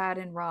proper bad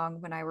and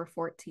wrong when I were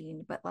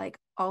 14, but like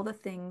all the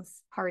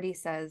things Hardy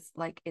says,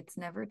 like it's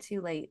never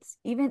too late.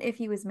 Even if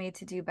he was made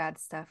to do bad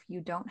stuff, you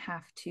don't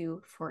have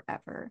to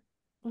forever.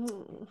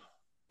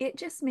 It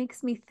just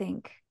makes me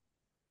think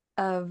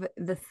of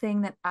the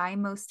thing that I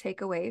most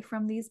take away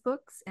from these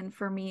books. And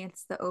for me,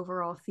 it's the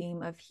overall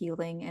theme of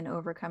healing and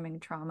overcoming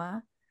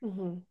trauma.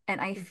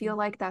 And I feel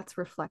like that's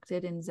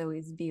reflected in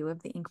Zoe's view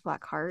of the Ink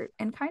Black Heart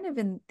and kind of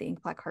in the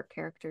Ink Black Heart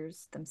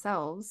characters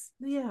themselves.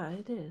 Yeah,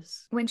 it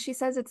is. When she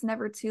says it's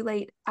never too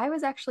late, I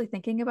was actually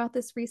thinking about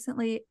this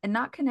recently and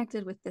not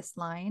connected with this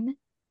line,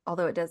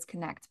 although it does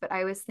connect, but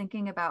I was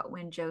thinking about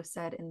when Jo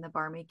said in the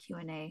Barmy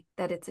Q&A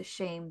that it's a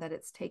shame that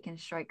it's taken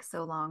Strike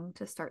so long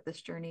to start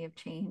this journey of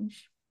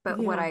change. But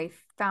what I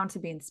found to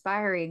be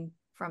inspiring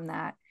from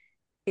that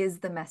is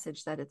the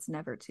message that it's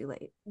never too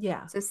late.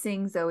 Yeah. So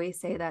seeing Zoe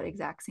say that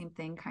exact same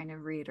thing kind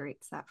of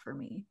reiterates that for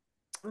me.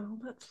 Oh,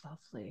 that's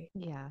lovely.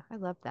 Yeah, I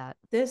love that.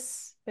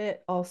 This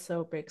bit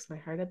also breaks my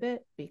heart a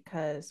bit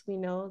because we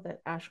know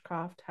that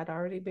Ashcroft had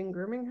already been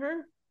grooming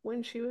her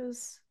when she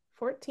was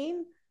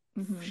 14.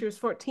 She was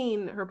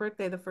 14, her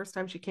birthday, the first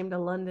time she came to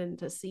London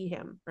to see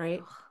him,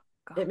 right?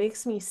 God, it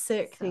makes me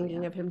sick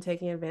thinking of him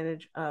taking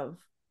advantage of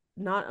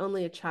not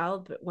only a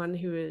child, but one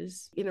who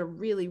is in a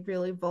really,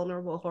 really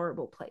vulnerable,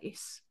 horrible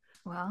place.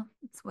 Well,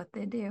 it's what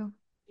they do.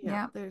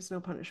 Yeah. There's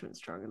no punishment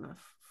strong enough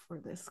for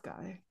this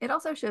guy. It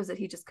also shows that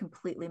he just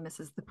completely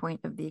misses the point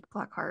of the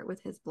Black Heart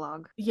with his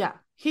blog. Yeah,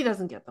 he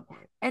doesn't get the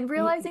point. And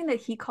realizing that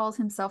he calls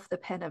himself the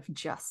pen of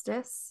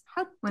justice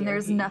when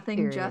there's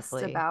nothing just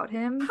about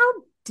him. How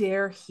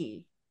dare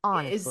he?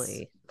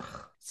 Honestly.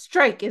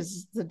 Strike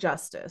is the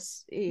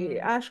justice.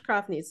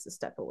 Ashcroft needs to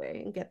step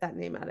away and get that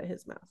name out of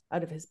his mouth,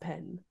 out of his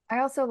pen. I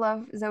also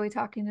love Zoe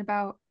talking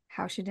about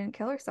how she didn't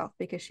kill herself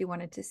because she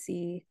wanted to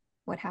see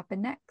what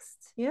happened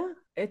next. Yeah,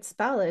 it's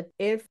valid.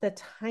 If the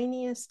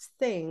tiniest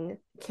thing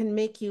can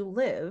make you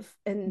live,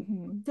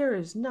 and there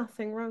is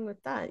nothing wrong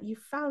with that. You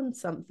found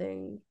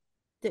something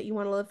that you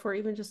want to live for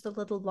even just a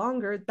little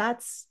longer.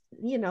 That's,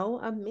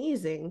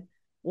 amazing.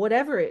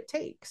 Whatever it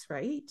takes,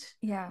 right?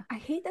 Yeah. I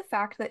hate the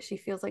fact that she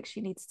feels like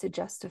she needs to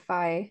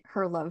justify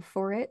her love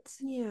for it.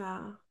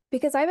 Yeah.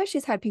 Because I bet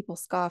she's had people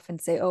scoff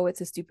and say, oh,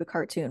 it's a stupid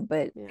cartoon,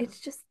 but Yeah. it's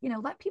just,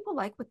 let people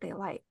like what they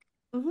like.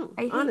 I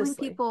hate Honestly.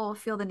 when people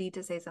feel the need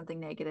to say something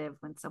negative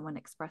when someone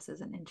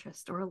expresses an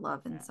interest or a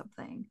love in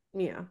something.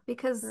 Yeah.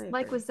 Because I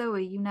like agree. with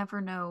Zoe, you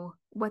never know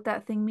what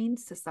that thing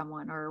means to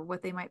someone or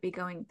what they might be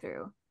going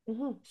through.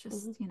 It's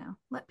just,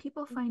 let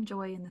people find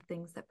joy in the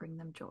things that bring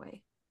them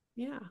joy.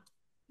 Yeah,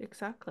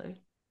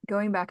 exactly.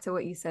 Going back to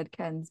what you said,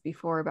 Ken's,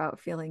 before about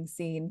feeling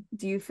seen,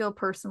 do you feel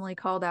personally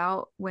called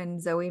out when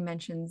Zoe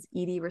mentions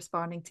Edie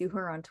responding to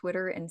her on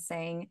Twitter and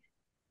saying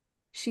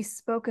she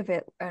spoke of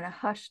it in a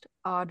hushed,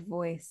 odd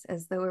voice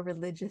as though a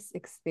religious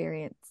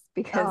experience?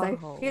 Because I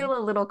feel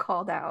a little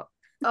called out.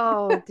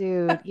 Oh,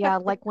 dude. Yeah,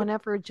 like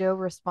whenever Joe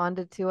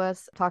responded to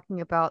us talking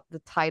about the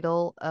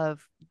title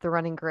of The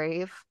Running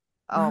Grave.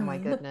 Oh my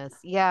goodness.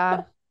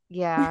 Yeah.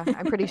 Yeah.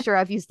 I'm pretty sure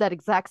I've used that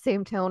exact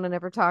same tone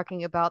whenever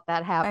talking about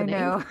that happening. I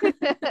know.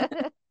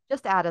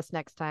 Just add us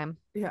next time.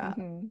 Yeah.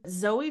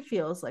 Zoe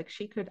feels like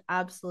she could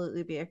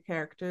absolutely be a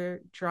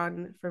character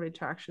drawn from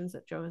interactions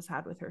that Joe has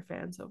had with her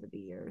fans over the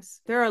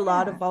years. There are a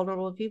lot of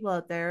vulnerable people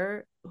out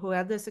there who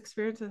had this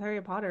experience with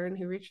Harry Potter and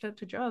who reached out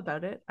to Joe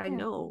about it. I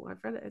know,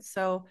 I've read it.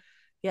 So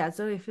yeah,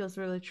 Zoe feels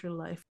really true to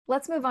life.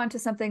 Let's move on to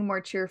something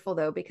more cheerful,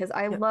 though, because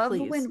I love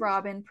when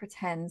Robin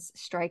pretends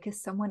Strike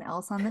is someone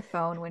else on the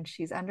phone when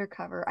she's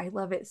undercover. I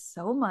love it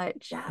so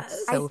much.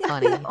 Yes. So I think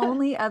funny. the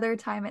only other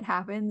time it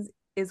happens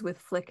is with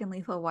Flick and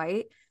Lethal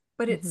White,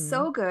 but it's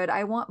so good.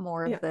 I want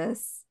more of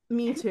this.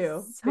 Me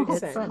too.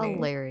 It's It's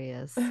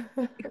hilarious.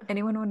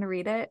 Anyone want to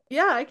read it?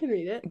 Yeah, I can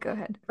read it. Go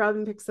ahead.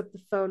 Robin picks up the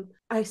phone.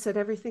 I said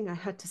everything I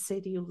had to say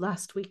to you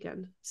last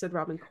weekend, said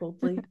Robin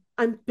coldly.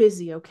 I'm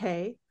busy,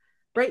 okay?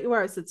 Right you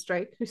are, said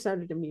Strike, who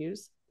sounded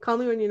amused. Call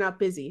me when you're not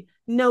busy.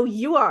 No,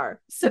 you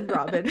are, said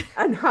Robin,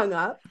 and hung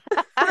up.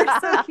 They're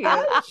so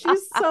cute.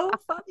 She's so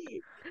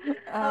funny.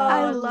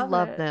 I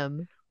love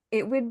them.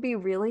 It would be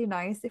really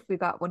nice if we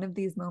got one of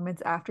these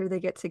moments after they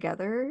get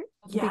together,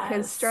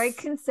 because Strike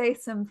can say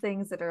some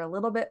things that are a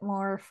little bit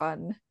more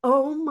fun.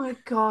 Oh my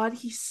God,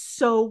 he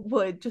so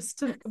would, just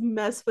to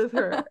mess with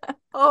her.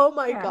 Oh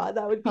my God,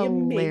 that would be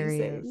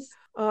amazing.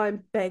 Oh,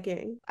 I'm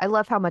begging. I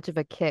love how much of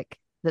a kick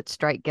that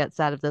Strike gets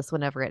out of this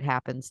whenever it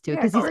happens too,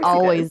 because he's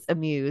always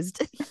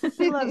amused.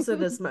 He loves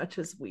it as much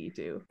as we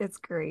do. It's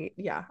great.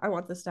 Yeah, I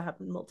want this to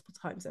happen multiple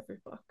times every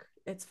book.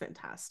 It's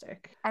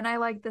fantastic. And I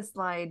like this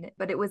line,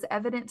 but it was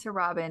evident to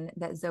Robin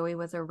that Zoe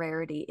was a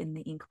rarity in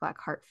the Ink Black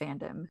Heart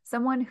fandom,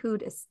 someone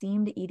who'd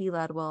esteemed Edie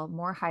Ledwell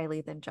more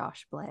highly than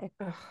Josh Blay.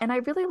 And I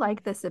really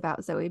like this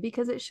about Zoe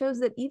because it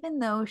shows that even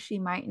though she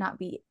might not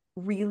be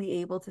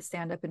really able to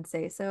stand up and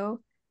say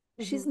so,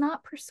 she's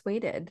not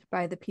persuaded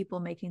by the people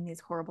making these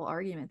horrible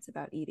arguments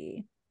about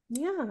Edie.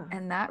 Yeah.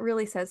 And that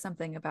really says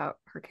something about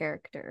her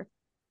character.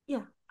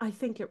 Yeah, I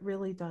think it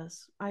really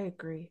does. I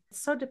agree.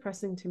 It's so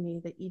depressing to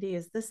me that Edie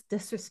is this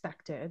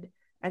disrespected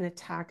and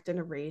attacked and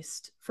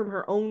erased from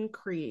her own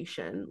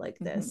creation like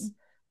this.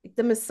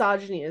 The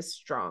misogyny is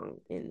strong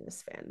in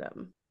this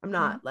fandom. I'm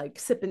not like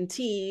sipping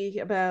tea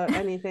about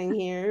anything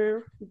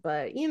here,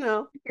 but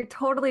you're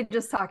totally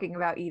just talking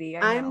about Edie.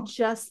 I'm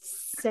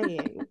just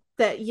saying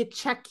that you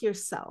check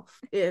yourself,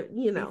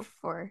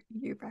 before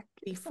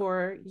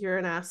you're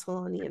an asshole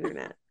on the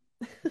internet.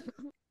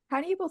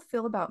 How do you both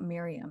feel about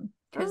Miriam?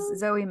 Because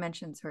Zoe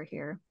mentions her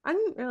here. I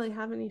didn't really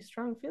have any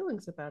strong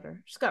feelings about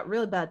her. She's got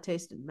really bad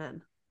taste in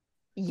men.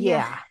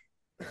 Yeah.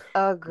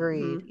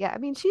 Agreed. Yeah, I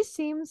mean, she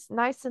seems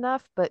nice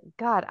enough, but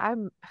God, I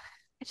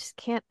just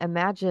can't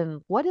imagine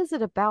what is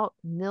it about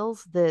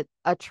Nils that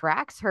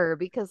attracts her,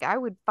 because I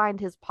would find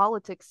his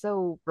politics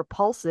so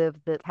repulsive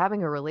that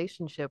having a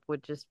relationship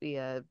would just be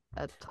a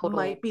total.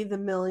 Might be the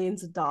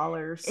millions of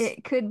dollars.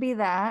 It could be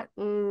that.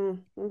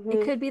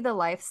 It could be the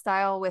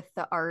lifestyle with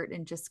the art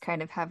and just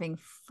kind of having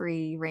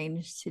free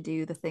range to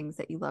do the things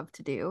that you love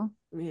to do.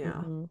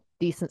 Yeah.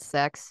 Decent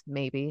sex,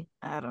 maybe.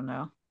 I don't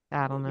know.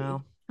 I don't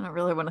know. I don't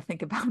really want to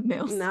think about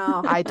Nils.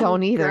 No, I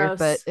don't either,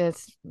 but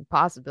it's a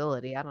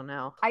possibility. I don't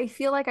know. I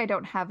feel like I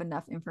don't have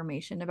enough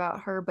information about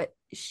her, but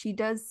she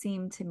does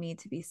seem to me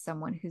to be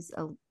someone who's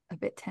a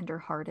bit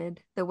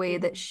tender-hearted. The way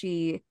that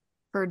she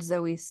heard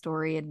Zoe's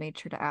story and made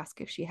sure to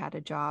ask if she had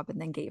a job and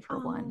then gave her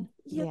one.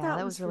 Yeah,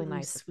 that was really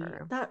nice of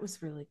her. That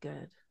was really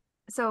good.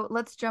 So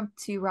let's jump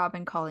to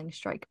Robin calling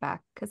Strike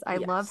back, because I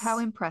love how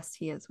impressed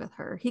he is with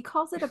her. He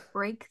calls it a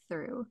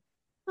breakthrough.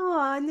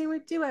 Oh, and they were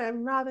doing it,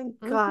 and Robin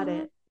got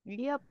it.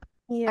 Yep.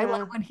 Yeah. I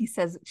love when he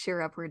says,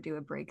 cheer up, we're due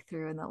a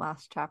breakthrough in the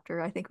last chapter.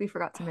 I think we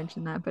forgot to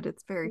mention that, but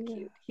it's very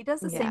cute. He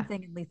does the same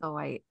thing in Lethal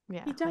White.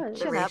 Yeah, he does. Like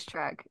the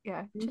racetrack.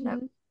 Yeah, chin up.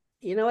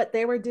 You know what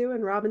they were doing?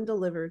 Robin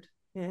delivered,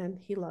 and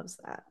he loves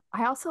that.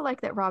 I also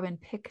like that Robin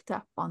picked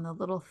up on the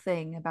little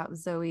thing about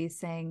Zoe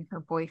saying her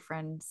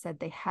boyfriend said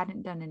they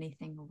hadn't done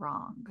anything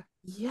wrong.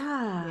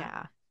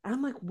 Yeah.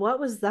 I'm like, what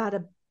was that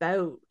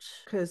about?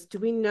 Because do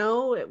we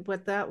know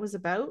what that was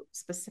about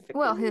specifically?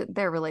 Well,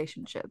 their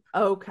relationship.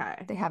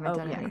 Okay. They haven't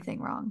done anything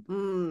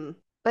wrong.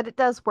 But it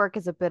does work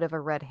as a bit of a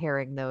red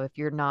herring, though, if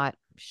you're not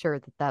sure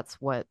that that's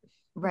what.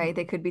 Right.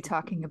 They could be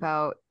talking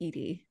about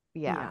Edie.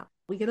 Yeah.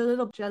 We get a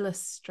little jealous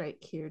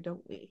Strike here,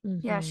 don't we?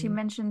 Yeah, she Mhm.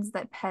 mentions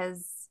that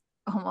Pez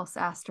almost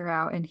asked her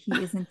out and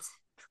he isn't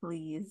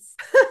pleased.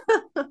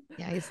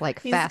 Yeah, he's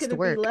like, He's fast going to be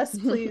work. less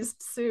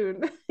pleased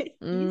soon. He's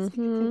going to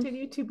Mhm.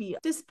 continue to be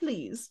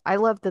displeased. I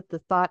love that the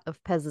thought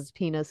of Pez's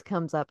penis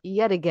comes up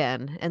yet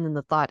again, and then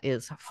the thought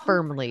is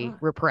firmly God.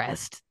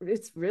 repressed.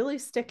 It's really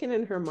sticking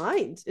in her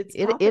mind. It's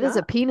It popping is a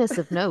up. penis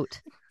of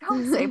note.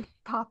 Don't say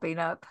popping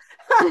up.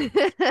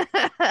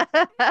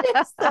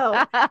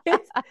 So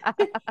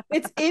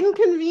it's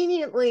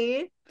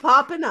inconveniently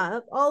popping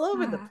up all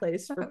over the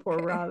place for poor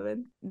Okay.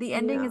 Robin. The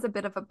ending Yeah. is a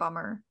bit of a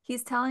bummer.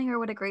 He's telling her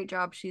what a great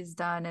job she's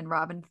done, and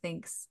Robin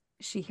thinks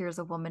she hears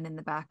a woman in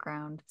the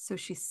background, so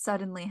she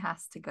suddenly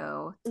has to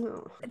go.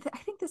 Oh. I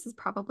think this is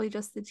probably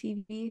just the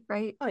TV,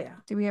 right? Oh, yeah.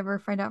 Do we ever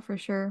find out for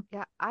sure?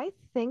 Yeah, I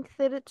think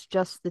that it's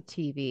just the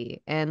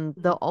TV. And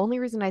the Mhm. only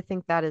reason I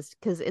think that is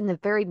because in the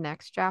very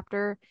next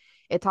chapter,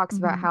 it talks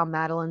about Mhm. how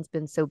Madeline's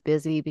been so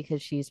busy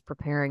because she's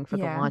preparing for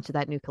the Yeah. launch of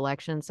that new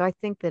collection. So I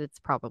think that it's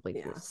probably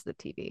Yeah. just the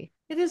TV.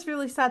 It is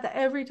really sad that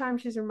every time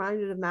she's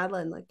reminded of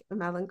Madeline, like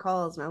Madeline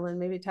calls, Madeline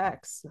maybe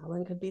texts,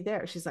 Madeline could be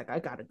there. She's like, I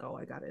gotta go,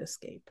 I gotta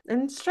escape.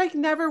 And Strike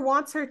never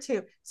wants her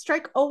to.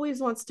 Strike always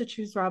wants to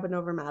choose Robin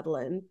over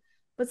Madeline,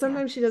 but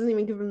sometimes she doesn't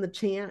even give him the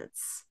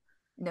chance.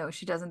 No,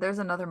 she doesn't. There's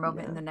another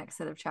moment in Yeah. the next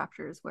set of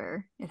chapters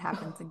where it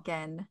happens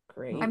again.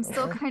 Great. I'm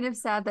still kind of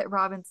sad that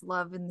Robin's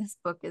love in this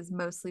book is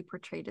mostly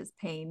portrayed as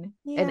pain.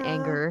 And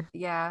anger.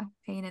 Yeah,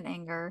 pain and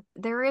anger.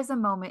 There is a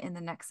moment in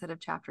the next set of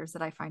chapters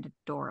that I find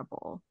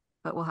adorable,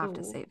 but we'll have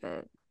to Ooh. save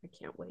it. I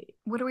can't wait.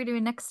 What are we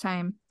doing next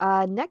time?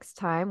 Next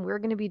time, we're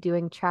going to be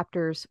doing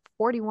chapters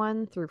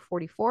 41 through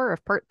 44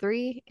 of part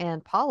 3,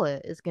 and Paula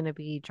is going to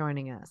be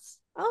joining us.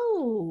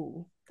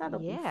 Oh, that'll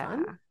be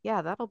fun.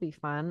 Yeah, that'll be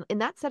fun. In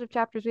that set of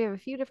chapters, we have a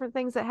few different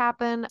things that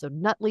happen. So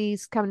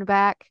Nutley's coming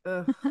back.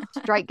 Ugh.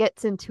 Strike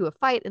gets into a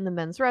fight in the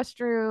men's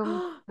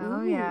restroom.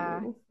 Oh,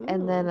 yeah. Ooh,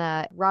 And then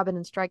ooh. Robin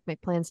and Strike make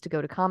plans to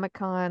go to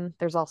Comic-Con.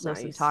 There's also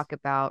some Nice. talk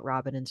about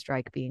Robin and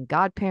Strike being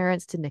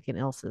godparents to Nick and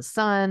Ilsa's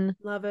son.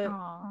 Love it.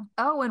 Aw.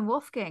 Oh, and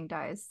Wolfgang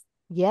dies.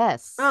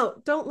 Yes. Oh,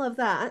 don't love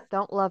that.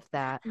 Don't love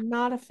that.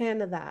 Not a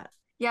fan of that.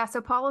 Yeah,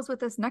 so Paula's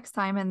with us next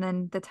time, and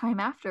then the time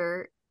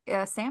after,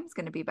 Sam's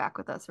going to be back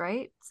with us,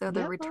 right? So the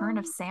Yep. return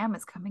of Sam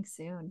is coming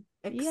soon.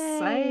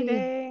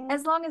 Exciting.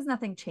 As long as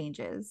nothing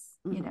changes,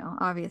 you Mhm. know,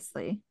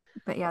 obviously.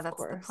 But yeah, Of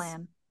that's the course.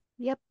 plan.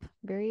 Yep,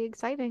 very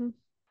exciting.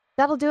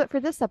 That'll do it for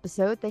this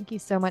episode. Thank you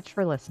so much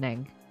for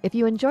listening. If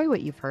you enjoy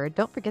what you've heard,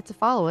 don't forget to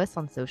follow us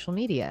on social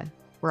media.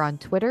 We're on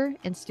Twitter,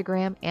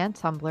 Instagram, and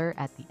Tumblr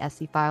at the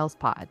SE Files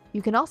Pod.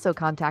 You can also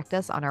contact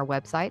us on our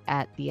website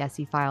at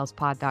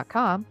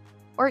thesefilespod.com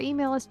or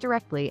email us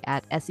directly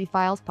at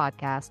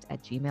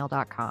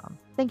sefilespodcast@gmail.com.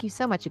 Thank you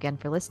so much again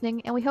for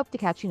listening, and we hope to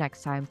catch you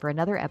next time for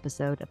another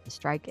episode of the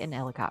Strike and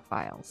Ellicott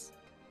Files.